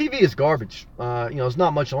 but TV is garbage. There's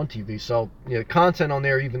not much on TV, so yeah, content on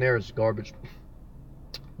there, even there, is garbage.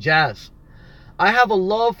 Jazz. I have a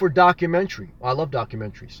love for documentary. I love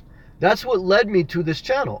documentaries. That's what led me to this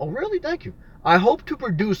channel. Oh, really? Thank you. I hope to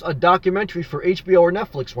produce a documentary for HBO or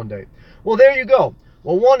Netflix one day. Well, there you go.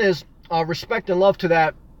 Well, one is respect and love to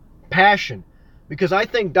that passion, because I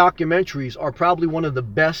think documentaries are probably one of the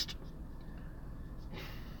best,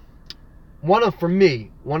 for me,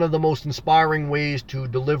 one of the most inspiring ways to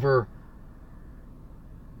deliver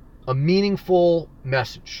a meaningful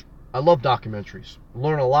message. I love documentaries.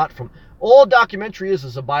 Learn a lot from. All a documentary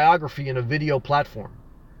is a biography in a video platform.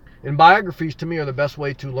 And biographies, to me, are the best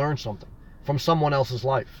way to learn something from someone else's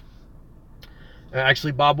life.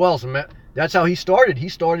 Actually, Bob Wells, that's how he started. He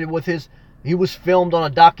started with he was filmed on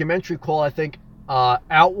a documentary called, I think,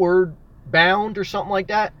 Outward Bound or something like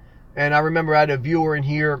that. And I remember I had a viewer in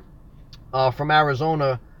here from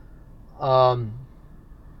Arizona. What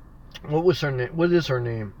was her name? What is her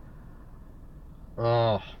name?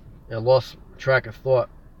 Oh, I lost track of thought.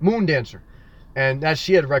 Moon Dancer. And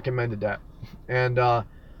she had recommended that. And,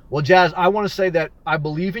 well, Jazz, I want to say that I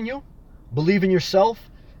believe in you, believe in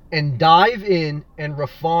yourself, and dive in and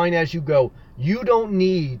refine as you go. You don't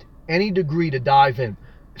need any degree to dive in.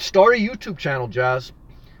 Start a YouTube channel, Jazz.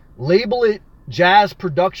 Label it Jazz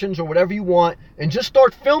Productions or whatever you want, and just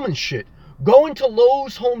start filming shit. Go into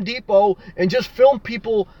Lowe's, Home Depot, and just film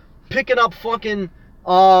people picking up fucking,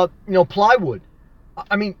 plywood.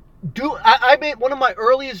 I mean, I made one of my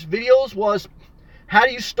earliest videos was, how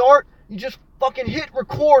do you start? You just fucking hit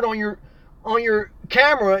record on your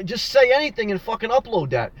camera, just say anything and fucking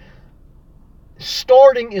upload that.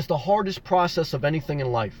 Starting is the hardest process of anything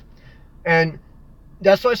in life. And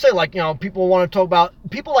that's what I say, people want to talk about,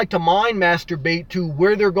 people like to mind masturbate to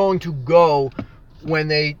where they're going to go when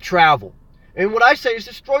they travel. And what I say is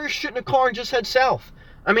just throw your shit in a car and just head south.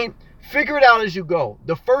 I mean, figure it out as you go.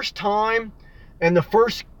 The first time and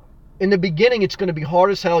in the beginning, it's going to be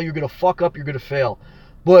hard as hell. You're going to fuck up. You're going to fail.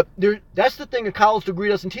 But that's the thing a college degree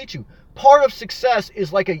doesn't teach you. Part of success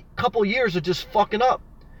is like a couple years of just fucking up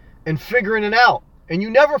and figuring it out. And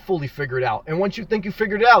you never fully figure it out. And once you think you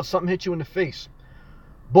figured it out, something hits you in the face.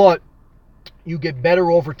 But you get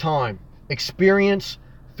better over time. Experience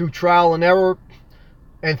through trial and error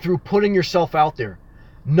and through putting yourself out there.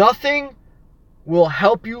 Nothing will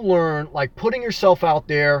help you learn like putting yourself out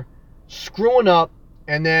there, screwing up,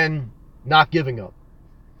 and then not giving up.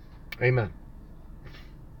 Amen.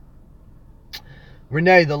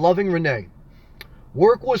 Renee, the loving Renee.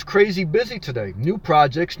 Work was crazy busy today. New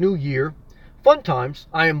projects, new year. Fun times.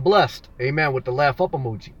 I am blessed. Amen, with the laugh up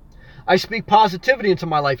emoji. I speak positivity into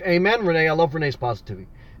my life. Amen, Renee. I love Renee's positivity.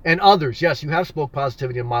 And others. Yes, you have spoke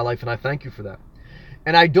positivity in my life, and I thank you for that.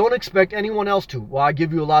 And I don't expect anyone else to. Well, I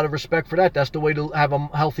give you a lot of respect for that. That's the way to have a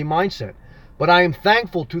healthy mindset. But I am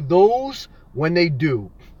thankful to those when they do.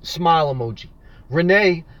 Smile emoji.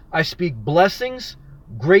 Renee, I speak blessings,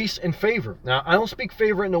 grace, and favor. Now, I don't speak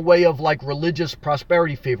favor in the way of like religious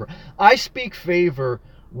prosperity favor. I speak favor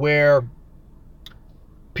where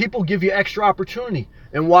people give you extra opportunity.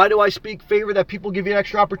 And why do I speak favor that people give you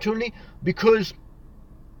extra opportunity? Because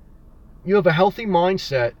you have a healthy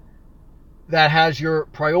mindset that has your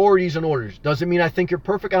priorities and orders. Doesn't mean I think you're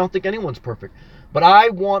perfect. I don't think anyone's perfect. But I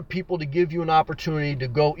want people to give you an opportunity to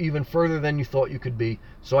go even further than you thought you could be.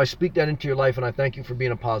 So I speak that into your life, and I thank you for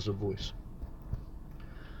being a positive voice.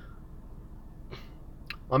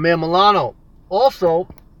 My man Milano. Also,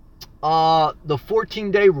 the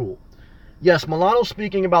 14-day rule. Yes, Milano's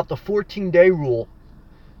speaking about the 14-day rule.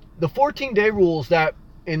 The 14-day rule is that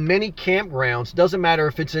in many campgrounds, doesn't matter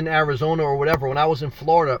if it's in Arizona or whatever. When I was in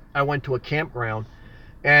Florida, I went to a campground,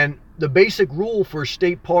 and the basic rule for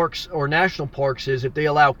state parks or national parks is if they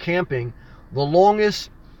allow camping, the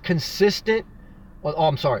longest consecutive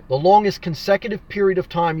period of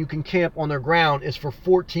time you can camp on their ground is for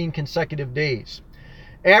 14 consecutive days.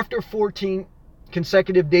 After 14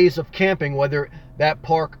 consecutive days of camping, whether that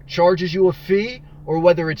park charges you a fee or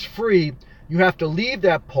whether it's free, you have to leave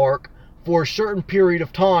that park for a certain period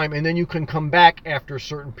of time, and then you can come back after a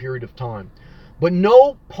certain period of time. But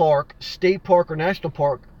no park, state park or national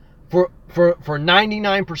park, for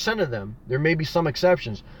 99% of them, there may be some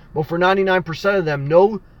exceptions, but for 99% of them,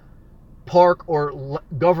 no park or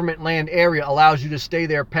government land area allows you to stay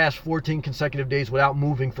there past 14 consecutive days without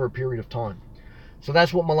moving for a period of time. So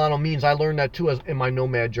that's what Milano means. I learned that too in my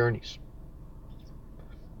nomad journeys.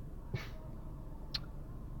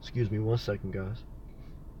 Excuse me 1 second, guys.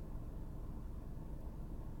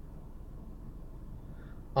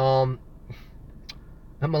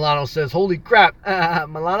 And Milano says, holy crap,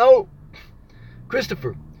 Milano.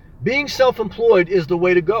 Christopher, being self-employed is the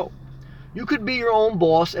way to go. You could be your own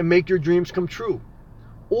boss and make your dreams come true.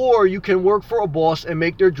 Or you can work for a boss and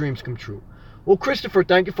make their dreams come true. Well, Christopher,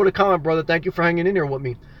 thank you for the comment, brother. Thank you for hanging in there with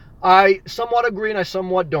me. I somewhat agree and I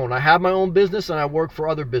somewhat don't. I have my own business and I work for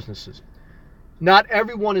other businesses. Not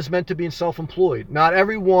everyone is meant to be self-employed. Not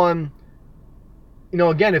everyone,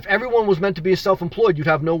 again, if everyone was meant to be self-employed, you'd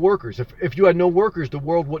have no workers. If you had no workers, the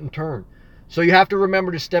world wouldn't turn. So you have to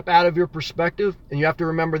remember to step out of your perspective, and you have to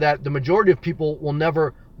remember that the majority of people will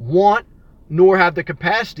never want nor have the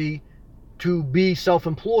capacity to be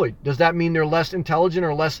self-employed. Does that mean they're less intelligent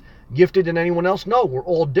or less gifted than anyone else? No, we're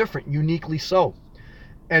all different, uniquely so.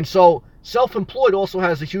 And so self-employed also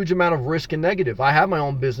has a huge amount of risk and negative. I have my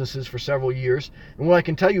own businesses for several years, and what I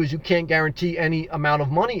can tell you is you can't guarantee any amount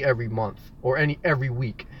of money every month or every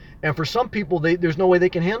week. And for some people, there's no way they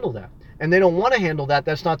can handle that. And they don't want to handle that.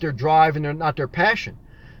 That's not their drive and they're not their passion.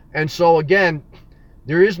 And so again,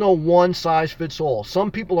 there is no one size fits all.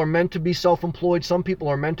 Some people are meant to be self-employed. Some people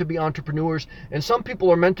are meant to be entrepreneurs. And some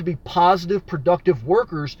people are meant to be positive, productive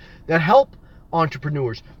workers that help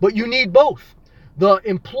entrepreneurs. But you need both. The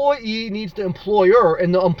employee needs the employer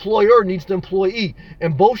and the employer needs the employee.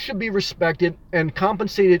 And both should be respected and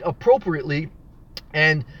compensated appropriately.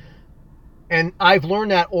 And I've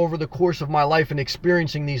learned that over the course of my life and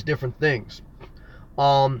experiencing these different things.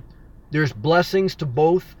 There's blessings to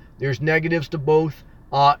both. There's negatives to both.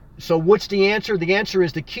 So what's the answer? The answer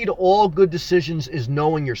is the key to all good decisions is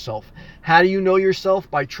knowing yourself. How do you know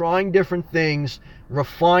yourself? By trying different things,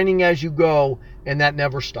 refining as you go, and that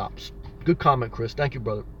never stops. Good comment, Chris. Thank you,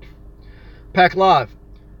 brother. Pack Live.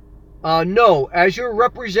 No, as you're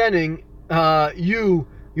representing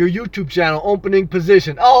your YouTube channel opening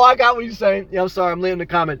position. Oh, I got what you're saying. Yeah, I'm sorry. I'm leaving the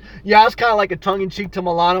comment. Yeah, it's kind of like a tongue-in-cheek to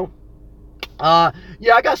Milano. Yeah,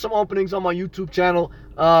 I got some openings on my YouTube channel.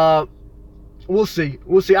 We'll see.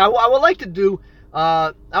 I would like to do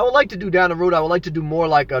down the road. I would like to do more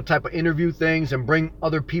like a type of interview things and bring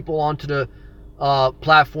other people onto the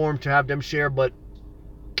platform to have them share. But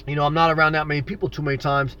I'm not around that many people too many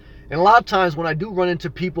times. And a lot of times when I do run into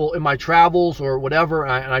people in my travels or whatever,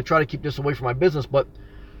 and I try to keep this away from my business, but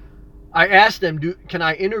I asked them, can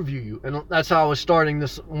I interview you? And that's how I was starting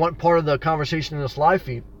this one part of the conversation in this live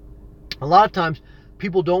feed. A lot of times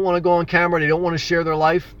people don't want to go on camera. They don't want to share their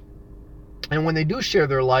life. And when they do share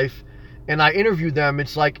their life and I interview them,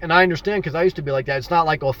 it's like, and I understand because I used to be like that. It's not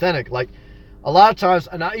like authentic. Like a lot of times,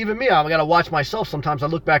 and even me, I got to watch myself. Sometimes I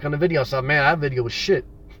look back on the video and say, man, that video was shit.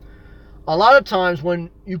 A lot of times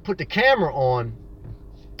when you put the camera on,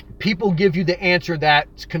 people give you the answer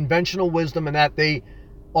that's conventional wisdom and that they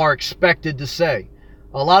are expected to say.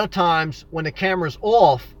 A lot of times when the camera's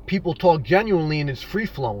off, people talk genuinely and it's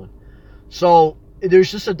free-flowing. So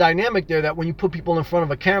there's just a dynamic there that when you put people in front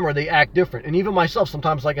of a camera, they act different. And even myself,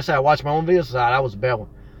 sometimes, like I said, I watch my own videos and say, that was a bad one.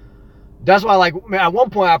 That's why, like, at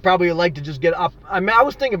one point, I probably like to just get up. I mean, I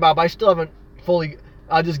was thinking about it, but I still haven't fully,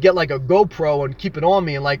 I'll just get like a GoPro and keep it on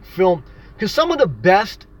me and like film. Because some of the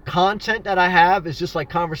best content that I have is just like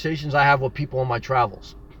conversations I have with people on my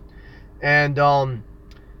travels. And,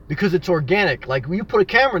 because it's organic. Like when you put a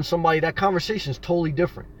camera in somebody, that conversation is totally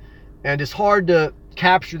different. And it's hard to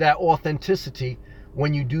capture that authenticity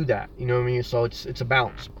when you do that. You know what I mean? So it's a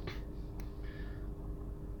balance.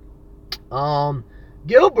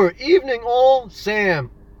 Gilbert, evening all.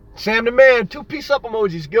 Sam the man, 2 peace up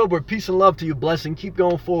emojis. Gilbert, peace and love to you. Blessing. Keep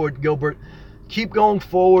going forward, Gilbert. Keep going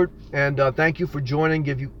forward. And thank you for joining.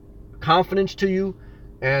 Give you confidence to you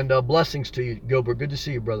and blessings to you, Gilbert. Good to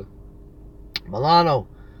see you, brother. Milano.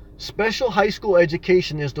 Special high school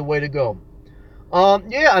education is the way to go.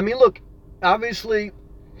 Yeah, I mean, look, obviously,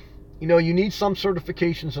 you need some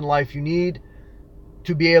certifications in life. You need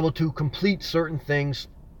to be able to complete certain things.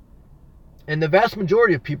 And the vast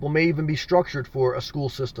majority of people may even be structured for a school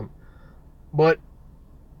system. But,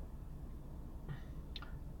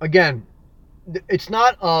 again, it's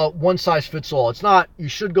not one size fits all. It's not you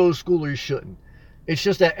should go to school or you shouldn't. It's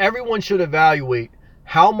just that everyone should evaluate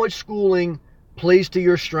how much schooling plays to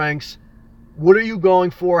your strengths. What are you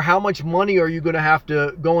going for? How much money are you going to have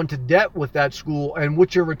to go into debt with that school? And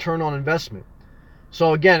what's your return on investment?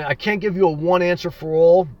 So again, I can't give you a one answer for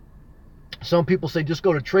all. Some people say just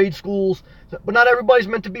go to trade schools, but not everybody's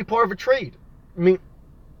meant to be part of a trade. I mean,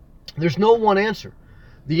 there's no one answer.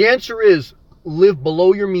 The answer is live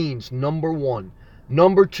below your means, number one.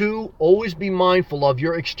 Number two, always be mindful of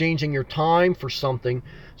you're exchanging your time for something.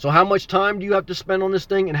 So how much time do you have to spend on this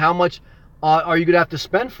thing, and how much are you going to have to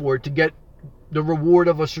spend for it to get the reward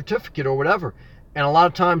of a certificate or whatever? And a lot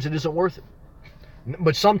of times it isn't worth it.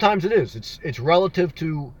 But sometimes it is. It's relative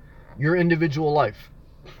to your individual life.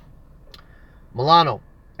 Milano,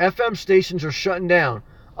 FM stations are shutting down.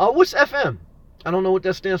 What's FM? I don't know what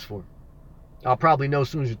that stands for. I'll probably know as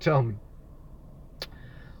soon as you tell me.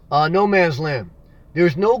 No Man's Land.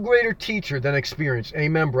 There's no greater teacher than experience.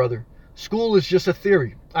 Amen, brother. School is just a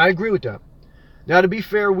theory. I agree with that. Now, to be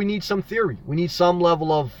fair, we need some theory. We need some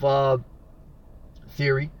level of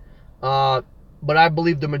theory. But I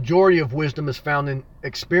believe the majority of wisdom is found in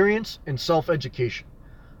experience and self-education.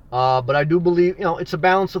 But I do believe, it's a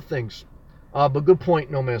balance of things. But good point,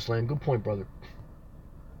 No Man's Land. Good point, brother.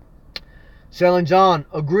 Sailing John,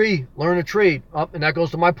 agree, learn a trade. And that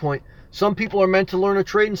goes to my point. Some people are meant to learn a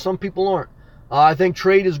trade and some people aren't. I think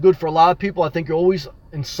trade is good for a lot of people. I think you're always,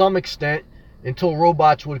 in some extent, until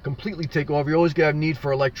robots would completely take over, you always got a need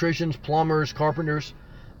for electricians, plumbers, carpenters.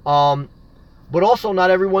 But also, not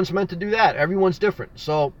everyone's meant to do that. Everyone's different.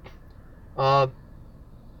 So, I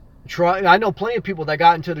know plenty of people that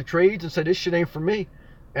got into the trades and said, this shit ain't for me.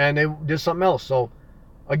 And they did something else. So,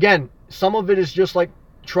 again, some of it is just like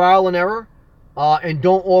trial and error. And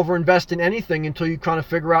don't overinvest in anything until you kind of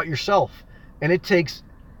figure out yourself. And it takes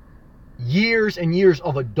years and years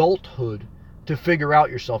of adulthood to figure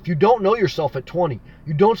out yourself. You don't know yourself at 20.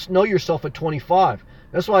 You don't know yourself at 25.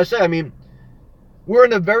 That's why I say, we're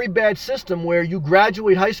in a very bad system where you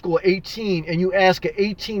graduate high school at 18 and you ask an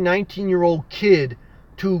 18, 19-year-old kid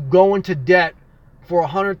to go into debt for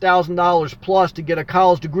 $100,000 plus to get a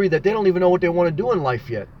college degree that they don't even know what they want to do in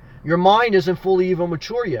life yet. Your mind isn't fully even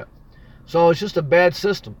mature yet. So it's just a bad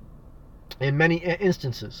system in many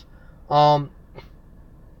instances.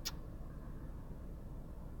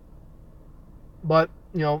 But,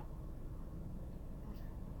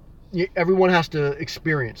 everyone has to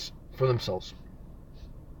experience for themselves.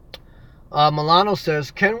 Milano says,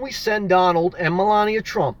 can we send Donald and Melania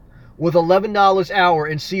Trump with $11 an hour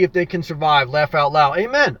and see if they can survive? Laugh out loud.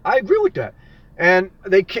 Amen. I agree with that. And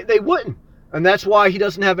they wouldn't. And that's why he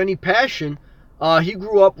doesn't have any passion. He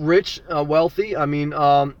grew up rich, wealthy.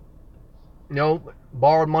 Borrowed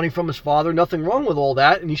money from his father. Nothing wrong with all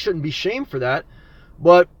that. And he shouldn't be shamed for that.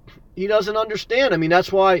 But he doesn't understand.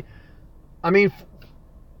 That's why, to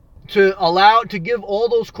give all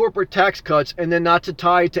those corporate tax cuts and then not to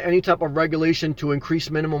tie it to any type of regulation to increase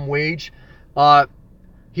minimum wage,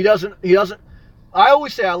 he doesn't, I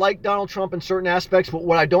always say I like Donald Trump in certain aspects, but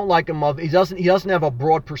what I don't like him of, he doesn't have a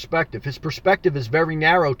broad perspective. His perspective is very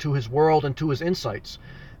narrow to his world and to his insights.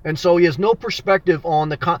 And so he has no perspective on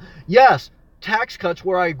yes, tax cuts,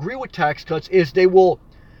 where I agree with tax cuts, is they will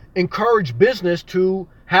encourage business to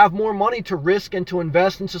have more money to risk and to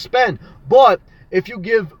invest and to spend. But if you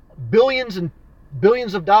give billions and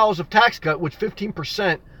billions of dollars of tax cut, which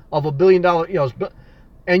 15% of $1 billion,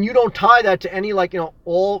 and you don't tie that to any,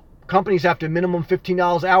 all companies have to minimum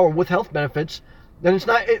 $15 an hour with health benefits, then it's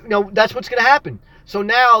not, that's what's going to happen. So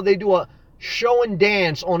now they do a show and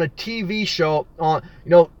dance on a TV show on,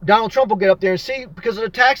 Donald Trump will get up there and see, because of the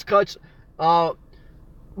tax cuts,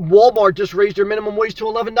 Walmart just raised their minimum wage to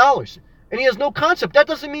 $11. And he has no concept. That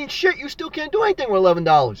doesn't mean shit. You still can't do anything with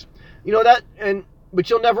 $11. But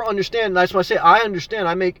you'll never understand. And that's why I say I understand.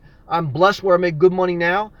 I'm blessed where I make good money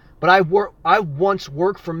now. But I once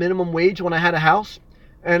worked for minimum wage when I had a house.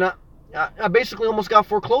 And I basically almost got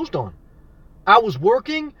foreclosed on. I was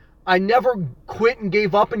working. I never quit and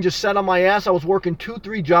gave up and just sat on my ass. I was working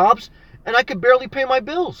 2-3 jobs. And I could barely pay my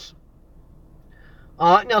bills.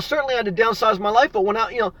 Now, certainly I had to downsize my life. But when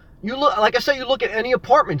you look, like I said, you look at any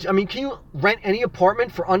apartments. Can you rent any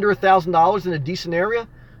apartment for under $1,000 in a decent area?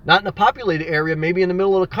 Not in a populated area, maybe in the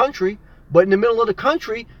middle of the country. But in the middle of the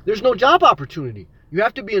country, there's no job opportunity. You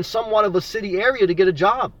have to be in somewhat of a city area to get a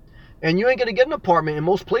job. And you ain't going to get an apartment in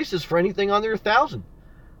most places for anything under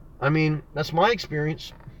 $1,000. That's my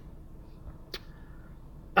experience.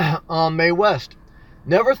 May West.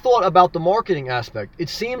 Never thought about the marketing aspect. It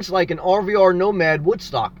seems like an RVR nomad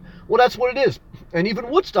Woodstock. Well, that's what it is. And even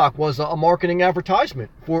Woodstock was a marketing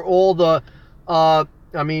advertisement for all the,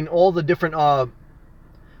 all the different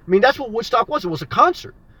I mean, that's what Woodstock was. It was a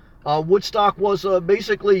concert. Woodstock was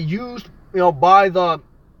basically used, by the,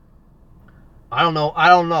 I don't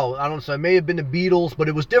know. So it may have been the Beatles, but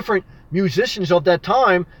it was different musicians of that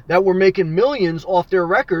time that were making millions off their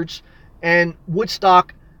records, and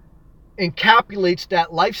Woodstock encapsulates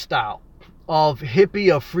that lifestyle of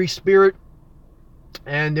hippie, of free spirit,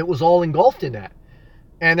 and it was all engulfed in that.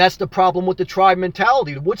 And that's the problem with the tribe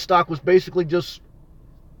mentality. The Woodstock was basically just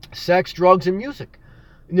sex, drugs, and music.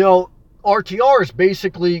 RTR is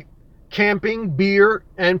basically camping, beer,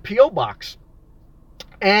 and P.O. box.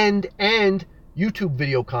 And YouTube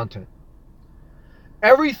video content.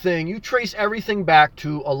 Everything, you trace everything back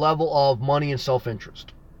to a level of money and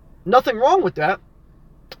self-interest. Nothing wrong with that.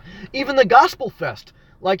 Even the Gospel Fest.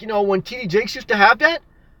 Like, when T.D. Jakes used to have that,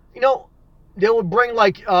 they would bring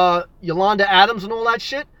like Yolanda Adams and all that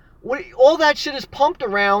shit. All that shit is pumped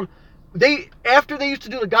around. After they used to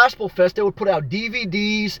do the Gospel Fest, they would put out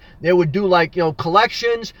DVDs. They would do like,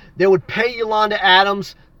 collections. They would pay Yolanda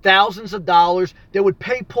Adams thousands of dollars. They would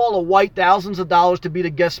pay Paula White thousands of dollars to be the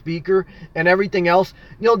guest speaker and everything else.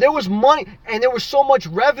 There was money, and there was so much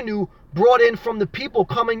revenue brought in from the people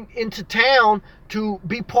coming into town to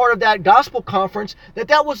be part of that gospel conference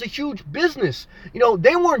that was a huge business.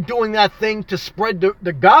 They weren't doing that thing to spread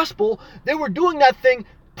the gospel. They were doing that thing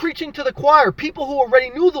preaching to the choir. People who already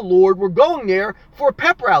knew the Lord were going there for a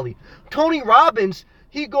pep rally. Tony Robbins,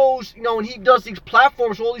 he goes, and he does these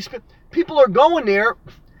platforms, all these people are going there,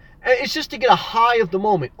 and it's just to get a high of the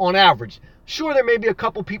moment on average. Sure, there may be a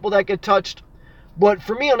couple people that get touched, but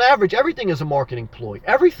for me, on average, everything is a marketing ploy.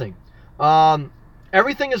 Everything.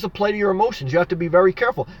 Everything is a play to your emotions. You have to be very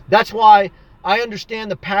careful. That's why I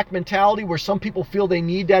understand the pack mentality, where some people feel they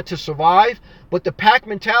need that to survive. But the pack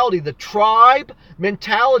mentality, the tribe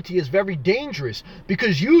mentality, is very dangerous,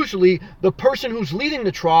 because usually the person who's leading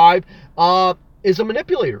the tribe is a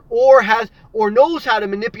manipulator, or knows how to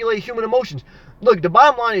manipulate human emotions. Look, the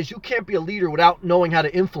bottom line is you can't be a leader without knowing how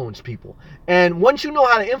to influence people. And once you know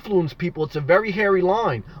how to influence people, it's a very hairy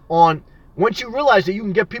line on. Once you realize that you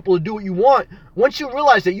can get people to do what you want, once you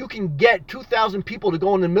realize that you can get 2,000 people to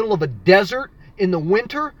go in the middle of a desert in the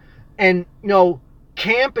winter and,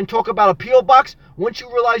 camp and talk about a P.O. box, once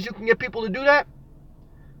you realize you can get people to do that,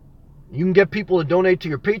 you can get people to donate to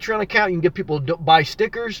your Patreon account, you can get people to buy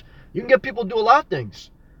stickers, you can get people to do a lot of things.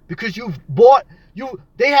 Because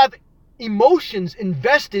they have emotions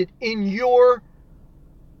invested in your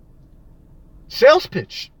sales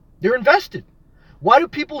pitch. They're invested. Why do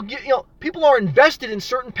people people are invested in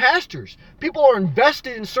certain pastors. People are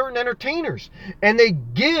invested in certain entertainers. And they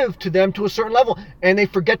give to them to a certain level. And they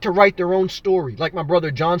forget to write their own story. Like my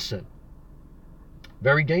brother John said.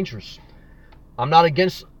 Very dangerous. I'm not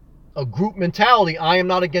against a group mentality. I am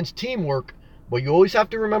not against teamwork. But you always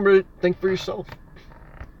have to remember to think for yourself.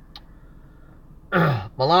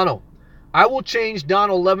 Milano. I will change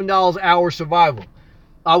Donald $11 hour survival.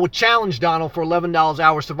 I would challenge Donald for $11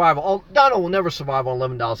 hour survival. Oh, Donald will never survive on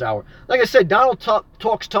 $11 hour. Like I said, Donald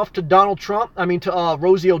talks tough to Donald Trump. To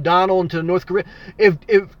Rosie O'Donnell and to North Korea.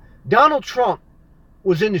 If Donald Trump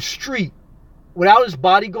was in the street without his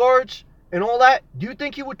bodyguards and all that, do you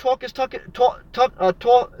think he would talk as tough?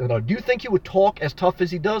 Do you think he would talk as tough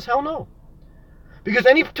as he does? Hell no. Because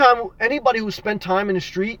anybody who spent time in the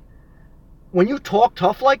street, when you talk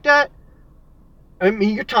tough like that,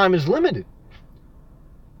 your time is limited.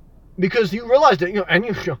 Because you realize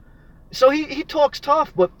that, so he talks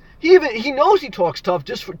tough, but he knows he talks tough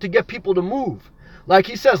just to get people to move. Like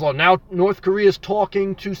he says, well, now North Korea is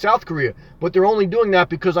talking to South Korea, but they're only doing that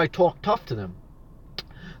because I talk tough to them.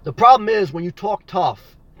 The problem is when you talk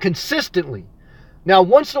tough consistently. Now,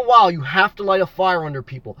 once in a while, you have to light a fire under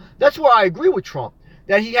people. That's where I agree with Trump,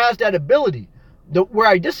 that he has that ability. Where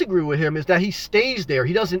I disagree with him is that he stays there.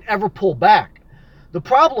 He doesn't ever pull back. The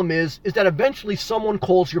problem is that eventually someone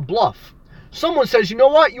calls your bluff. Someone says, you know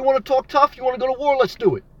what? You want to talk tough? You want to go to war? Let's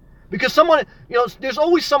do it. Because someone, there's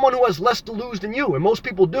always someone who has less to lose than you, and most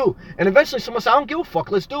people do. And eventually someone says, I don't give a fuck,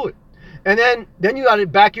 let's do it. And then you got to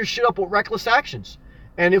back your shit up with reckless actions.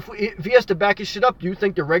 And if he has to back his shit up, do you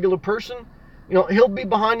think the regular person, he'll be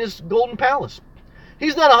behind his golden palace?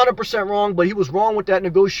 He's not 100% wrong, but he was wrong with that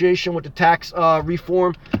negotiation with the tax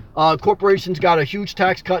reform. Corporations got a huge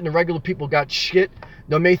tax cut and the regular people got shit.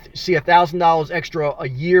 They may see $1,000 extra a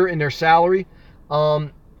year in their salary.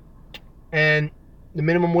 And the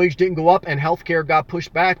minimum wage didn't go up, and healthcare got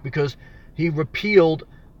pushed back because he repealed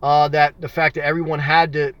the fact that everyone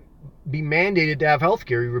had to be mandated to have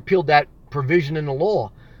healthcare. He repealed that provision in the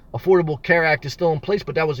law. Affordable Care Act is still in place,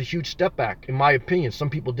 but that was a huge step back, in my opinion. Some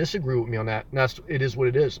people disagree with me on that, and it is what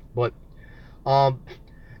it is. But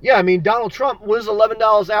Yeah, I mean, Donald Trump, what does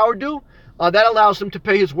 $11 an hour do? That allows him to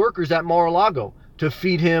pay his workers at Mar-a-Lago to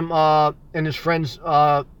feed him and his friends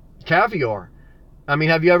caviar. I mean,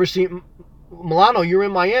 have you ever seen Milano? You're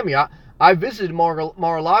in Miami. I visited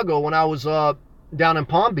Mar-a-Lago when I was down in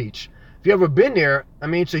Palm Beach. If you ever been there, I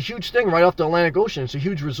mean, it's a huge thing right off the Atlantic Ocean. It's a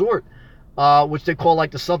huge resort, which they call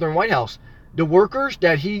like the Southern White House. The workers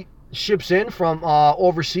that he ships in from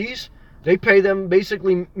overseas, they pay them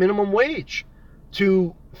basically minimum wage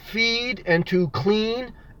to feed and to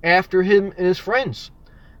clean after him and his friends.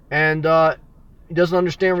 And he doesn't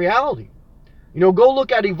understand reality. You know, go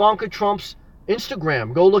look at Ivanka Trump's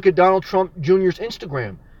Instagram. Go look at Donald Trump Jr.'s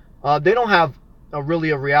Instagram. They don't have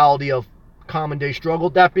really a reality of common day struggle.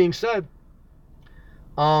 That being said,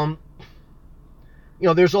 you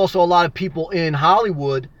know, there's also a lot of people in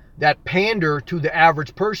Hollywood that pander to the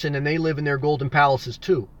average person, and they live in their golden palaces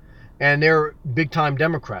too. And they're big time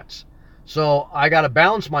Democrats. So I got to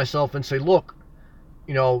balance myself and say, look,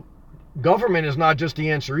 you know, government is not just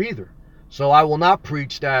the answer either. So I will not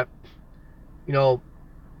preach that, you know,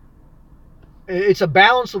 it's a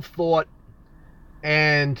balance of thought,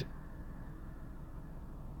 and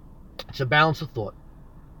it's a balance of thought.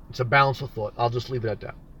 It's a balance of thought. I'll just leave it at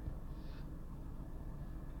that.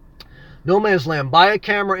 No Man's Land. Buy a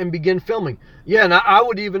camera and begin filming. Yeah, and I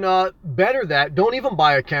would even better that. Don't even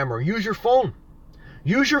buy a camera. Use your phone.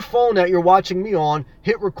 Use your phone that you're watching me on.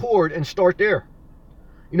 Hit record and start there.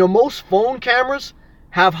 You know, most phone cameras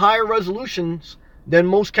have higher resolutions than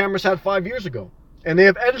most cameras had 5 years ago. And they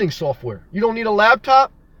have editing software. You don't need a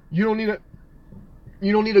laptop. You don't need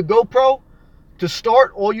a GoPro. To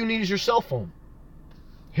start, all you need is your cell phone.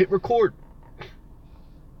 Hit record.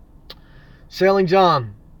 Sailing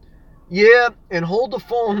John. Yeah, and hold the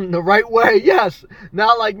phone the right way. Yes,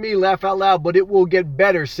 not like me, laugh out loud, but it will get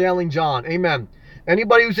better. Sailing John. Amen.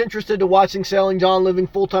 Anybody who's interested in watching Sailing John living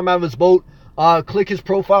full-time out of his boat, click his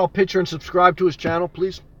profile picture and subscribe to his channel,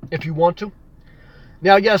 please, if you want to.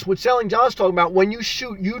 Now, yes, what Sailing John's talking about, when you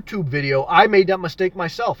shoot YouTube video, I made that mistake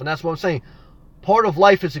myself, and that's what I'm saying. Part of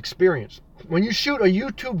life is experience. When you shoot a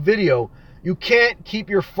YouTube video, you can't keep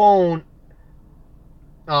your phone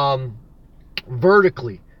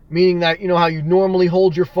vertically, meaning that, you know how you normally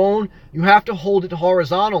hold your phone? You have to hold it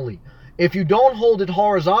horizontally. If you don't hold it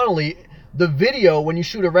horizontally, the video, when you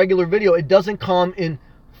shoot a regular video, it doesn't come in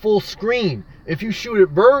full screen. If you shoot it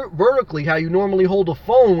vertically, how you normally hold a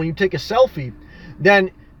phone when you take a selfie,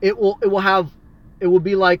 then it will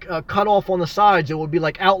be like cut off on the sides. It will be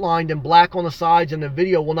like outlined in black on the sides, and the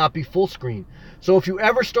video will not be full screen. So if you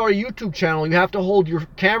ever start a YouTube channel, you have to hold your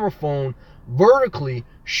camera phone vertically,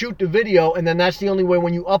 shoot the video, and then that's the only way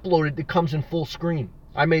when you upload it, it comes in full screen.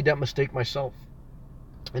 I made that mistake myself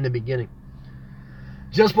in the beginning.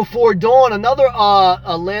 Just before dawn, another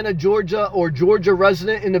Atlanta, Georgia, or Georgia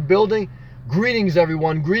resident in the building. Greetings,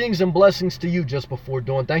 everyone. Greetings and blessings to you just before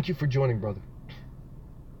dawn. Thank you for joining, brother.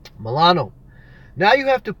 Milano. Now you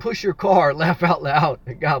have to push your car. Laugh out loud.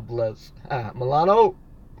 God bless. Milano.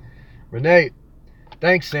 Renee.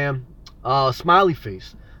 Thanks, Sam. Smiley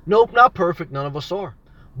face. Nope, not perfect. None of us are.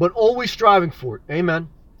 But always striving for it. Amen.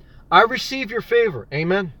 I receive your favor.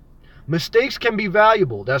 Amen. Mistakes can be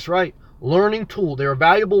valuable. That's right. Learning tool. They're a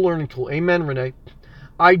valuable learning tool. Amen, Renee.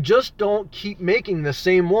 I just don't keep making the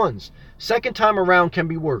same ones. Second time around can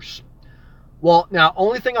be worse. Well, now,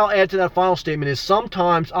 only thing I'll add to that final statement is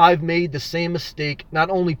sometimes I've made the same mistake,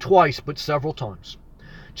 not only twice, but several times.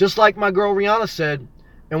 Just like my girl Rihanna said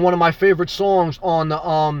in one of my favorite songs on the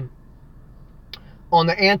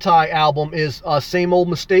Anti album is Same Old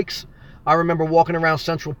Mistakes. I remember walking around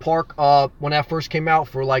Central Park when that first came out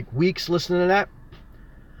for like weeks listening to that.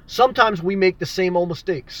 Sometimes we make the same old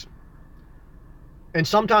mistakes. And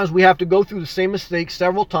sometimes we have to go through the same mistakes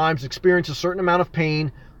several times, experience a certain amount of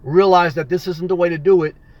pain, realize that this isn't the way to do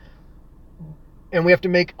it, and we have to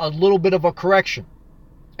make a little bit of a correction.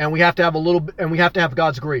 And we have to have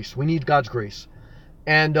God's grace. We need God's grace.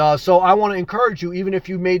 And so I want to encourage you, even if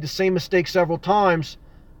you made the same mistake several times,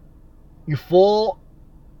 you fall.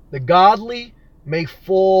 The godly may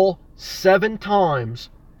fall 7 times,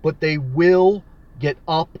 but they will get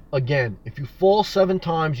up again. If you fall 7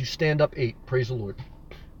 times, you stand up 8. Praise the Lord.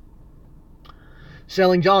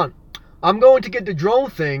 Sailing John. I'm going to get the drone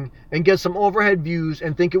thing and get some overhead views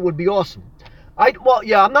and think it would be awesome.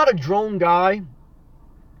 I'm not a drone guy.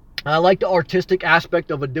 I like the artistic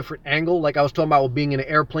aspect of a different angle. Like I was talking about with being in an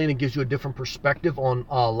airplane, it gives you a different perspective on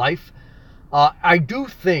life. I do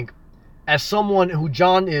think, as someone who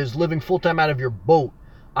John is living full-time out of your boat,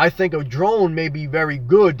 I think a drone may be very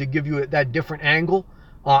good to give you that different angle.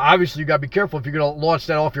 Obviously, you got to be careful if you're going to launch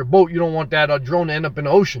that off your boat. You don't want that drone to end up in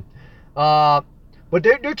the ocean. But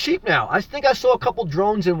they're cheap now. I think I saw a couple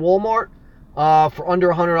drones in Walmart for under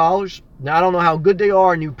 $100. Now, I don't know how good they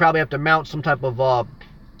are, and you probably have to mount some type of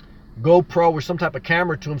GoPro or some type of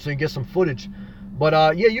camera to them so you get some footage.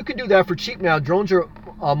 But yeah, you can do that for cheap now. Drones are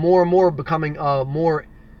more and more becoming more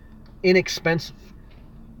inexpensive.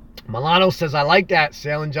 Milano says, I like that,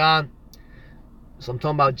 Sailing John. So I'm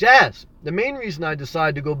talking about Jazz. The main reason I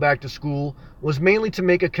decided to go back to school was mainly to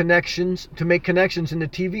make connections in the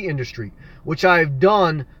TV industry, which I've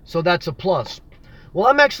done, so that's a plus. Well,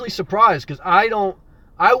 I'm actually surprised because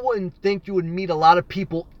I wouldn't think you would meet a lot of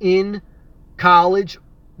people in college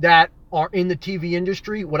that are in the TV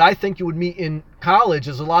industry. What I think you would meet in college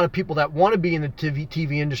is a lot of people that want to be in the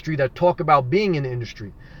TV industry, that talk about being in the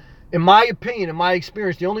industry. In my opinion, in my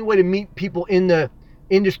experience, the only way to meet people in the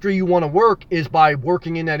industry you want to work is by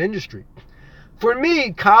working in that industry. For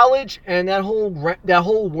me, college and that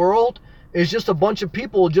whole world is just a bunch of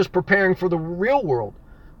people just preparing for the real world.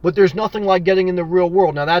 But there's nothing like getting in the real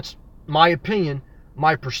world. Now, that's my opinion,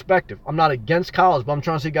 my perspective. I'm not against college, but I'm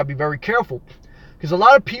trying to say you got to be very careful. Because a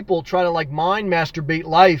lot of people try to like mind masturbate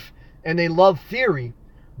life, and they love theory,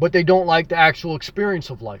 but they don't like the actual experience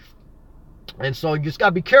of life. And so you just got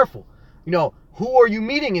to be careful. You know, who are you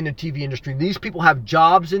meeting in the TV industry? These people have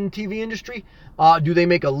jobs in the TV industry? Do they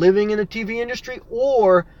make a living in the TV industry?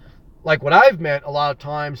 Or, like what I've met a lot of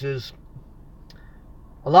times is,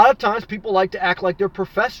 a lot of times people like to act like they're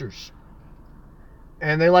professors.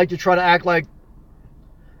 And they like to try to act like,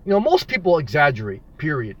 you know, most people exaggerate,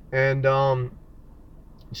 period. And you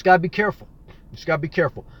just got to be careful. You just got to be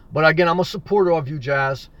careful. But again, I'm a supporter of you,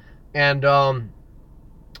 Jazz. And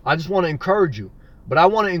I just want to encourage you. But I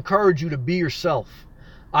want to encourage you to be yourself.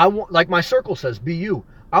 Like my circle says, be you.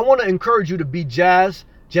 I want to encourage you to be Jazz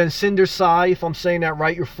Jensinder Sai, if I'm saying that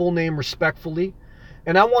right, your full name respectfully.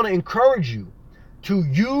 And I want to encourage you to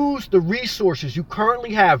use the resources you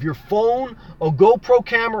currently have, your phone, a GoPro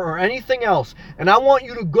camera, or anything else. And I want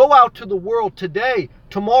you to go out to the world today,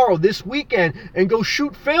 tomorrow, this weekend, and go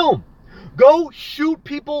shoot film. Go shoot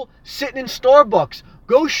people sitting in Starbucks.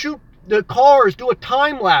 Go shoot the cars, do a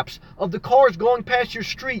time lapse of the cars going past your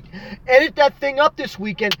street. Edit that thing up this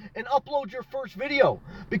weekend and upload your first video,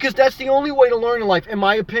 because that's the only way to learn in life, in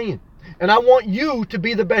my opinion. And I want you to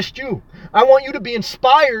be the best you. I want you to be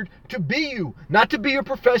inspired to be you, not to be your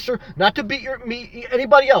professor, not to be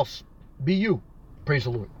anybody else. Be you. Praise the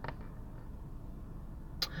Lord.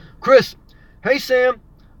 Chris, hey Sam,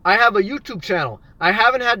 I have a YouTube channel. I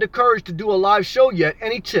haven't had the courage to do a live show yet.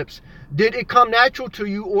 Any tips? Did it come natural to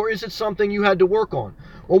you, or is it something you had to work on?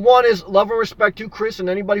 Well, one is love and respect to Chris, and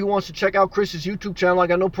anybody who wants to check out Chris's YouTube channel. I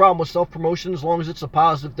got no problem with self-promotion as long as it's a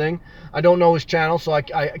positive thing. I don't know his channel, so I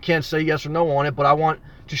can't say yes or no on it, but I want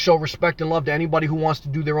to show respect and love to anybody who wants to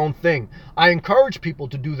do their own thing. I encourage people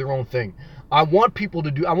to do their own thing. I want people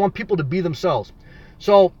to be themselves.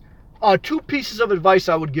 So, two pieces of advice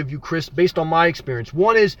I would give you, Chris, based on my experience.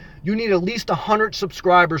 One is you need at least 100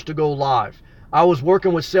 subscribers to go live. I was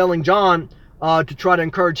working with Sailing John to try to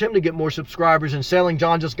encourage him to get more subscribers, and Sailing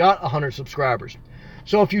John just got 100 subscribers.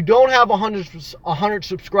 So if you don't have 100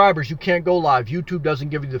 subscribers, you can't go live. YouTube doesn't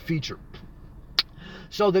give you the feature.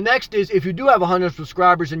 So the next is, if you do have 100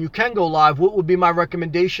 subscribers and you can go live, what would be my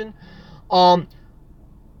recommendation? Talk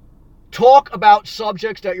about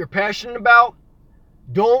subjects that you're passionate about.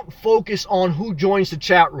 Don't focus on who joins the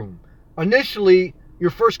chat room. Initially, your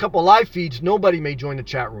first couple live feeds, nobody may join the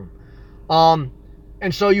chat room.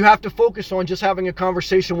 And so you have to focus on just having a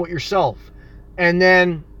conversation with yourself. And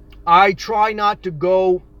then I try to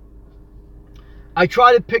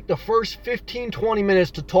pick the first 15, 20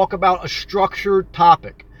 minutes to talk about a structured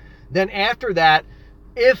topic. Then after that,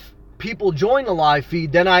 if people join the live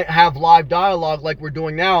feed, then I have live dialogue like we're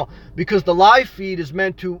doing now, because the live feed is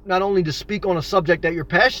meant to not only to speak on a subject that you're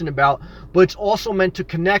passionate about, but it's also meant to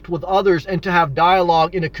connect with others and to have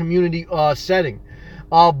dialogue in a community setting.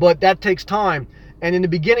 But that takes time. And in the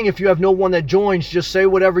beginning, if you have no one that joins, just say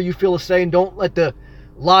whatever you feel to say, and don't let the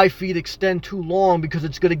live feed extend too long, because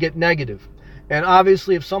it's going to get negative. And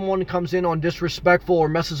obviously, if someone comes in on disrespectful or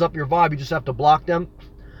messes up your vibe, you just have to block them.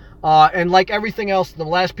 And like everything else, the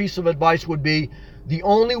last piece of advice would be, the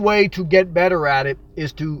only way to get better at it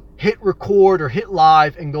is to hit record or hit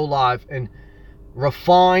live and go live and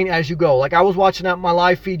refine as you go. Like I was watching my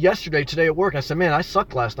live feed today at work. I said, man, I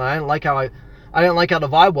sucked last night. I didn't like how the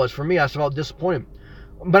vibe was. For me, I felt disappointed.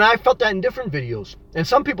 But I felt that in different videos. And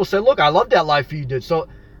some people say, look, I love that live feed you did. So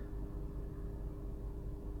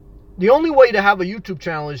the only way to have a YouTube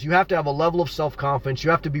channel is you have to have a level of self-confidence.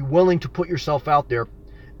 You have to be willing to put yourself out there.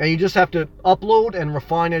 And you just have to upload and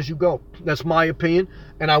refine as you go. That's my opinion.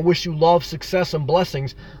 And I wish you love, success, and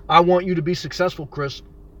blessings. I want you to be successful, Chris.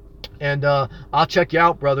 And I'll check you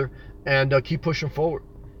out, brother. And keep pushing forward.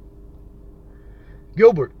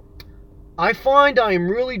 Gilbert, I find I am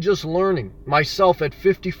really just learning myself at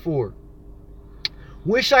 54.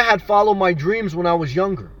 Wish I had followed my dreams when I was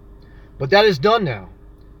younger. But that is done now.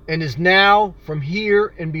 And is now from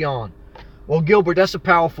here and beyond. Well, Gilbert, that's a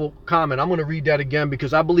powerful comment. I'm going to read that again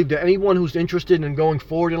because I believe that anyone who's interested in going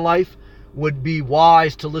forward in life would be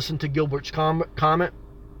wise to listen to Gilbert's comment.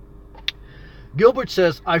 Gilbert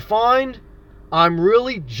says, I find I'm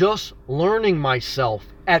really just learning myself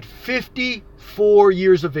at 54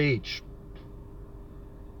 years of age.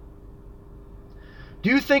 Do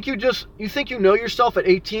you think you know yourself at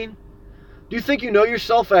 18? Do you think you know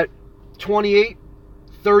yourself at 28,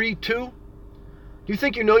 32? Do you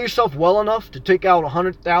think you know yourself well enough to take out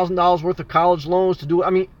 $100,000 worth of college loans to do it?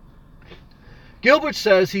 I mean, Gilbert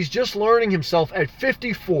says he's just learning himself at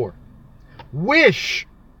 54. Wish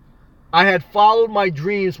I had followed my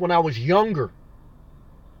dreams when I was younger.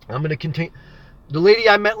 I'm going to continue. The lady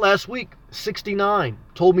I met last week, 69,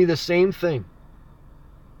 told me the same thing.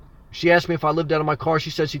 She asked me if I lived out of my car.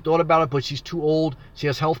 She said she thought about it, but she's too old. She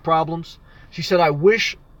has health problems. She said, I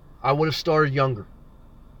wish I would have started younger.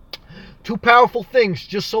 Two powerful things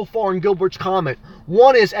just so far in Gilbert's comment.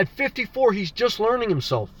 One is at 54, he's just learning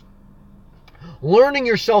himself. Learning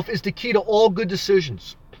yourself is the key to all good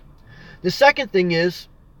decisions. The second thing is,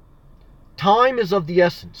 time is of the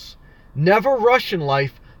essence. Never rush in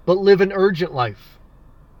life, but live an urgent life.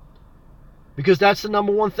 Because that's the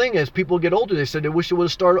number one thing. As people get older, they said they wish they would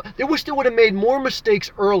have started. They wish they would have made more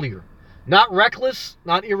mistakes earlier. Not reckless,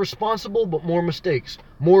 not irresponsible, but more mistakes.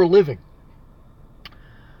 More living.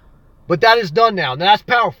 But that is done now. Now that's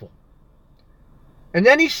powerful. And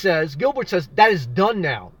then he says, Gilbert says, that is done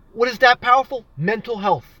now. What is that powerful? Mental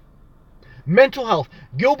health. Mental health.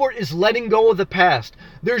 Gilbert is letting go of the past.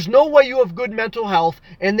 There's no way you have good mental health,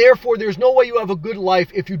 and therefore there's no way you have a good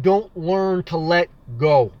life if you don't learn to let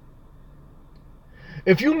go.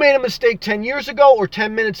 If you made a mistake 10 years ago or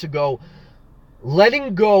 10 minutes ago,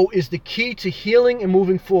 letting go is the key to healing and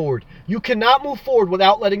moving forward. You cannot move forward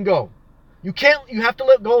without letting go. You have to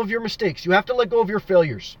let go of your mistakes. You have to let go of your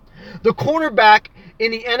failures. The cornerback in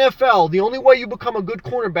the NFL, the only way you become a good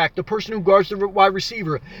cornerback, the person who guards the wide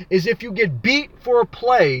receiver, is if you get beat for a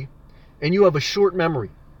play and you have a short memory.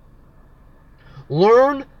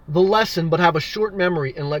 Learn the lesson but have a short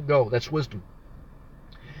memory and let go. That's wisdom.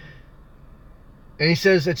 And he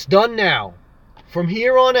says, it's done now. From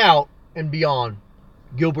here on out and beyond,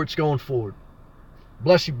 Gilbert's going forward.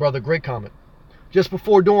 Bless you, brother. Great comment. Just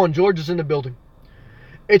before dawn, George is in the building.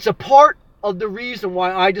 It's a part of the reason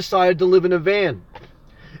why I decided to live in a van.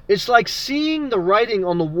 It's like seeing the writing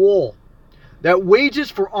on the wall that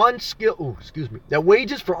wages for unskilled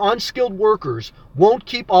workers won't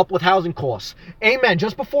keep up with housing costs. Amen.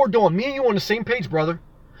 Just before dawn, me and you on the same page, brother.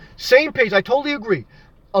 Same page. I totally agree.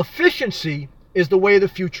 Efficiency is the way of the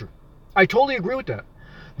future. I totally agree with that.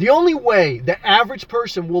 The only way the average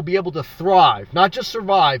person will be able to thrive, not just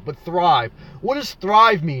survive, but thrive. What does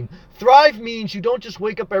thrive mean? Thrive means you don't just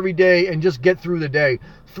wake up every day and just get through the day.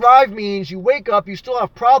 Thrive means you wake up, you still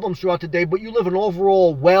have problems throughout the day, but you live an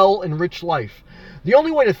overall well and rich life. The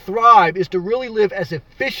only way to thrive is to really live as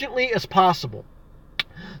efficiently as possible.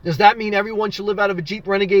 Does that mean everyone should live out of a Jeep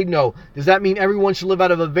Renegade? No. Does that mean everyone should live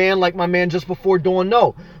out of a van like my man just before dawn?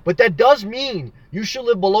 No. But that does mean you should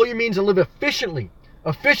live below your means and live efficiently.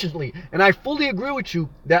 And I fully agree with you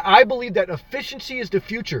that I believe that efficiency is the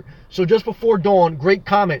future. So just before dawn, great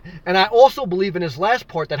comment. And I also believe in his last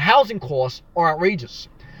part that housing costs are outrageous.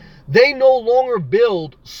 They no longer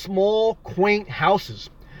build small, quaint houses.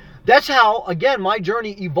 That's how, again, my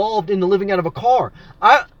journey evolved into living out of a car.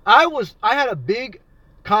 I had a big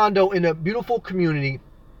condo in a beautiful community,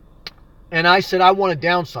 and I said I want to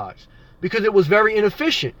downsize because it was very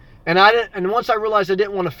inefficient. And once I realized I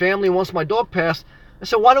didn't want a family, and once my dog passed, I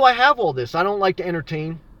said, why do I have all this? I don't like to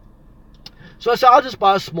entertain. So I said, I'll just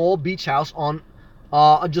buy a small beach house on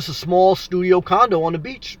just a small studio condo on the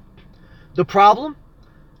beach. The problem?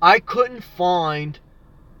 I couldn't find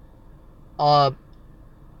a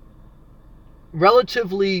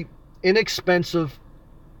relatively inexpensive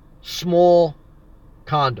small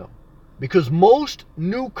condo. Because most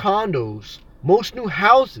new condos, most new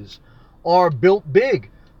houses are built big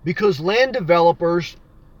because land developers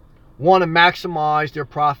want to maximize their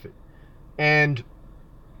profit. And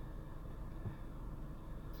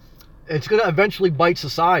it's going to eventually bite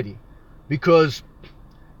society because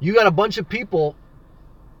you got a bunch of people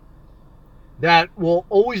that will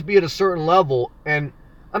always be at a certain level, and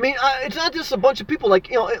I mean, it's not just a bunch of people. Like,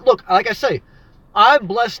 look, like I say, I'm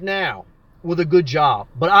blessed now with a good job,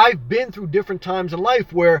 but I've been through different times in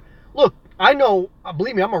life where, look, I know,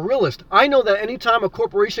 believe me, I'm a realist. I know that anytime a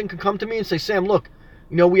corporation can come to me and say, Sam, look,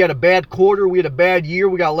 we had a bad quarter, we had a bad year,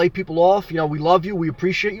 we got to lay people off, we love you, we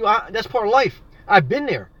appreciate you. That's part of life. I've been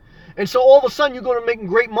there. And so all of a sudden you're going to making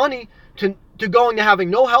great money to going to having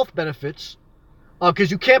no health benefits because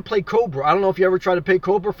you can't play Cobra. I don't know if you ever tried to pay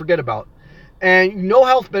Cobra, forget about it. And no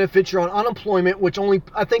health benefits, you're on unemployment, which only,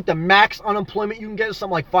 I think the max unemployment you can get is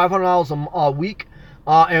something like $500 a week.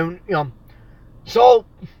 So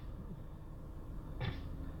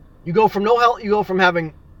you go from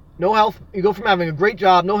having a great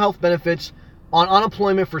job, no health benefits, on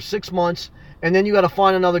unemployment for 6 months, and then you got to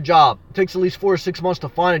find another job. It takes at least 4 or 6 months to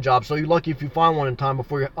find a job, so you're lucky if you find one in time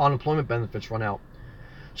before your unemployment benefits run out.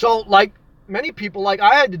 So like many people, like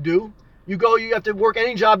I had to do, you have to work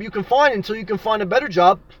any job you can find until you can find a better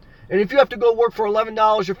job. And if you have to go work for $11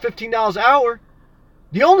 or $15 an hour,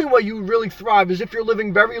 the only way you really thrive is if you're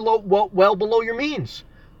living very low, well below your means.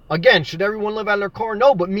 Again, should everyone live out of their car?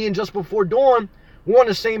 No, but me and Just Before Dawn, we're on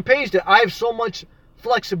the same page that I have so much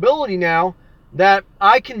flexibility now that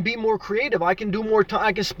I can be more creative. I can do more time.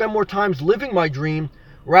 I can spend more times living my dream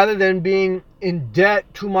rather than being in debt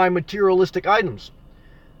to my materialistic items.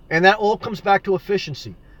 And that all comes back to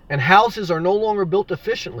efficiency. And houses are no longer built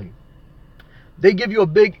efficiently. They give you a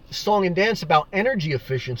big song and dance about energy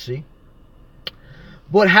efficiency.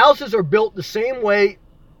 But houses are built the same way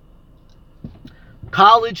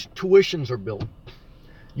college tuitions are built.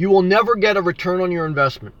 You will never get a return on your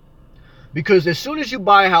investment. Because as soon as you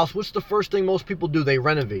buy a house, what's the first thing most people do? They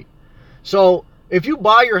renovate. So if you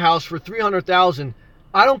buy your house for $300,000,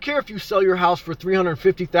 I don't care if you sell your house for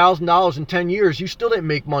 $350,000 in 10 years, you still didn't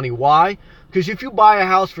make money. Why? Because if you buy a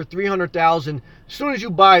house for $300,000, as soon as you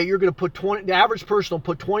buy it, you're going to put the average person will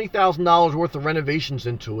put $20,000 worth of renovations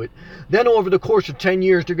into it. Then over the course of 10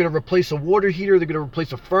 years, they're going to replace a water heater, they're going to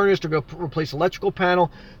replace a furnace, they're going to replace electrical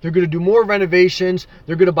panel, they're going to do more renovations,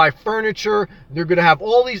 they're going to buy furniture, they're going to have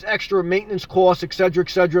all these extra maintenance costs, etc.,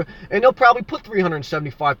 etc., and they'll probably put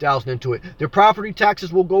 $375,000 into it. Their property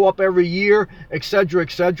taxes will go up every year, etc.,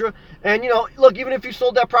 etc. And look, even if you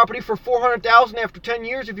sold that property for $400,000 after 10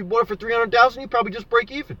 years, if you bought it for $300,000, you probably just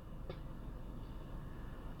break even.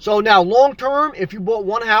 So now, long term, if you bought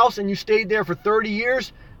one house and you stayed there for 30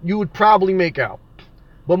 years, you would probably make out.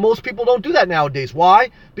 But most people don't do that nowadays. Why?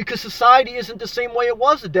 Because society isn't the same way it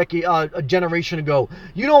was a generation ago.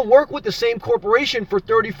 You don't work with the same corporation for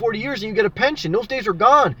 30, 40 years and you get a pension. Those days are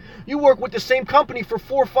gone. You work with the same company for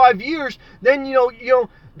 4 or 5 years, then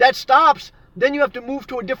that stops. Then you have to move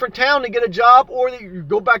to a different town to get a job, or you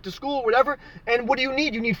go back to school or whatever. And what do you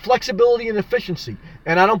need? You need flexibility and efficiency.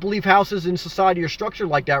 And I don't believe houses in society are structured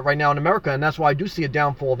like that right now in America. And that's why I do see a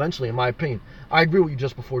downfall eventually, in my opinion. I agree with you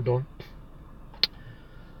Just Before Dawn.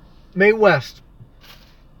 Mae West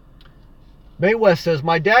says,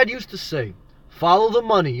 my dad used to say, follow the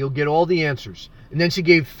money, you'll get all the answers. And then she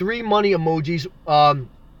gave 3 money emojis and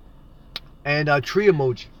a tree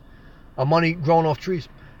emoji. A money growing off trees.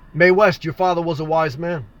 Mae West, your father was a wise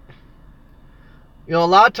man. A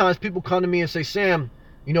lot of times people come to me and say, Sam,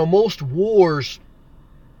 most wars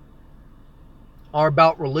are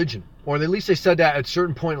about religion. Or at least they said that at a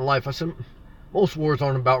certain point in life. I said, most wars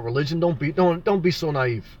aren't about religion. Don't be so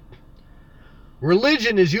naive.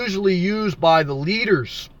 Religion is usually used by the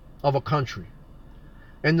leaders of a country.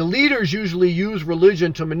 And the leaders usually use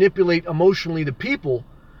religion to manipulate emotionally the people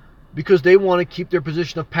because they want to keep their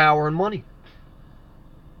position of power and money.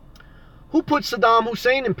 Who put Saddam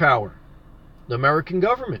Hussein in power? The American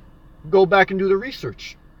government. Go back and do the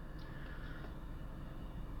research.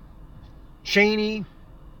 Cheney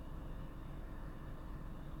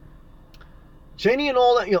and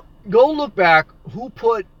all that. Go look back. Who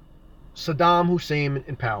put Saddam Hussein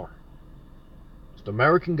in power? It's the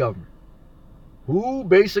American government. Who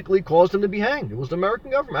basically caused him to be hanged? It was the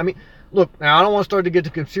American government. I mean, look, now I don't want to start to get to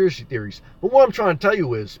conspiracy theories, but what I'm trying to tell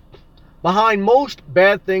you is, behind most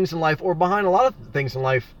bad things in life, or behind a lot of things in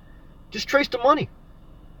life, just trace the money.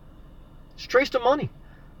 Just trace the money.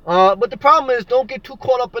 But the problem is, don't get too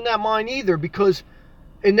caught up in that mind either, because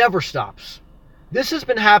it never stops. This has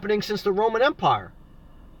been happening since the Roman Empire.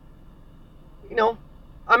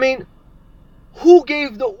 Who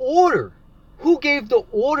gave the order? Who gave the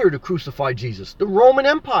order to crucify Jesus? The Roman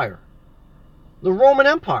Empire. The Roman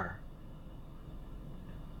Empire.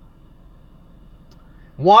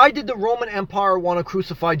 Why did the Roman Empire want to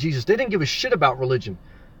crucify Jesus? They didn't give a shit about religion.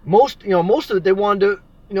 Most of it, they wanted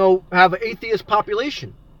to, have an atheist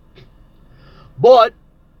population. But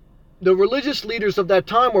the religious leaders of that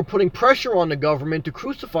time were putting pressure on the government to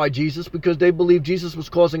crucify Jesus because they believed Jesus was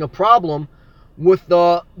causing a problem with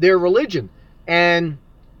their religion. And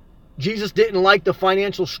Jesus didn't like the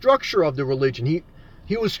financial structure of the religion.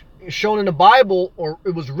 He was shown in the Bible, or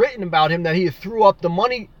it was written about him, that he threw up the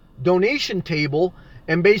money donation table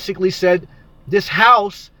and basically said, this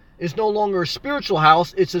house is no longer a spiritual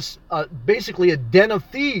house. It's basically a den of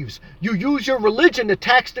thieves. You use your religion to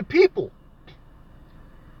tax the people.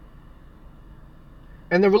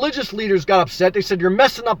 And the religious leaders got upset. They said, you're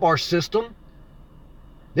messing up our system.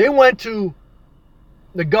 They went to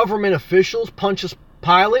the government officials, Pontius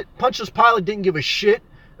Pilate. Pontius Pilate didn't give a shit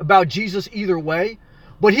about Jesus either way.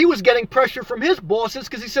 But he was getting pressure from his bosses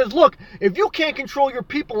because he says, look, if you can't control your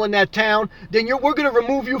people in that town, then we're going to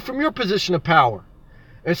remove you from your position of power.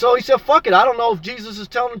 And so he said, fuck it. I don't know if Jesus is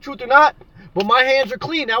telling the truth or not, but my hands are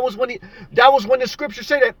clean. That was when the scripture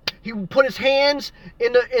said that he put his hands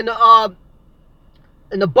in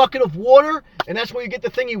the bucket of water, and that's where you get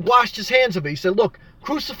the thing. He washed his hands of it. He said, look,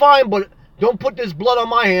 crucify him, but don't put this blood on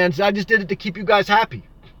my hands. I just did it to keep you guys happy.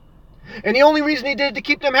 And the only reason he did it to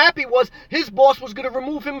keep them happy was his boss was going to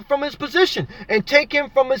remove him from his position and take him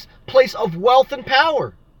from his place of wealth and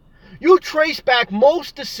power. You trace back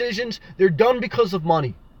most decisions, they're done because of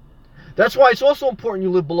money. That's why it's also important you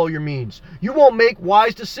live below your means. You won't make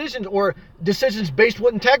wise decisions or decisions based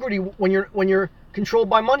with integrity when you're controlled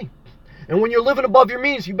by money. And when you're living above your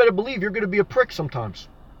means, you better believe you're going to be a prick sometimes.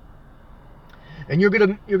 And you're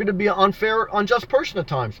gonna be an unfair, unjust person at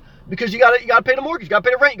times because you gotta pay the mortgage, you gotta pay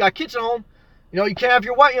the rent, you got kids at home. You can't have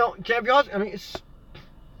your wife, you can't have your husband.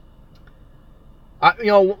 I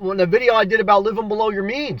mean, when the video I did about living below your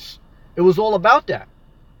means, it was all about that.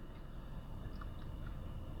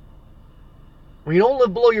 When you don't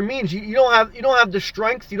live below your means, you don't have the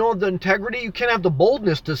strength, you don't have the integrity, you can't have the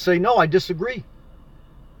boldness to say no, I disagree,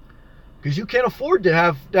 because you can't afford to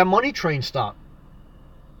have that money train stop.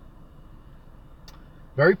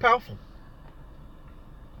 Very powerful.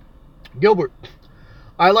 Gilbert,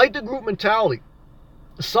 I like the group mentality.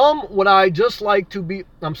 Some would I just like to be,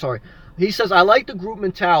 I'm sorry. He says, I like the group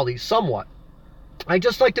mentality somewhat. I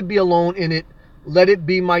just like to be alone in it. Let it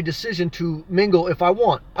be my decision to mingle if I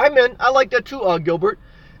want. I like that too, Gilbert.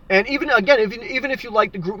 And even if you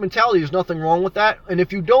like the group mentality, there's nothing wrong with that. And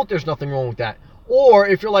if you don't, there's nothing wrong with that. Or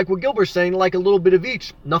if you're like what Gilbert's saying, like a little bit of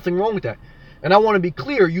each, nothing wrong with that. And I want to be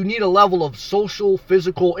clear, you need a level of social,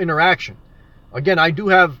 physical interaction. Again, I do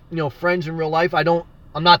have, friends in real life.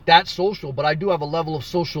 I'm not that social, but I do have a level of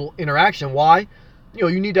social interaction. Why?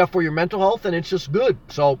 You need that for your mental health, and it's just good.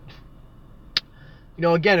 So,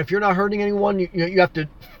 again, if you're not hurting anyone, you have to,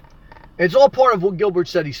 it's all part of what Gilbert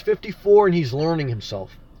said. He's 54 and he's learning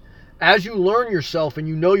himself. As you learn yourself and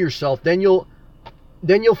you know yourself, then you'll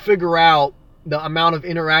figure out the amount of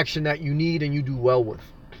interaction that you need and you do well with.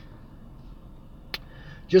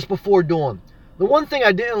 Just before dawn. The one thing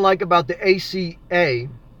I didn't like about the ACA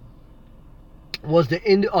was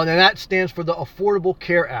and that stands for the Affordable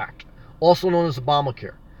Care Act, also known as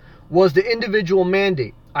Obamacare, was the individual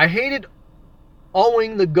mandate. I hated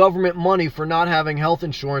owing the government money for not having health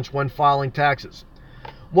insurance when filing taxes.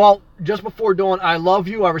 Well, just before dawn, I love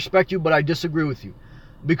you, I respect you, but I disagree with you.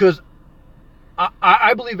 Because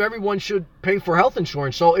I believe everyone should pay for health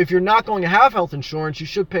insurance. So if you're not going to have health insurance, you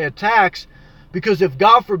should pay a tax. Because if,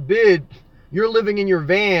 God forbid, you're living in your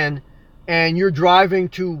van and you're driving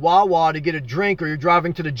to Wawa to get a drink, or you're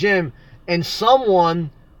driving to the gym, and someone,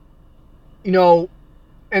 and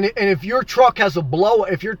if your truck has a blowout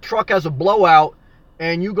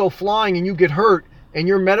and you go flying and you get hurt and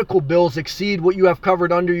your medical bills exceed what you have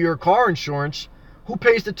covered under your car insurance, who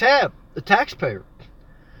pays the tab? The taxpayer.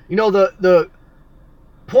 The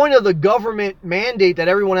point of the government mandate that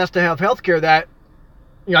everyone has to have health care, that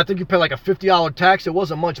I think you pay like a $50 tax. It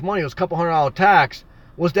wasn't much money. It was a couple $100 tax.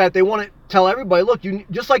 Was that they want to tell everybody, look,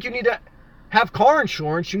 just like you need to have car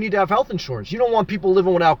insurance, you need to have health insurance. You don't want people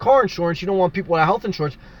living without car insurance. You don't want people without health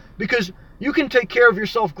insurance, because you can take care of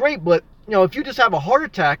yourself great. But, if you just have a heart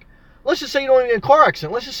attack, let's just say you don't even get in a car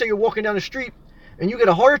accident. Let's just say you're walking down the street and you get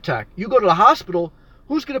a heart attack. You go to the hospital.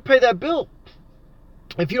 Who's going to pay that bill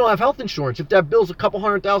if you don't have health insurance? If that bill's a couple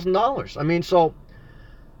 $100,000. I mean, so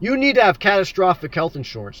you need to have catastrophic health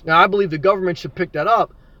insurance. Now, I believe the government should pick that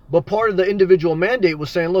up, but part of the individual mandate was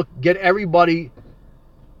saying, look, get everybody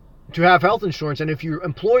to have health insurance, and if your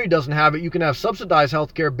employee doesn't have it, you can have subsidized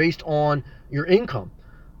health care based on your income.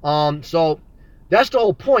 So that's the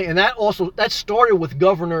whole point, and that started with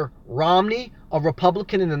Governor Romney, a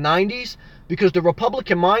Republican in the 90s, because the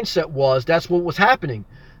Republican mindset was that's what was happening.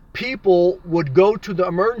 People would go to the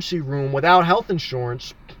emergency room without health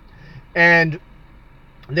insurance, and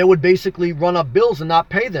they would basically run up bills and not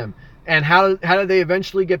pay them. And how do they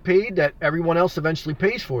eventually get paid? That everyone else eventually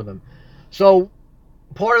pays for them. So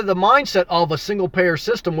part of the mindset of a single payer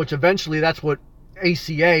system, which eventually that's what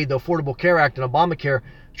ACA, the Affordable Care Act, and Obamacare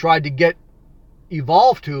tried to get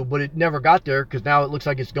evolved to, but it never got there because now it looks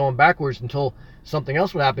like it's going backwards until something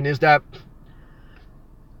else would happen, is that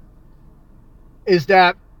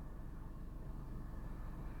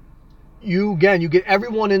you get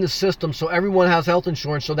everyone in the system, so everyone has health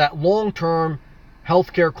insurance, so that long-term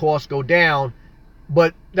healthcare costs go down.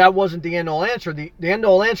 But that wasn't the end-all answer. The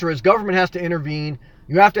end-all answer is government has to intervene.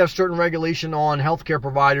 You have to have certain regulation on healthcare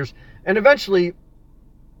providers, and eventually,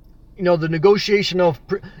 the negotiation of,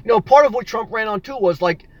 part of what Trump ran on too was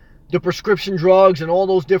like the prescription drugs and all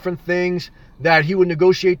those different things that he would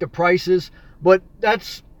negotiate the prices. But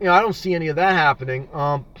that's, I don't see any of that happening.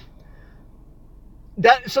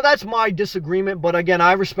 So that's my disagreement. But again,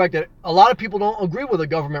 I respect that a lot of people don't agree with a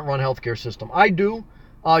government-run healthcare system. I do.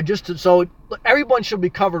 So everyone should be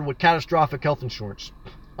covered with catastrophic health insurance.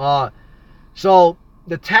 So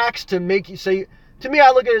the tax to make you say, to me, I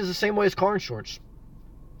look at it as the same way as car insurance.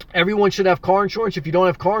 Everyone should have car insurance. If you don't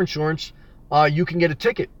have car insurance, you can get a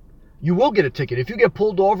ticket. You will get a ticket. If you get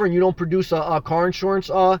pulled over and you don't produce a car insurance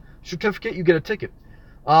certificate, you get a ticket.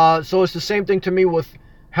 So it's the same thing to me with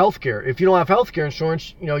healthcare. If you don't have healthcare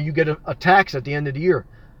insurance, you get a tax at the end of the year.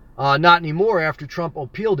 Not anymore after Trump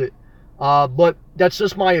appealed it. But that's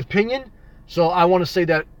just my opinion. So I want to say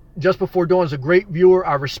that Just Before Dawn is a great viewer.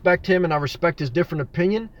 I respect him and I respect his different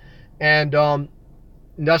opinion. And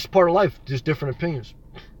that's part of life, just different opinions.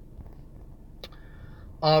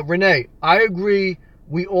 Renee, I agree.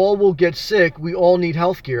 We all will get sick. We all need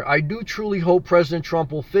health care. I do truly hope President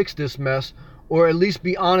Trump will fix this mess, or at least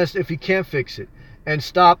be honest if he can't fix it, and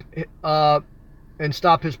stop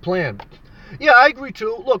his plan. Yeah, I agree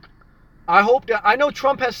too. Look, I hope that, I know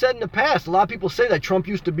Trump has said in the past, a lot of people say that Trump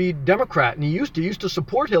used to be Democrat, and he used to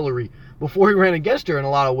support Hillary before he ran against her in a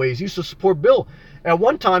lot of ways. He used to support Bill. At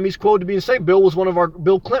one time, he's quoted to be saying Bill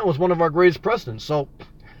Clinton was one of our greatest presidents. So,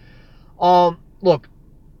 look,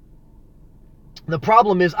 the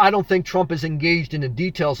problem is I don't think Trump is engaged in the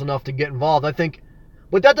details enough to get involved.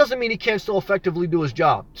 But that doesn't mean he can't still effectively do his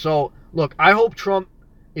job. So, look, I hope Trump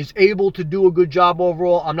is able to do a good job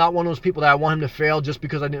overall. I'm not one of those people that I want him to fail just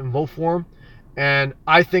because I didn't vote for him. And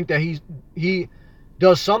I think that he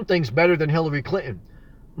does some things better than Hillary Clinton.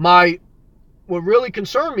 What really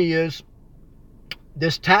concerned me is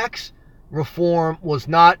this tax reform was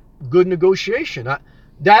not good negotiation.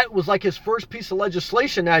 That was like his first piece of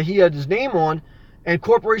legislation that he had his name on, and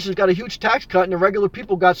corporations got a huge tax cut, and the regular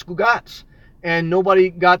people got scugats, and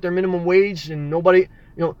nobody got their minimum wage, and nobody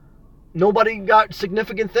got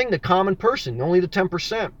significant thing, the common person, only the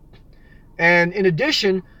 10%. And in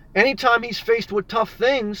addition, anytime he's faced with tough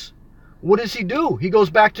things, what does he do? He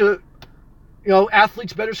goes back to,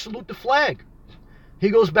 athletes better salute the flag.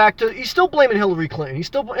 He goes back to, he's still blaming Hillary Clinton. He's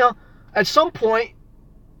still, at some point,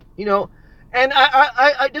 and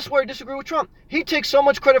this is where I disagree with Trump. He takes so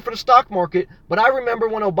much credit for the stock market, but I remember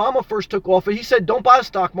when Obama first took office, he said, don't buy the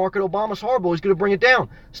stock market. Obama's horrible. He's going to bring it down.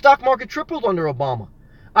 Stock market tripled under Obama.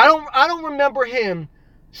 I don't remember him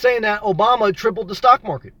saying that Obama tripled the stock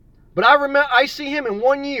market. But I see him in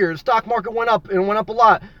 1 year, the stock market went up, and it went up a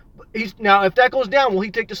lot. Now, if that goes down, will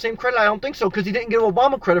he take the same credit? I don't think so, because he didn't give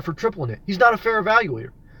Obama credit for tripling it. He's not a fair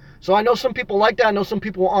evaluator. So I know some people like that. I know some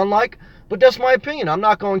people unlike, but that's my opinion. I'm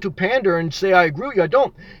not going to pander and say I agree with you. I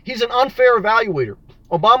don't. He's an unfair evaluator.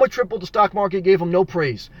 Obama tripled the stock market, gave him no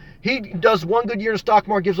praise. He does one good year in the stock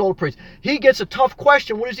market, gives all the praise. He gets a tough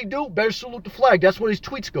question. What does he do? Better salute the flag. That's what his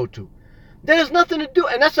tweets go to. That has nothing to do,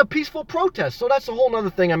 and that's a peaceful protest. So that's a whole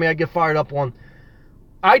other thing. I get fired up on.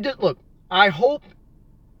 I hope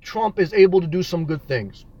Trump is able to do some good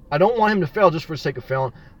things. I don't want him to fail just for the sake of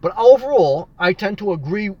failing. But overall, I tend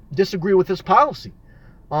to disagree with his policy.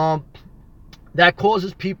 That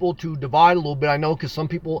causes people to divide a little bit. I know, because some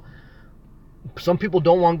people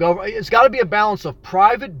don't want government. It's got to be a balance of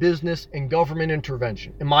private business and government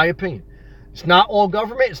intervention, in my opinion. It's not all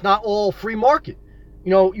government. It's not all free market.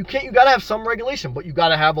 You got to have some regulation, but you got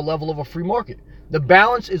to have a level of a free market. The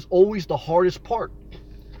balance is always the hardest part.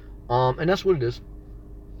 And that's what it is.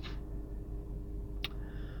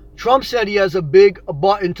 Trump said he has a big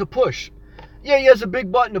button to push. Yeah, he has a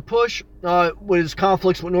big button to push with his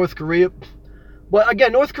conflicts with North Korea. But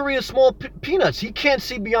again, North Korea is small peanuts. He can't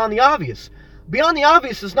see beyond the obvious. Beyond the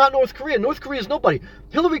obvious is not North Korea. North Korea is nobody.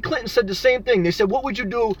 Hillary Clinton said the same thing. They said, what would you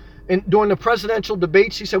do during the presidential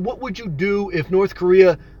debates? She said, what would you do if North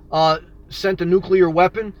Korea sent a nuclear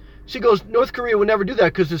weapon? She goes, North Korea would never do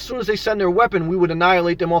that, because as soon as they send their weapon, we would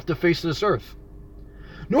annihilate them off the face of this earth.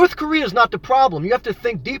 North Korea is not the problem. You have to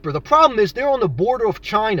think deeper. The problem is they're on the border of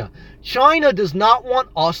China. China does not want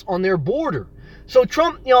us on their border. So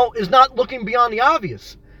Trump, is not looking beyond the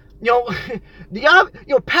obvious.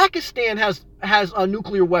 Pakistan has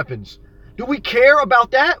nuclear weapons. Do we care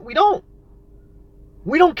about that? We don't.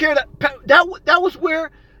 We don't care that was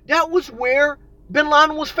where Bin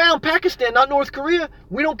Laden was found. Pakistan, not North Korea.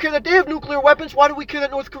 We don't care that they have nuclear weapons. Why do we care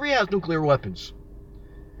that North Korea has nuclear weapons?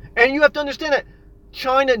 And you have to understand that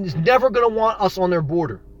China is never going to want us on their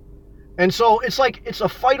border. And so it's like it's a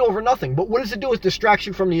fight over nothing. But what does it do? It distracts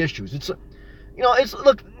you from the issues.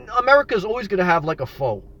 Look, America is always going to have like a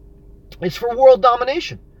foe. It's for world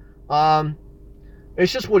domination.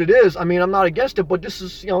 It's just what it is. I mean, I'm not against it, but this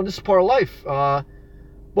is part of life.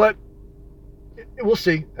 But we'll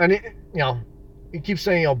see. And he keeps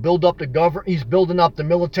saying, build up the government. He's building up the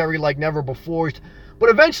military like never before. But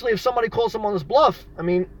eventually, if somebody calls him on his bluff, I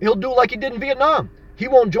mean, he'll do like he did in Vietnam. He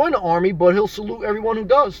won't join the army, but he'll salute everyone who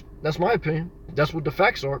does. That's my opinion. That's what the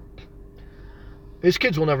facts are. His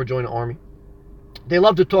kids will never join the army. They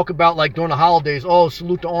love to talk about, like, during the holidays,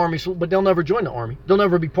 salute the army, but they'll never join the army. They'll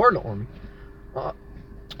never be part of the army.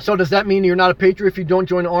 So does that mean you're not a patriot if you don't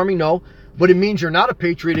join the army? No. But it means you're not a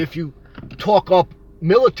patriot if you talk up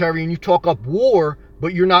military and you talk up war,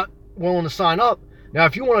 but you're not willing to sign up. Now,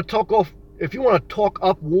 if you want to talk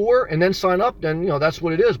up war and then sign up, then, that's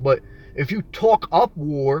what it is. But if you talk up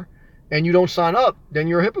war and you don't sign up, then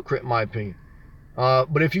you're a hypocrite, in my opinion.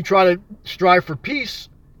 But if you try to strive for peace,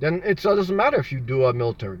 then it doesn't matter if you do a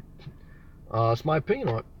military. That's my opinion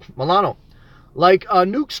on it. Milano. Like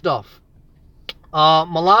nuke stuff.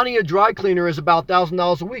 Melania dry cleaner is about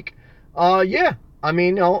 $1,000 a week. Yeah. I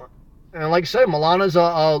mean, and like I said, Milana's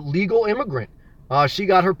a legal immigrant. She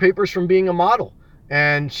got her papers from being a model.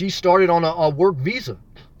 And she started on a work visa.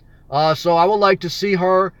 So I would like to see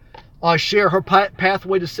her share her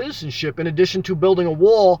pathway to citizenship. In addition to building a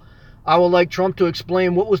wall, I would like Trump to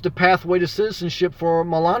explain what was the pathway to citizenship for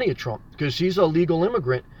Melania Trump, because she's a legal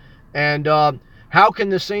immigrant. And how can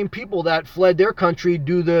the same people that fled their country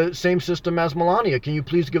do the same system as Melania? Can you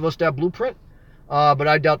please give us that blueprint? But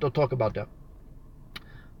I doubt they'll talk about that.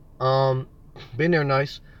 Been there,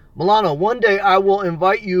 nice. Milano, one day I will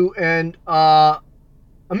invite you and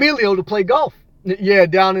Emilio to play golf. Yeah,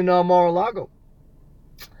 down in Mar-a-Lago.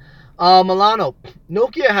 Milano,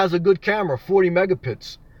 Nokia has a good camera, 40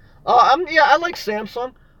 megapixels. I like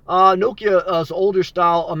Samsung. Nokia is an older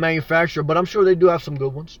style manufacturer, but I'm sure they do have some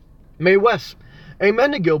good ones. Mae West,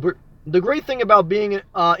 amen to Gilbert. The great thing about being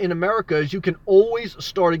in America is you can always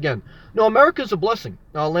start again. No, America is a blessing,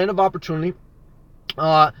 a land of opportunity.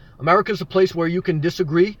 America is a place where you can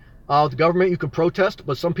disagree with the government, you can protest,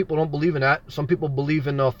 but some people don't believe in that. Some people believe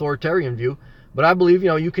in the authoritarian view. But I believe,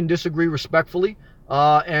 you can disagree respectfully,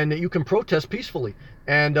 and you can protest peacefully,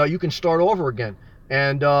 and you can start over again.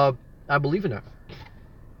 And I believe in that.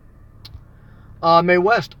 Mae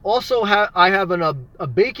West, also I have a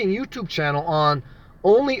baking YouTube channel on,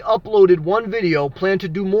 only uploaded one video, plan to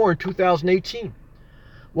do more in 2018.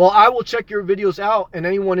 Well, I will check your videos out, and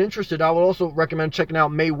anyone interested, I would also recommend checking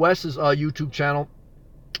out Mae West's YouTube channel.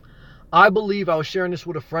 I believe, I was sharing this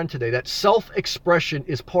with a friend today, that self-expression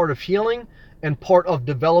is part of healing and part of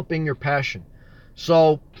developing your passion.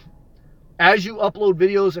 So as you upload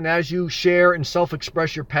videos and as you share and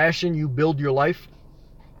self-express your passion, you build your life.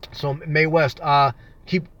 So Mae West,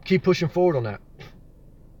 keep pushing forward on that.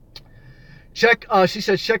 She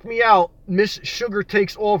says, check me out. Miss Sugar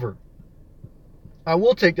takes over. I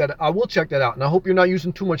will check that out, and I hope you're not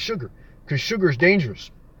using too much sugar, because sugar is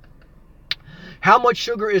dangerous. How much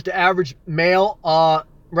sugar is the average male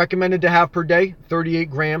recommended to have per day? 38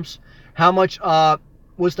 grams. How much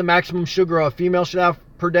was the maximum sugar a female should have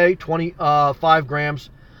per day? 25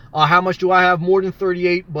 grams. How much do I have? More than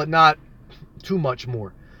 38, but not too much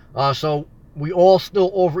more. So we all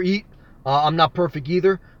still overeat. I'm not perfect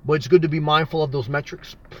either, but it's good to be mindful of those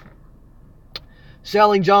metrics.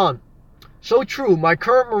 Sailing John. So true. My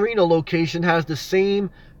current marina location has the same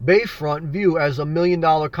bayfront view as a $1 million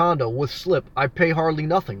condo with slip. I pay hardly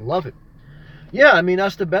nothing. Love it. Yeah, I mean,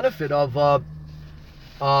 that's the benefit of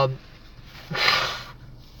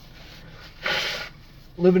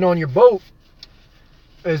living on your boat,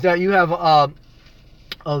 is that you have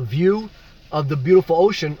a view of the beautiful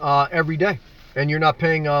ocean every day, and you're not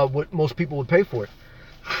paying what most people would pay for it.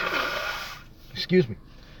 Excuse me.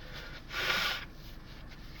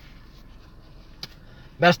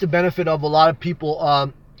 That's the benefit of a lot of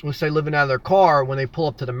people, let's say, living out of their car when they pull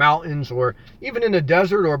up to the mountains, or even in the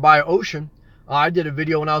desert or by an ocean. I did a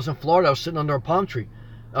video when I was in Florida. I was sitting under a palm tree.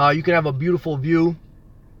 You can have a beautiful view,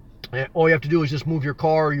 and all you have to do is just move your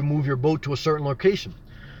car or you move your boat to a certain location.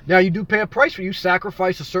 Now, you do pay a price for it. You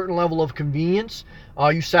sacrifice a certain level of convenience.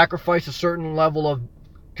 You sacrifice a certain level of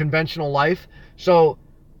conventional life. So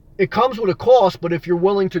it comes with a cost, but if you're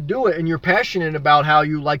willing to do it and you're passionate about how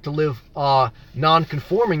you like to live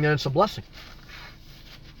non-conforming, then it's a blessing.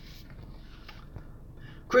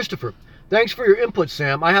 Christopher, thanks for your input,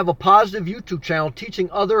 Sam. I have a positive YouTube channel teaching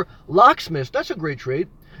other locksmiths. That's a great trade.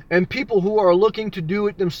 And people who are looking to do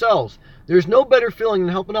it themselves. There's no better feeling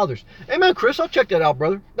than helping others. Amen, Chris. I'll check that out,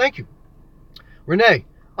 brother. Thank you. Renee,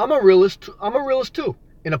 I'm a realist too,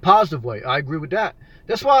 in a positive way. I agree with that.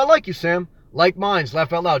 That's why I like you, Sam. Like minds.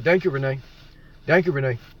 Laugh out loud. Thank you, Renee. Thank you,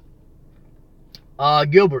 Renee.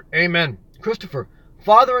 Gilbert, amen. Christopher,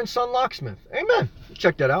 father and son locksmith. Amen.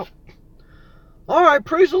 Check that out. All right,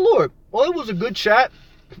 praise the Lord. Well, it was a good chat,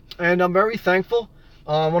 and I'm very thankful.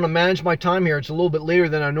 I want to manage my time here. It's a little bit later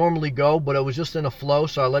than I normally go, but I was just in a flow,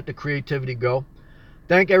 so I let the creativity go.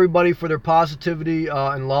 Thank everybody for their positivity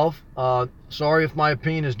and love. Sorry if my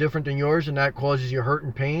opinion is different than yours, and that causes you hurt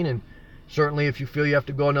and pain, and certainly if you feel you have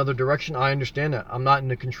to go another direction, I understand that. I'm not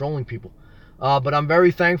into controlling people. But I'm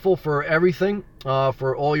very thankful for everything,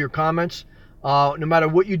 for all your comments. No matter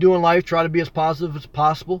what you do in life, try to be as positive as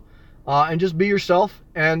possible. And just be yourself,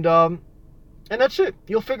 and that's it.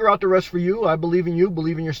 You'll figure out the rest for you. I believe in you,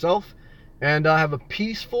 believe in yourself, and have a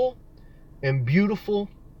peaceful and beautiful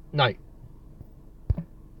night.